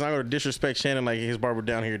barber over there is not gonna disrespect Shannon like his barber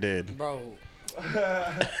down here did. Bro.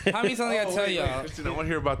 How many times I gotta tell y'all? Christine, I want to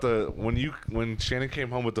hear about when Shannon came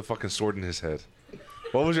home with the fucking sword in his head.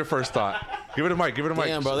 What was your first thought? Give it a mic. Give it a mic.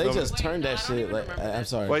 Damn, bro, they No, just turned that shit. Like, I'm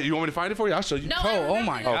sorry. Wait, you want me to find it for you? I'll show you. No, I Oh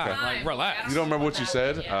my remember god! the time. Like, relax. You don't remember what you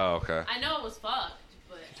said? Yeah. Oh, okay. I know it was fucked,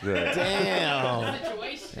 but Yeah. Damn.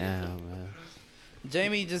 situation. Damn, man.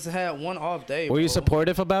 Jamie just had one off day. Were you bro.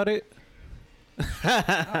 supportive about it?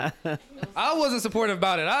 I wasn't supportive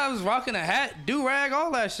about it. I was rocking a hat, do rag,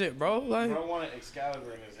 all that shit, bro. Like, wanted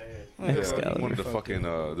Excalibur in his head. Yeah, he wanted the fucking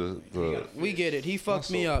the. we get it. He fucked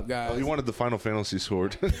me up, Oh, guys. he wanted the Final Fantasy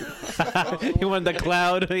sword. You want the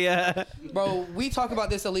cloud? Yeah. Bro, we talk about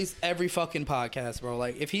this at least every fucking podcast, bro.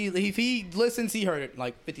 Like, if he listens, he heard it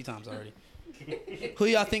like 50 times already. Who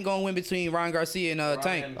y'all think gonna win between Ryan Garcia and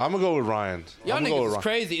Tank? I'm gonna go with Ryan. Y'all I'm gonna go niggas with is Ryan.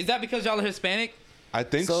 crazy. Is that because y'all are Hispanic? I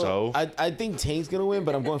think so. I think Tank's gonna win,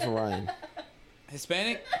 but I'm going for Ryan.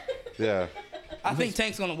 Hispanic? Yeah. I think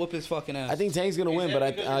Tank's gonna whoop his fucking ass. I think Tank's gonna win, but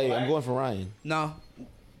I'm going for Ryan. No. You're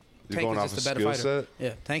Tank going is off just a a better skill fighter. set.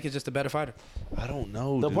 Yeah, Tank is just a better fighter. I don't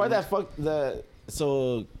know. The dude. part that fucked the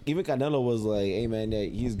so even Canelo was like, "Hey man, yeah,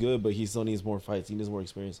 he's good, but he still needs more fights. He needs more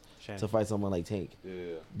experience to fight someone like Tank, Yeah.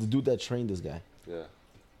 the dude that trained this guy. Yeah.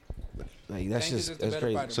 Like that's Tank is just a that's better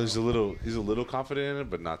crazy. fighter, So he's a little confident in it,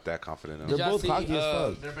 but not that confident in They're it. y'all both see, cocky as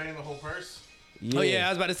fuck. They're betting the whole purse. Oh yeah, I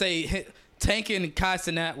was about to say Tank and Kai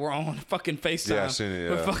Cenat were on fucking FaceTime Yeah, I seen it,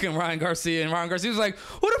 with yeah. fucking Ryan Garcia, and Ryan Garcia was like,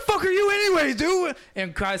 "Who the fuck are you anyways, dude?"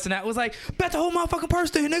 And Kai Cenat was like, "Bet the whole motherfucking purse,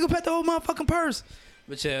 dude, nigga, bet the whole motherfucking purse."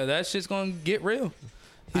 But yeah, that shit's gonna get real.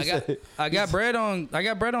 I got bread on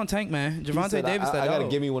Tank, man. He Javante said, Davis, I that gotta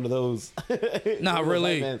dog. give me one of those. Nah, Those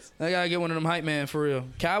really. hype mans. I gotta get one of them hype man for real.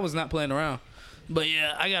 Kai was not playing around. But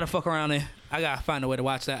yeah, I gotta fuck around there. I gotta find a way to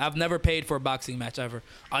watch that. I've never paid for a boxing match ever.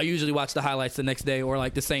 I usually watch the highlights the next day or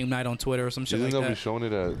like the same night on Twitter or some You shit think like they'll be that. showing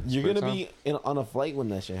it at? You're gonna Springtime? be on a flight when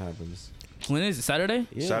that shit happens. When is it? Saturday?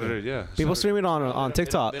 Yeah. Saturday, yeah. People Saturday. stream it on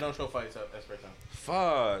TikTok. They don't show fights up. That's right time.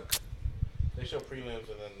 Fuck. They show prelims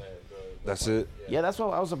and then the That's it. Yeah, that's why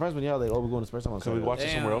I was surprised when y'all like, "Oh, we're going to Spurs time on Can we Saturday." watch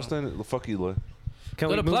it somewhere Damn. else then? Fuck Eloy. Can Go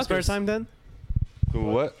we to move Pluckers. Spurs time then?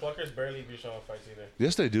 What? Pluckers barely be showing fights either.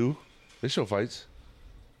 Yes, they do. They show fights.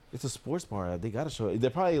 It's a sports bar. They gotta show it. They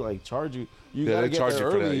probably like charge you. You Yeah, gotta they get charge you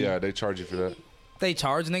there for that. early. Yeah, they charge you for that. They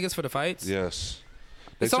charge niggas for the fights? Yes.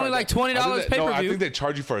 It's They only charge- like $20 I think they- No, I pay-per-view. think they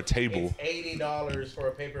charge you for a table. It's $80 for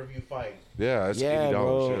a pay-per-view fight. Yeah, it's Yeah, $80.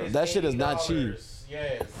 bro. Yeah. That shit is not cheap.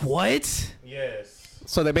 Yes. What? Yes.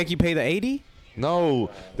 So they make you pay the 80? No,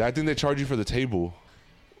 I think they charge you for the table.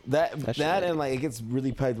 That That shit that like- and like it gets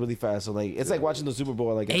really packed really fast. So like it's like watching the Super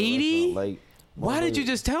Bowl like at a 80? restaurant. Like Why did you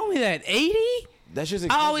just tell me that? 80? That's just.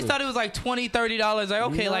 I always thought it was like $20, $30. Like,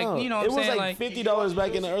 okay, like, you know what it I'm was saying? like Like, $50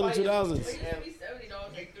 back in the early 2000s. It used to be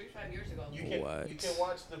 $70 like 3-5 years ago. You can What? you can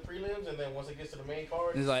watch the prelims and then once it gets to the main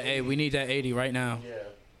card, it's like, hey, we need that 80 right now. yeah.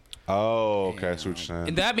 Oh, okay. I see what you're saying.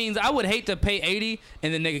 And that means I would hate to pay 80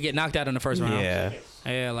 and then nigga get knocked out in the first round. Yeah.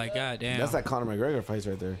 Yeah, like, goddamn. That's like Conor McGregor fights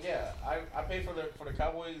right there. Yeah, I paid for the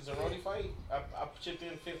Cowboys Zeroni fight. I chipped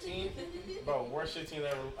in 15. Bro, worst 15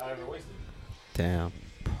 I ever wasted. Damn.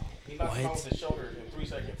 He knocked him out What? with his shoulder in 3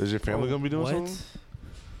 seconds. Is your family gonna be doing What? something?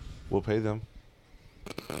 We'll pay them.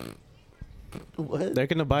 What? They're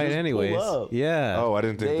gonna buy it Just pull anyways. up. Yeah. Oh, I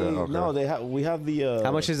didn't think that. Okay. No, we have the.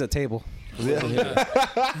 How much is a table?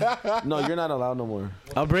 No, you're not allowed no more.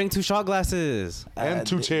 I'll bring 2 shot glasses. And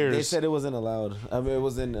 2 They chairs. said it wasn't allowed. I mean, it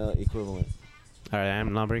wasn't equivalent. All right,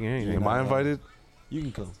 I'm not bringing anything. Am I invited? You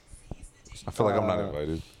can come. I feel like I'm not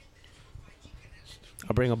invited.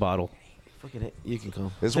 I'll bring a bottle. Fucking it. You can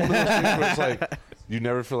come. It's one of those things where it's like you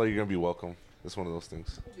never feel like you're gonna be welcome. It's one of those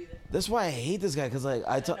things. That's why I hate this guy, cause like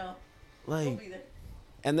like,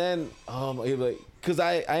 and then he like, cause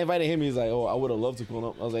I invited him. He's like, oh, I would have loved to pull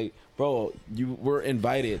up. I was like, bro, you were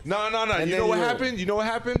invited. No. And You then know what you're- happened? You know what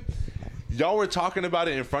happened? Y'all were talking about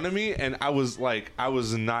it in front of me, and I was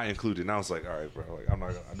not included. And I was like, all right, bro. Like, I'm not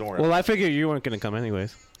gonna. Don't worry. Well, I figured you weren't gonna come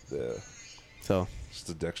anyways. Yeah. So It's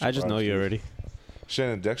the Dexter. I just know you already.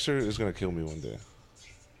 Shannon, Dexter is gonna kill me one day.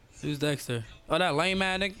 Who's Dexter? Oh, that lame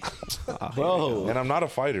man nigga. Bro. And I'm not a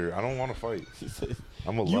fighter. I don't want to fight.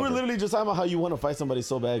 I'm a lover. You were literally just talking about how you want to fight somebody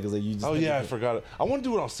so bad because like, you just. Oh yeah, I forgot it. I want to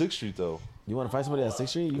do it on 6th Street though. You want to fight somebody at 6th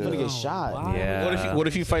Street? You're gonna get shot. wow. Yeah. What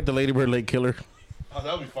if you fight the Ladybird Lake Killer? Oh,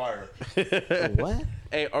 that would be fire. What?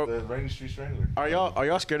 Hey, The Rainy Street Strangler. are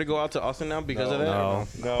y'all scared to go out to Austin now because of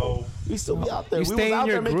that? No. We still be out there. You We stay was in out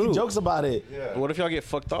your there making group. jokes about it. Yeah. What if y'all get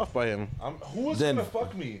fucked off by him? Who was Then- gonna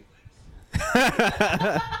fuck me?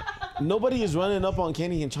 Nobody is running up on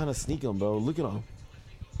Kenny and trying to sneak him, bro. Look at him.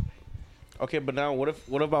 Okay, but now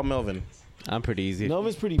what about Melvin? I'm pretty easy.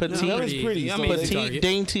 Melvin's pretty. Petite. Melvin's pretty. I so mean, they- petite. Petite,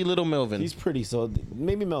 dainty little Melvin. he's pretty, so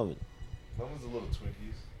maybe Melvin. That was a little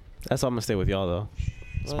Twinkies. That's why I'm gonna stay with y'all though.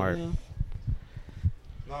 Smart. Yeah.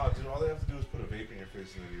 Nah, dude, all they have to do is put a vape in your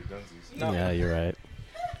face and then you're dunsies. Yeah, you're right.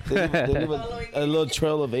 They leave a little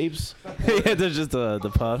trail of apes. Yeah, there's just the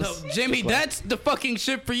puffs. No, Jimmy, that's the fucking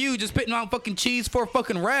shit for you. Just spitting out fucking cheese for a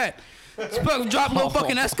fucking rat. Drop little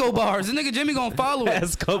fucking Escobars. This nigga Jimmy gonna follow it.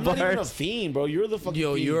 I'm not even a Escobar. fiend, bro. You're the fucking.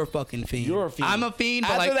 Yo, fiend. you're a fucking fiend. You're a fiend. I'm a fiend,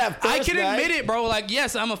 but After like that I first can night- admit it, bro. Like,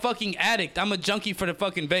 yes, I'm a fucking addict. I'm a junkie for the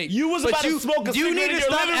fucking vape. You was but about to smoke a You cigarette need in to your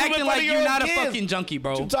stop living room in acting front like of you're your not a kids. fucking junkie,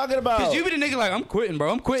 bro. What you talking about? Cause you be the nigga like, I'm quitting,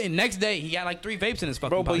 bro. I'm quitting. Next day, he got like 3 vapes in his fucking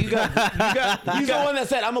Bro, but pocket. you got He's the one that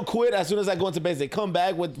said, "I'm gonna quit as soon as I go into base." They come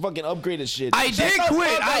back with fucking upgraded shit. I Shut did the quit.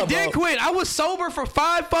 fuck I up, did bro. quit. I was sober for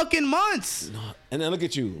 5 fucking months. And then look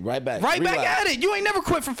at you, right back. Right back Relax. at it. You ain't never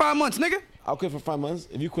quit for 5 months, nigga. I'll quit for 5 months.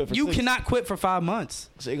 If you quit for You 6. cannot quit for 5 months.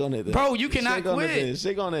 Shake on it, then. Bro, you cannot Shake on it, quit. then.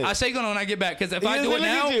 Shake on it. I shake on it when I get back, because if I Yeah, do it look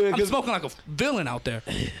at now, you, I'm 'cause- smoking like a villain out there,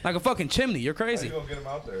 like a fucking chimney. You're crazy. Go get him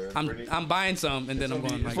out there. I'm buying some, and then I'm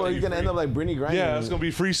going like. Before you're gonna end up like Brittany Griner. Yeah, it's gonna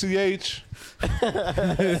be free CH.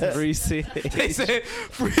 Reese. They said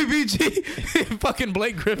free BG, fucking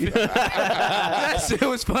Blake Griffin. That shit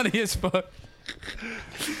was funny as fuck.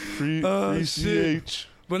 Free shit. CH.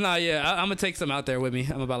 But nah, yeah, I'm gonna take some out there with me.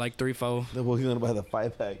 I'm about like 3-4, Well, he's gonna buy the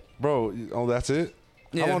 5-pack. Bro, oh, that's it?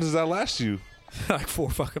 Yeah. How long does that last you? like 4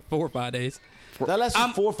 or 5 days. That lasts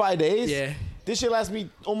you 4 or 5 days. Yeah, This shit lasts me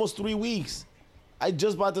almost 3 weeks. I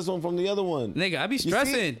just bought this one from the other one. nigga, I be You see?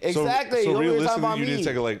 stressing. Exactly. So Over here talking realistically, about you need me. to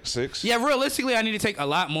take it like 6. Yeah, realistically, I need to take a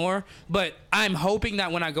lot more, but I'm hoping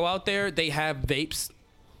that when I go out there, they have vapes,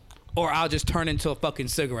 or I'll just turn into a fucking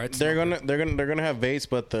cigarette. they're gonna have vapes,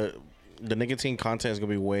 but the nicotine content is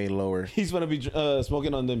gonna be way lower. He's gonna be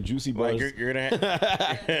smoking on them juicy bars. Like you're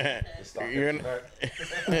gonna you're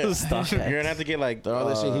gonna have to get like all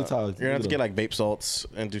that shit he talked. you're gonna have to get like vape salts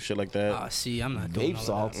and do shit like that. Ah, see, I'm not doing Vape all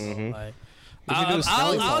salts. Of that, Mhm. like, You do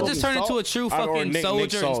smelling I'll salt. just turn into a true Or fucking Nick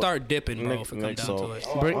soldier and salt. start dipping, bro. Nick if it comes down salt.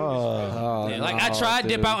 to it. Oh, Yeah, like I tried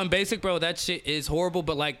dip out in basic, bro. That shit is horrible.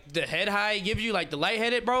 But like the head high it gives you, like the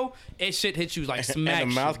lightheaded, bro, it shit hits you like smacks.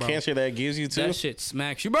 And the mouth you, bro. cancer that it gives you too. That shit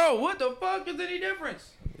smacks you, bro. What the fuck is any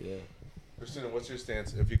difference? yeah. Christina, what's your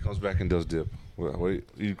stance if he comes back and does dip? What,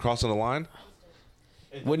 you crossing the line?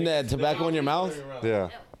 Wouldn't that tobacco in your mouth? Yeah.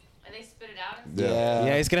 And they spit it out. And Yeah.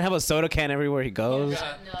 Yeah, he's gonna have a soda can everywhere he goes.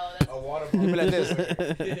 stuff? No, that's You'd be like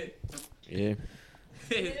this. Yeah.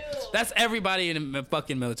 That's everybody in the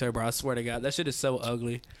fucking military, bro. I swear to God, that shit is so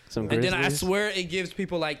ugly. Some And then I grizzlies. swear it gives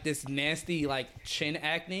people like this nasty like chin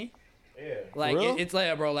acne. Yeah. Like real? it's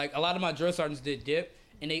like, bro, like a lot of my drill sergeants did dip,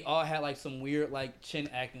 and they all had like some weird like chin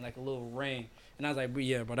acne, like a little ring. And I was like,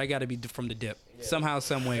 yeah, bro, that got to be from the dip somehow,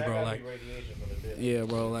 some way, bro. Like, yeah,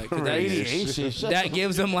 bro, like 'cause Radiation. Shut that the-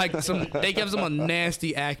 gives them like some. They gives them a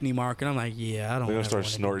nasty acne mark, and I'm like, yeah, I don't. They're gonna ever start wanna do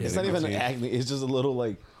snorting It's dip. not even an nicotine. acne. It's just a little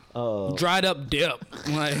like. Dried up dip.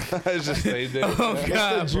 Like, It's just stayed there. oh It's the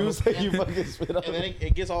god, bro. juice that you fucking spit up. And then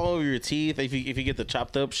it gets all over your teeth if you get the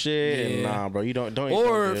chopped up shit. And Yeah. nah, bro, you don't.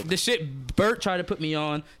 Or don't the shit Bert tried to put me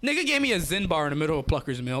on. Nigga gave me a Zen bar in the middle of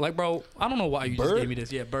Plucker's meal. Like, bro, I don't know why you just Bert? gave me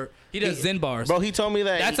this. Yeah, Bert. He does Zen bars. Bro, he told me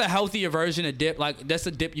that. That's a healthier version of dip. Like, that's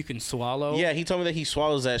a dip you can swallow. Yeah, he told me that he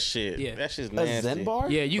swallows that shit. Yeah. That shit's A nasty. Zen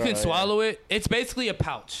bar? Yeah, you Bro, can yeah. swallow it. It's basically a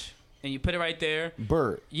pouch. And you put it right there.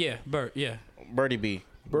 Bert. Yeah, Bert. Yeah. Birdie B.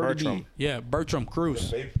 Birdie Bertram. B. Yeah, Bertram Cruz.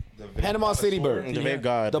 The Panama City bird. The vape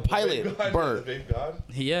god. The pilot bird.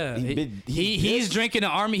 Yeah, he's pissed. drinking the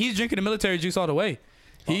army. He's drinking the military juice all the way.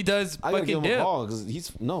 He does I gotta give fucking him a dip. call because he's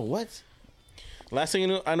what? Last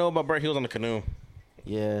thing I know about Bert, he was on the canoe.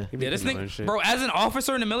 Yeah. Yeah, this nigga, bro, as an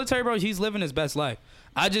officer in the military, bro, he's living his best life.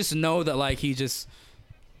 I just know that, like, he just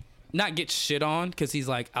not gets shit on because he's,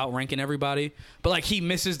 like, outranking everybody. But, like, he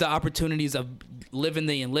misses the opportunities of living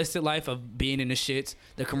the enlisted life, of being in the shits,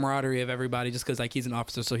 the camaraderie of everybody, just because, like, he's an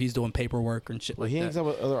officer, so he's doing paperwork and shit Well, like he that. hangs out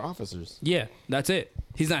with other officers. Yeah, that's it.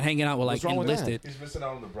 He's not hanging out with, like, What's wrong with that? enlisted. He's missing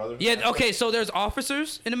out on the brother. Yeah, okay, so there's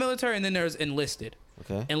officers in the military, and then there's enlisted.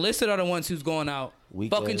 Okay. Enlisted are the ones who's going out, fucking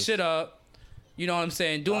Weekdays. shit up. You know what I'm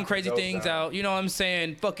saying? Doing crazy those things down. out. You know what I'm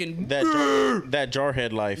saying? Fucking That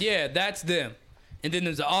jarhead life. yeah, that's them. And then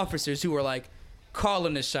there's the officers who are like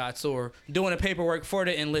calling the shots or doing the paperwork for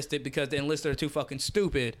the enlisted because the enlisted are too fucking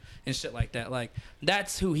stupid and shit like that. Like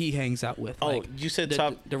that's who he hangs out with. Oh, Like, you said the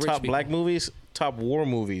top rich top black people. movies, top war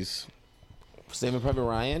movies. Saving Private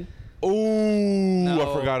Ryan. Ooh,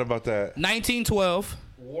 No. I forgot about that. 1912.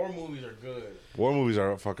 War movies are good. War movies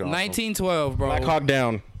are fucking awesome. 1912, bro. Black Hawk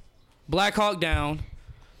Down. Black Hawk Down.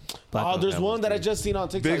 Oh, there's one that I just seen on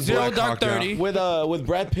TikTok. Big Zero Black Dark Hawk Down. 30. with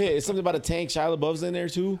Brad Pitt. It's something about a tank. Shia LaBeouf's in there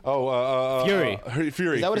too. Oh, Fury.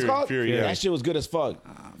 Fury. Is that what it's called? Fury, yeah. That shit was good as fuck.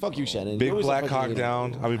 Fuck you, Shannon. Big You always Black fucking Hawk hate it.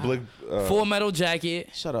 Down. I mean, Big. Full Metal Jacket.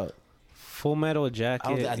 Shut up. Full Metal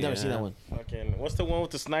Jacket. I've never seen that one. Fucking, what's the one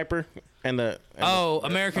with the sniper and the? Oh,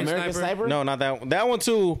 American Sniper. No, not that one. That one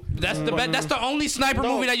too. That's the only sniper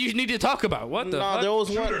No. movie that you need to talk about. What the No, fuck? there was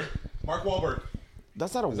one. Mark Wahlberg.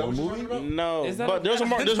 That's not a war movie. No, Is that but a- there's a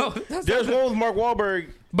Mark. There's, No, that's there's one with Mark Wahlberg.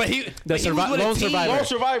 But he, The but he was with a Lone team. Survivor. Lone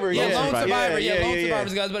Survivor. Yeah, Lone Survivor. Yeah, Lone yeah.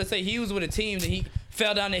 Survivors. Guys, but I say he was with a team and he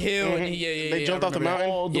fell down the hill and They jumped off the mountain.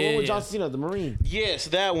 Oh, the Yeah, one with yeah. John Cena, the Marine. Yes,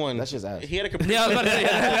 that one. That's just ass. He had a complete. Yeah, I was about to say,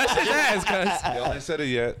 that's his ass, cuz. Y'all ain't said it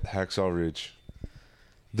yet. Hacksaw Ridge.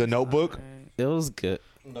 The Notebook. It was good.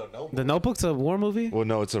 The Notebook's a war movie? Well,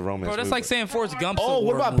 no, it's a romance. Bro, that's movie. like saying Forrest Gump's Oh, a what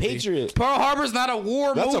war about movie. Patriot? Pearl Harbor's not a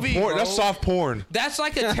war That's movie, a porn. bro. That's soft porn. That's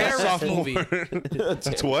like a terrorist movie.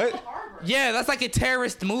 That's what? Yeah, that's like a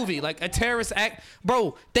terrorist movie, like a terrorist act.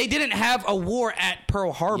 Bro, they didn't have a war at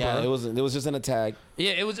Pearl Harbor. Yeah, it was just an attack.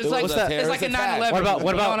 Yeah, it was just It like was a it's like a terrorist attack. 9/11. What about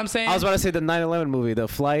you know what I'm saying? I was about to say the 9/11 movie, the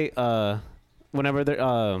flight whenever they're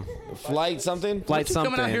Flight something. flight What you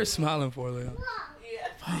something. coming out here smiling for, Leo?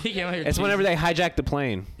 He came out here. It's whenever they hijack the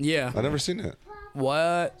plane. Yeah. I never seen it.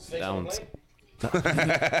 What? That one's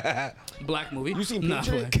Black movie. You seen Nah,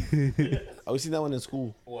 Patriot? black. Oh, we seen that one in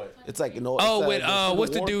school. What? It's like no. Oh, it's, with Civil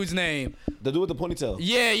what's the War. dude's name? The dude with the ponytail.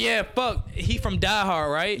 Yeah, fuck. He from Die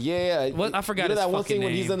Hard, right? Yeah. What? I forgot You know his that one fucking scene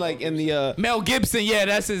when he's name. in like in the. Mel Gibson. Yeah,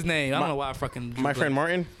 that's his name. I don't know why I fucking. My friend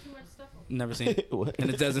Martin. Never seen it. What? And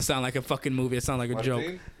it doesn't sound like a fucking movie. It sounds like a joke.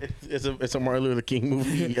 It's a Martin Luther King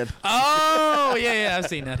movie. Yeah. Oh, yeah, I've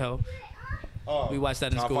seen that hoe. Oh, We watched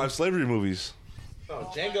that in top school. 5 slavery movies.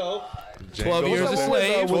 Django. 12 Years a What's that one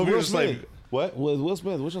Slave. with 12 Will years a slave. Smith? What? With Will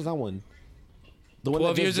Smith. Which one's that one? The one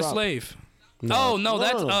 12 that Years just a dropped. Slave. No. Oh, no, No,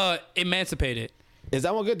 that's no. Emancipated. Is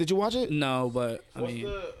that one good? Did you watch it? No, but I What's mean,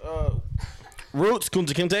 the Roots?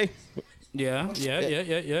 Kunta Kinte.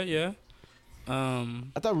 yeah.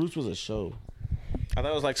 I thought Roots was a show. I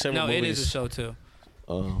thought it was like several No, movies. it is a show too.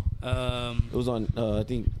 Oh, it was on. I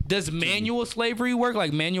think. Does manual slavery work,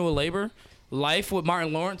 like manual labor? Life with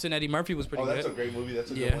Martin Lawrence and Eddie Murphy was pretty good. great movie.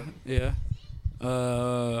 That's a Yeah.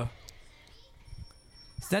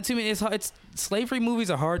 It's not too many. It's hard. Slavery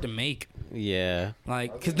movies are hard to make. yeah.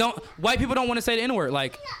 Like, cause white people don't want to say the N word.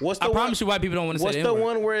 Like, What's the I one- promise you, white people don't want to say What's the the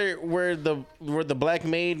N word. one where the black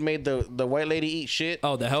maid made the white lady eat shit?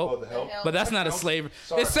 Oh, the help. But that's not a slavery.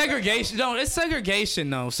 It's segregation. No, it's segregation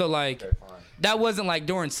though. So like, that wasn't like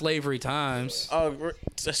during slavery times.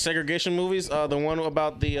 Segregation movies. The one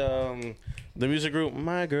about the music group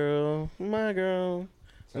My Girl.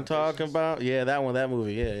 I'm talking about that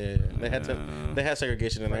movie. Yeah. They had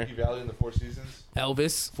segregation in there. Valley in the Four Seasons.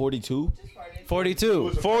 Elvis. 42.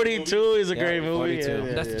 42. 42 is a great movie. 42.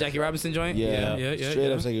 Yeah, That's the Jackie Robinson joint. Yeah. Yeah.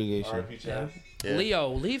 Straight up segregation. Yeah. Leo,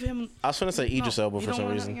 leave him. I was gonna say Idris Elba You for don't some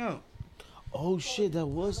wanna reason. hang out. Oh shit, that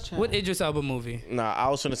was Chad. What Idris Elba movie? Nah, I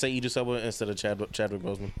was gonna say Idris Elba instead of Chadwick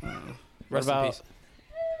Boseman. Rest in about- peace.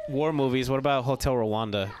 War movies. What about Hotel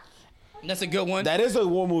Rwanda? That's a good one. That is a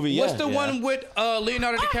war movie. Yeah. What's the one with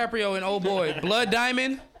Leonardo DiCaprio and old boy Blood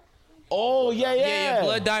Diamond? Oh yeah. Yeah.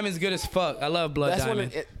 Blood Diamond's good as fuck. I love Blood That's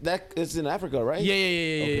Diamond. it's in Africa, right? Yeah.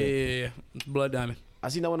 It's Blood Diamond. I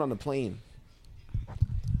seen that one on the plane.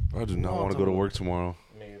 I do not want to go to work tomorrow.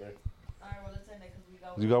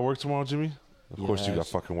 You got work tomorrow, Jimmy? Of course you got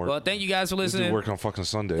fucking work. Well, thank you guys for You do listening. work on fucking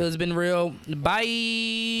Sunday. It's been real.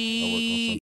 Bye.